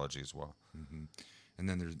psychology as well. And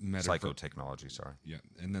then there's Psychotechnology, sorry. Yeah,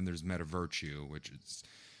 and then there's meta virtue, which is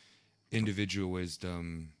individual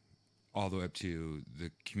wisdom, all the way up to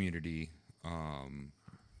the community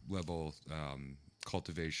level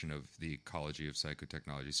cultivation of the ecology of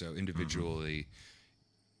psychotechnology. So individually,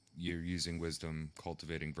 you're using wisdom,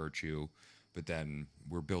 cultivating virtue, but then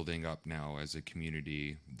we're building up now as a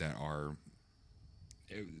community that are,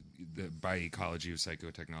 by ecology of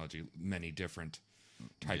psychotechnology, many different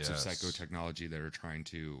types of Yes. psychotechnology that are trying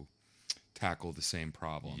to tackle the same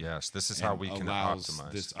problem. Yes, this is And how we can allows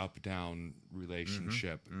optimize. this up-down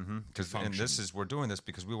relationship to And function. we're doing this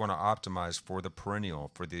because we want to optimize for the perennial,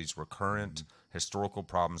 for these recurrent historical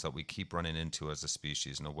problems that we keep running into as a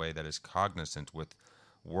species in a way that is cognizant with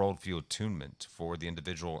worldview attunement for the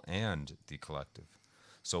individual and the collective.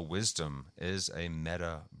 So wisdom is a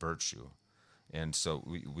meta virtue. And so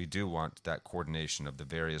we do want that coordination of the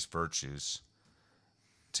various virtues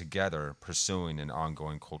together, pursuing an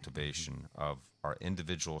ongoing cultivation of our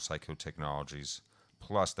individual psychotechnologies,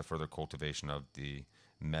 plus the further cultivation of the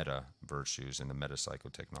meta virtues and the meta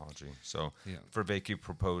psychotechnology. So Yeah. Vervaeke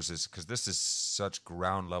proposes, because this is such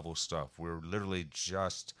ground level stuff, we're literally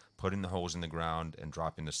just putting the holes in the ground and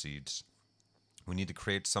dropping the seeds. We need to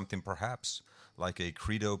create something perhaps like a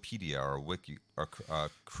credopedia or a wiki, or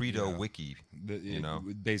credo Yeah. wiki.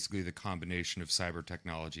 Basically the combination of cyber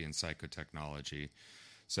technology and psychotechnology.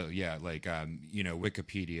 So yeah, like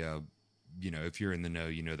Wikipedia, if you're in the know,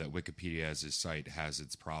 you know that Wikipedia as a site has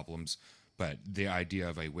its problems, but the idea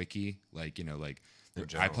of a wiki, like In I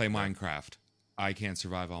general, play yeah. Minecraft. I can't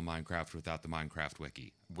survive on Minecraft without the Minecraft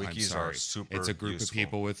wiki. I'm Wikis sorry. are super It's a group useful. of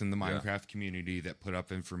people within the Yeah. Minecraft community that put up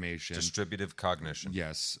information. Distributive cognition.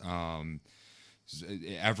 Yes,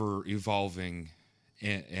 ever evolving,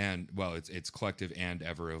 and well, it's collective and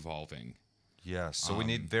ever evolving. Yes. So we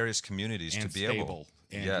need various communities to and be stable, able.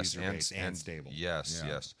 and yes, user-based, and stable. Yes, Yeah.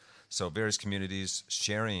 yes. So various communities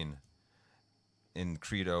sharing in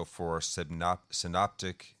Credo for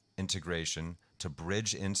synoptic integration to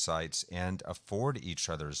bridge insights and afford each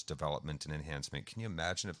other's development and enhancement. Can you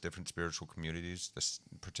imagine if different spiritual communities,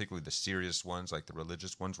 particularly the serious ones, like the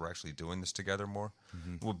religious ones, were actually doing this together more?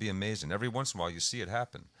 It would be amazing. Every once in a while you see it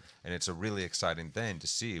happen. And it's a really exciting thing to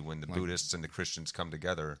see when the Buddhists and the Christians come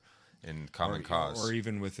together in common cause. Or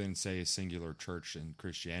even within, say, a singular church in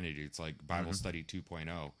Christianity, it's like Bible study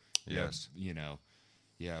 2.0. Yes. You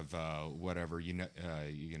You have whatever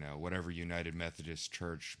United Methodist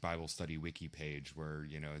Church Bible Study Wiki page where,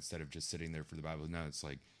 instead of just sitting there for the Bible, no, it's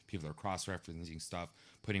like people are cross-referencing stuff,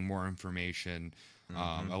 putting more information,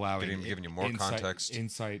 allowing giving you more context,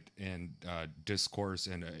 insight, and discourse,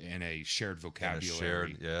 and a shared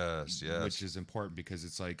vocabulary. Yes, which is important because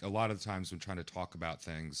it's like a lot of the times when trying to talk about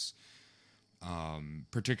things,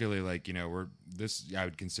 particularly like I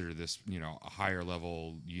would consider this a higher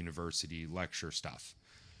level university lecture stuff.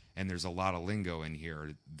 And there's a lot of lingo in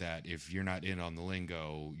here that if you're not in on the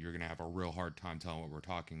lingo, you're going to have a real hard time telling what we're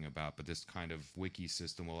talking about. But this kind of wiki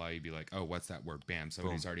system will allow you to be like, oh, what's that word? Bam.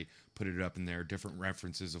 Somebody's already put it up in there. Different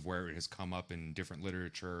references of where it has come up in different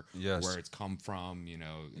literature, where it's come from,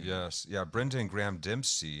 Yes. Yeah. Brenda and Graham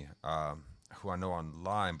Dempsey, who I know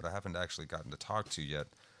online, but I haven't actually gotten to talk to yet,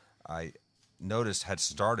 I noticed had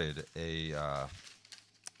started a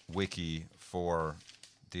wiki for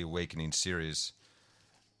the Awakening series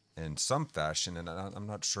in some fashion, and I'm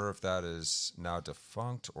not sure if that is now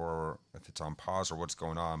defunct or if it's on pause or what's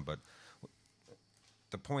going on, but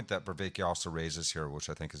the point that Vervaeke also raises here, which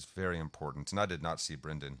I think is very important, and I did not see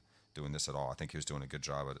Brendan doing this at all. I think he was doing a good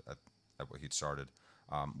job at what he'd started.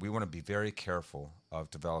 We want to be very careful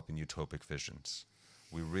of developing utopic visions.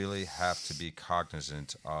 We really have to be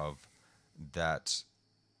cognizant of that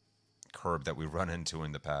curb that we run into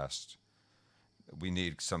in the past. We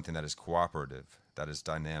need something that is cooperative, that is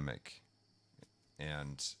dynamic,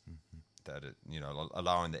 and that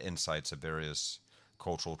allowing the insights of various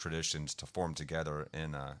cultural traditions to form together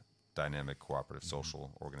in a dynamic, cooperative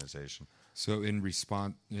social organization. So, in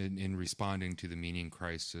responding to the meaning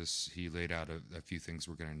crisis, he laid out a few things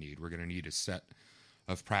we're going to need. We're going to need a set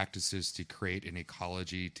of practices to create an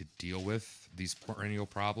ecology to deal with these perennial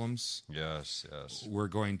problems. Yes. We're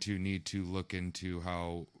going to need to look into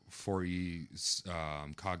how 4E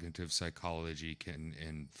cognitive psychology can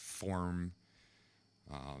inform,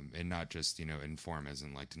 and not just inform as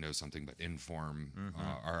in like to know something, but inform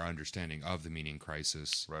our understanding of the meaning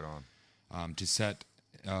crisis. Right on. To set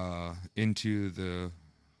into the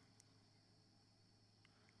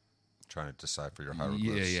trying to decipher your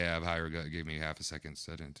hieroglyphs. Yeah. Hieroglyphs. Give me half a second.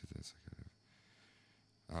 Set into this.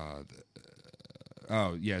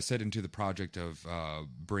 Set into the project of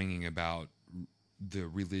bringing about the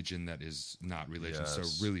religion that is not religion. Yes.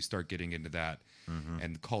 So really start getting into that,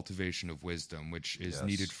 and the cultivation of wisdom, which is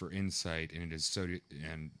needed for insight, and it is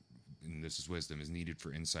and this is wisdom, is needed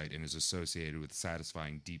for insight and is associated with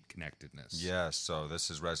satisfying deep connectedness. Yes, so this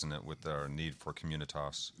is resonant with our need for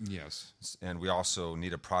communitas. Yes. And we also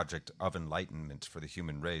need a project of enlightenment for the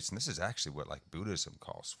human race. And this is actually what like Buddhism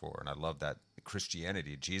calls for. And I love that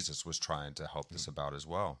Christianity, Jesus was trying to help us about as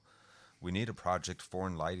well. We need a project for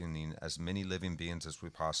enlightening as many living beings as we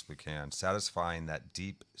possibly can, satisfying that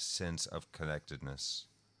deep sense of connectedness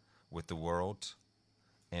with the world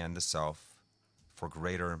and the self, for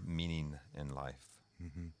greater meaning in life.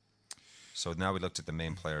 So now we looked at the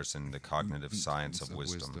main players in the cognitive science of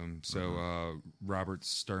wisdom. So Robert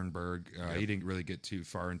Sternberg, he didn't really get too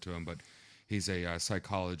far into him, but he's a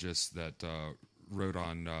psychologist that wrote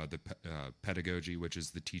on the pedagogy, which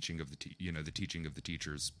is the teaching of the teaching of the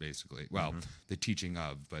teachers, basically. Well, the teaching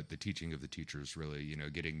of the teachers, really.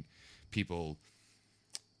 Getting people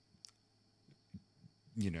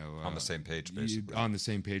on the same page, basically. On the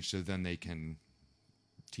same page, so then they can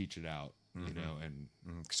teach it out, and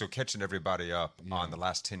so catching everybody up on the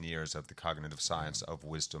last 10 years of the cognitive science of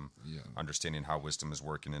wisdom, understanding how wisdom is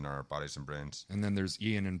working in our bodies and brains. And then there's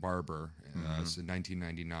Ian and Barber, so in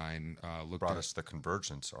 1999, brought us the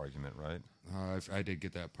convergence argument, right? I did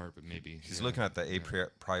get that part, but maybe he's looking at the a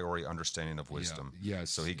priori understanding of wisdom.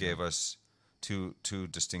 Yes. So he gave us two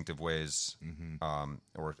distinctive ways,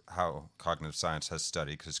 or how cognitive science has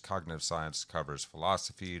studied, because cognitive science covers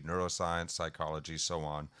philosophy, neuroscience, psychology, so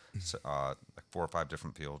on, like 4 or 5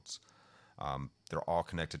 different fields. They're all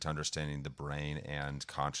connected to understanding the brain and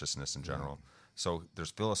consciousness in general. So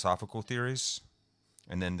there's philosophical theories,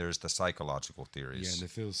 and then there's the psychological theories. Yeah, and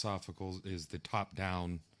the philosophical is the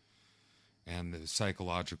top-down, and the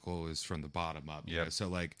psychological is from the bottom up. Yeah.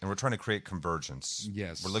 So and we're trying to create convergence.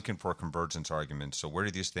 Yes. We're looking for a convergence argument. So where do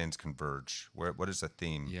these things converge? What is the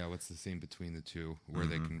theme? Yeah. What's the theme between the two? Where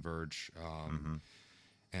they converge?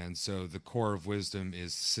 And so the core of wisdom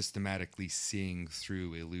is systematically seeing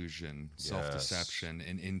through illusion, self-deception,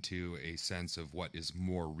 and into a sense of what is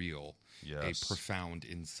more real. Yes. A profound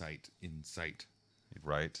insight.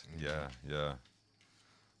 Right. Yeah.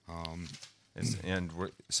 And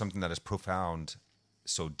something that is profound,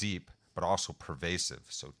 so deep, but also pervasive,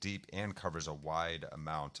 so deep and covers a wide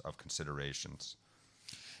amount of considerations.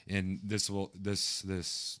 And this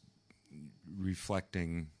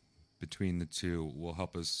reflecting between the two will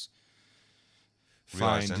help us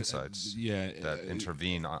Realize find insights that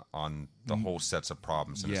intervene on the whole sets of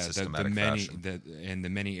problems in a the systematic fashion. and the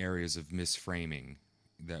many areas of misframing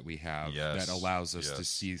that we have Yes, that allows us to yes.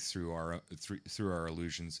 see through our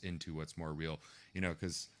illusions into what's more real.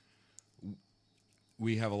 Because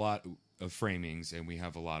we have a lot of framings and we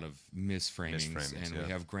have a lot of misframings, and yeah. we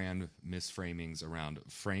have grand misframings around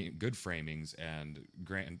good framings and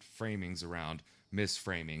grand framings around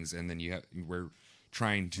misframings, and then we're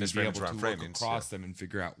trying to be Misframings able to around look framings, across yeah. them and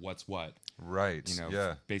figure out what's what. Right.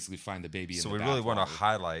 Yeah. Basically find the baby in So the we really want to bathwater.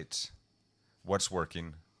 highlight what's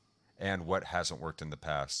working and what hasn't worked in the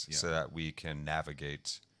past, Yeah. so that we can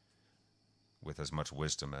navigate with as much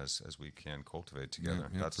wisdom as we can cultivate together.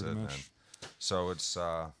 Yeah, That's it, pretty man. much. So it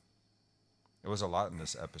was a lot in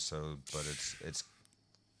this episode, but it's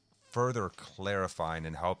further clarifying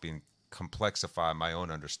and helping complexify my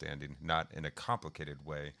own understanding, not in a complicated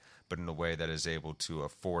way, but in a way that is able to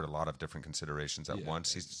afford a lot of different considerations at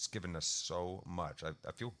once. He's just given us so much.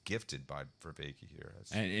 I feel gifted by Vervaeke here.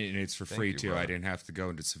 And it's for Thank free you, too. brother. I didn't have to go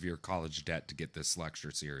into severe college debt to get this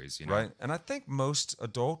lecture series. Right, and I think most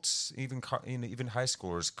adults, even even high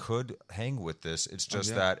schoolers, could hang with this. It's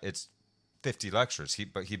just that it's 50 lectures.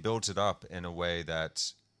 But he builds it up in a way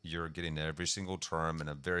that you're getting every single term and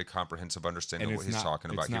a very comprehensive understanding And of what he's talking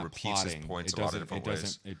about. He repeats his plotting. points a lot of different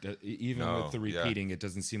ways. Even No, with the yeah. repeating, it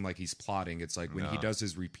doesn't seem like he's plotting. It's like when he No. does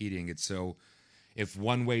his repeating, it's so. If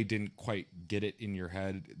one way didn't quite get it in your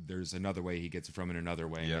head, there's another way he gets it from in another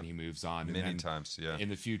way, and Yeah. then he moves on. And Many then times, yeah. In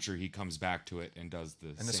the future, he comes back to it and does the.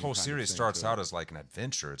 And this whole series starts out as like an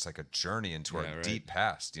adventure. It's like a journey into our deep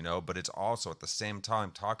past, but it's also at the same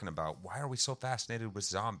time talking about why are we so fascinated with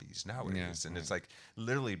zombies nowadays? And it's like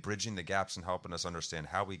literally bridging the gaps and helping us understand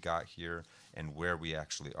how we got here and where we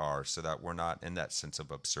actually are, so that we're not in that sense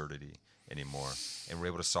of absurdity anymore. And we're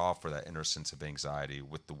able to solve for that inner sense of anxiety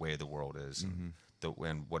with the way the world is and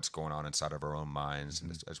what's going on inside of our own minds.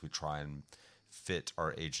 And as we try and fit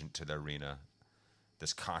our agent to the arena,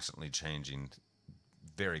 this constantly changing,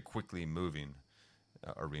 very quickly moving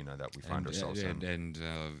arena that we find ourselves in. And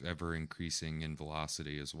ever increasing in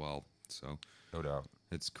velocity as well. So No doubt.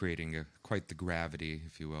 it's creating quite the gravity,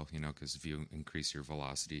 if you will, because if you increase your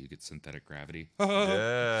velocity, you get synthetic gravity.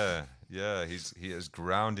 Yeah. He is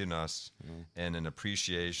grounding us in an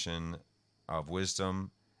appreciation of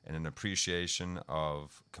wisdom and an appreciation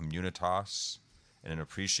of communitas and an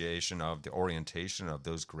appreciation of the orientation of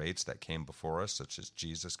those greats that came before us, such as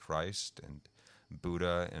Jesus Christ and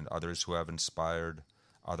Buddha and others who have inspired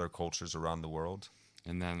other cultures around the world.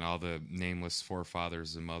 And then all the nameless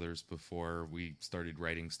forefathers and mothers before we started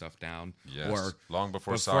writing stuff down. Yes, or long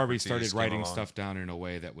before we Socrates started came writing along. stuff down in a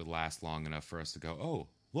way that would last long enough for us to go, oh,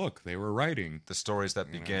 look, they were writing. The stories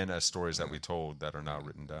that begin as stories that we told that are not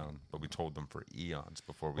written down, but we told them for eons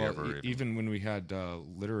before we ever Even when we had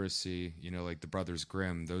literacy, like the Brothers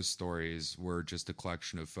Grimm, those stories were just a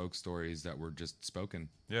collection of folk stories that were just spoken.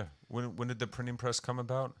 Yeah. When did the printing press come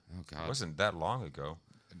about? Oh, God. It wasn't that long ago.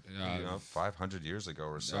 500 years ago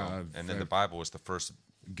or so. And then the Bible was the first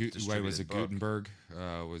Was it book. Gutenberg?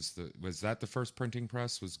 Was that the first printing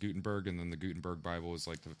press? Was Gutenberg, and then the Gutenberg Bible was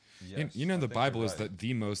like the. Yes, the I think Bible you're is right.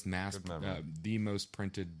 the most Good memory. the most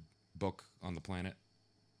printed book on the planet.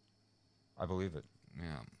 I believe it.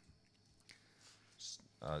 Yeah,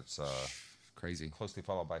 It's crazy. closely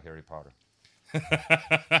followed by Harry Potter.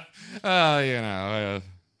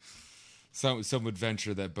 Some would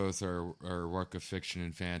venture that both are work of fiction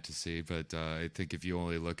and fantasy, but I think if you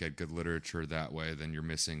only look at good literature that way, then you're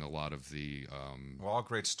missing a lot of the. Well, all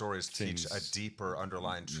great stories teach Things- a deeper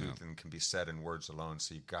underlying truth than can be said in words alone.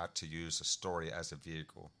 So you got to use a story as a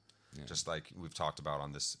vehicle, just like we've talked about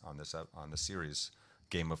on the series,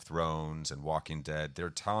 Game of Thrones and Walking Dead. They're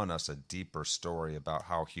telling us a deeper story about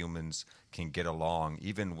how humans can get along,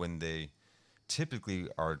 even when they typically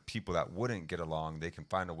are people that wouldn't get along. They can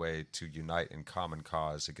find a way to unite in common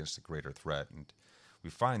cause against a greater threat, and we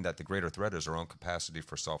find that the greater threat is our own capacity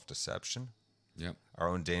for self-deception. Yep. Our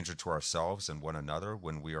own danger to ourselves and one another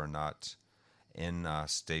when we are not in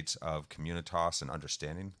states of communitas and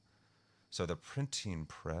understanding. So the printing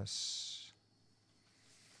press,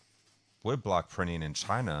 woodblock printing in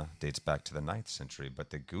China dates back to the 9th century,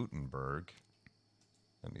 but the Gutenberg,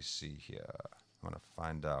 let me see here. I want to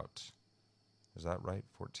find out. Is that right?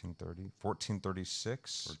 1430?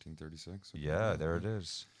 1436? 1436. Yeah, there it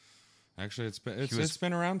is. Actually, it's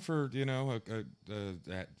been around for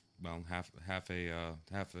half a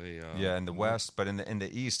Yeah, in the West, but in the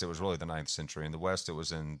East, it was really the 9th century. In the West, it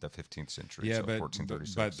was in the 15th century. Yeah, so but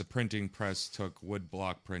 1436. but the printing press took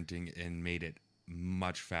woodblock printing and made it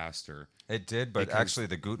much faster. It did, but Because- actually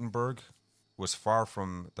the Gutenberg was far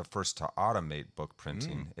from the first to automate book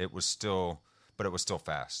printing. It was still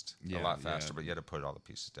fast, a Yeah, lot faster, yeah. but you had to put all the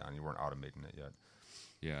pieces down. You weren't automating it yet.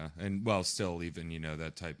 Yeah, and well, still, even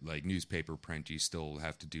that type like newspaper print, you still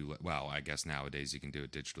have to do. Well, I guess nowadays you can do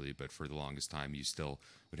it digitally, but for the longest time, you still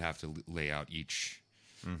would have to lay out each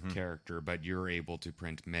character. But you're able to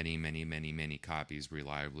print many, many, many, many copies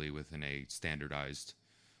reliably within a standardized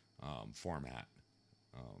format.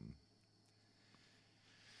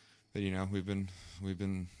 But we've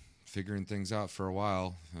been figuring things out for a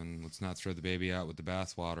while, and let's not throw the baby out with the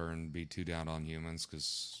bathwater and be too down on humans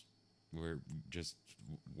because we're just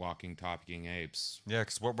walking, talking apes. Yeah,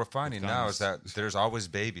 because what we're finding now is that there's always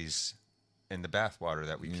babies in the bathwater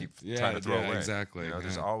that we keep trying to throw away. Exactly.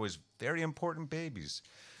 There's always very important babies.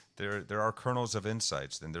 There are kernels of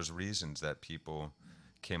insights, and there's reasons that people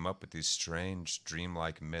came up with these strange,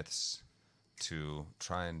 dreamlike myths to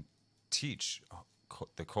try and teach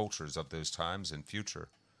the cultures of those times and future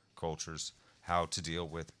cultures how to deal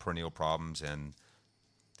with perennial problems and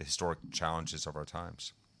the historic challenges of our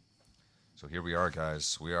times. So here we are,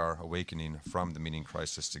 guys. We are awakening from the meaning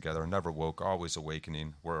crisis together. Never woke, always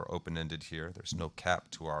awakening. We're open-ended here. There's no cap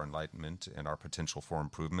to our enlightenment and our potential for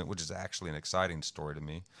improvement, which is actually an exciting story to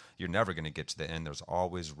me. You're never going to get to the end. There's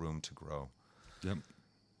always room to grow. Yep.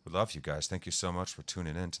 We love you guys. Thank you so much for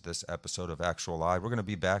tuning in to this episode of Actual Live. We're going to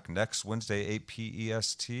be back next Wednesday, 8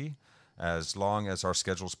 p.e.s.t., as long as our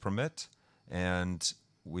schedules permit. And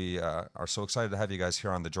we are so excited to have you guys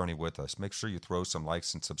here on the journey with us. Make sure you throw some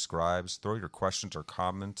likes and subscribes. Throw your questions or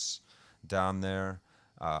comments down there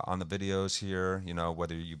on the videos here,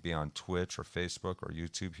 whether you be on Twitch or Facebook or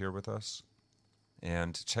YouTube here with us.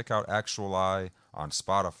 And check out Actual Eye on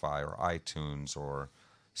Spotify or iTunes or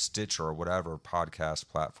Stitcher or whatever podcast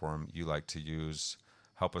platform you like to use.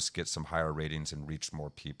 Help us get some higher ratings and reach more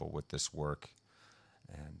people with this work.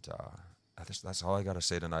 And that's all I got to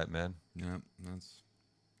say tonight, man. Yeah, that's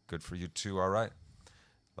good for you too. All right.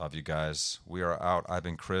 Love you guys. We are out. I've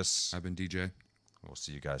been Chris. I've been DJ. We'll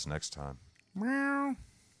see you guys next time. Meow.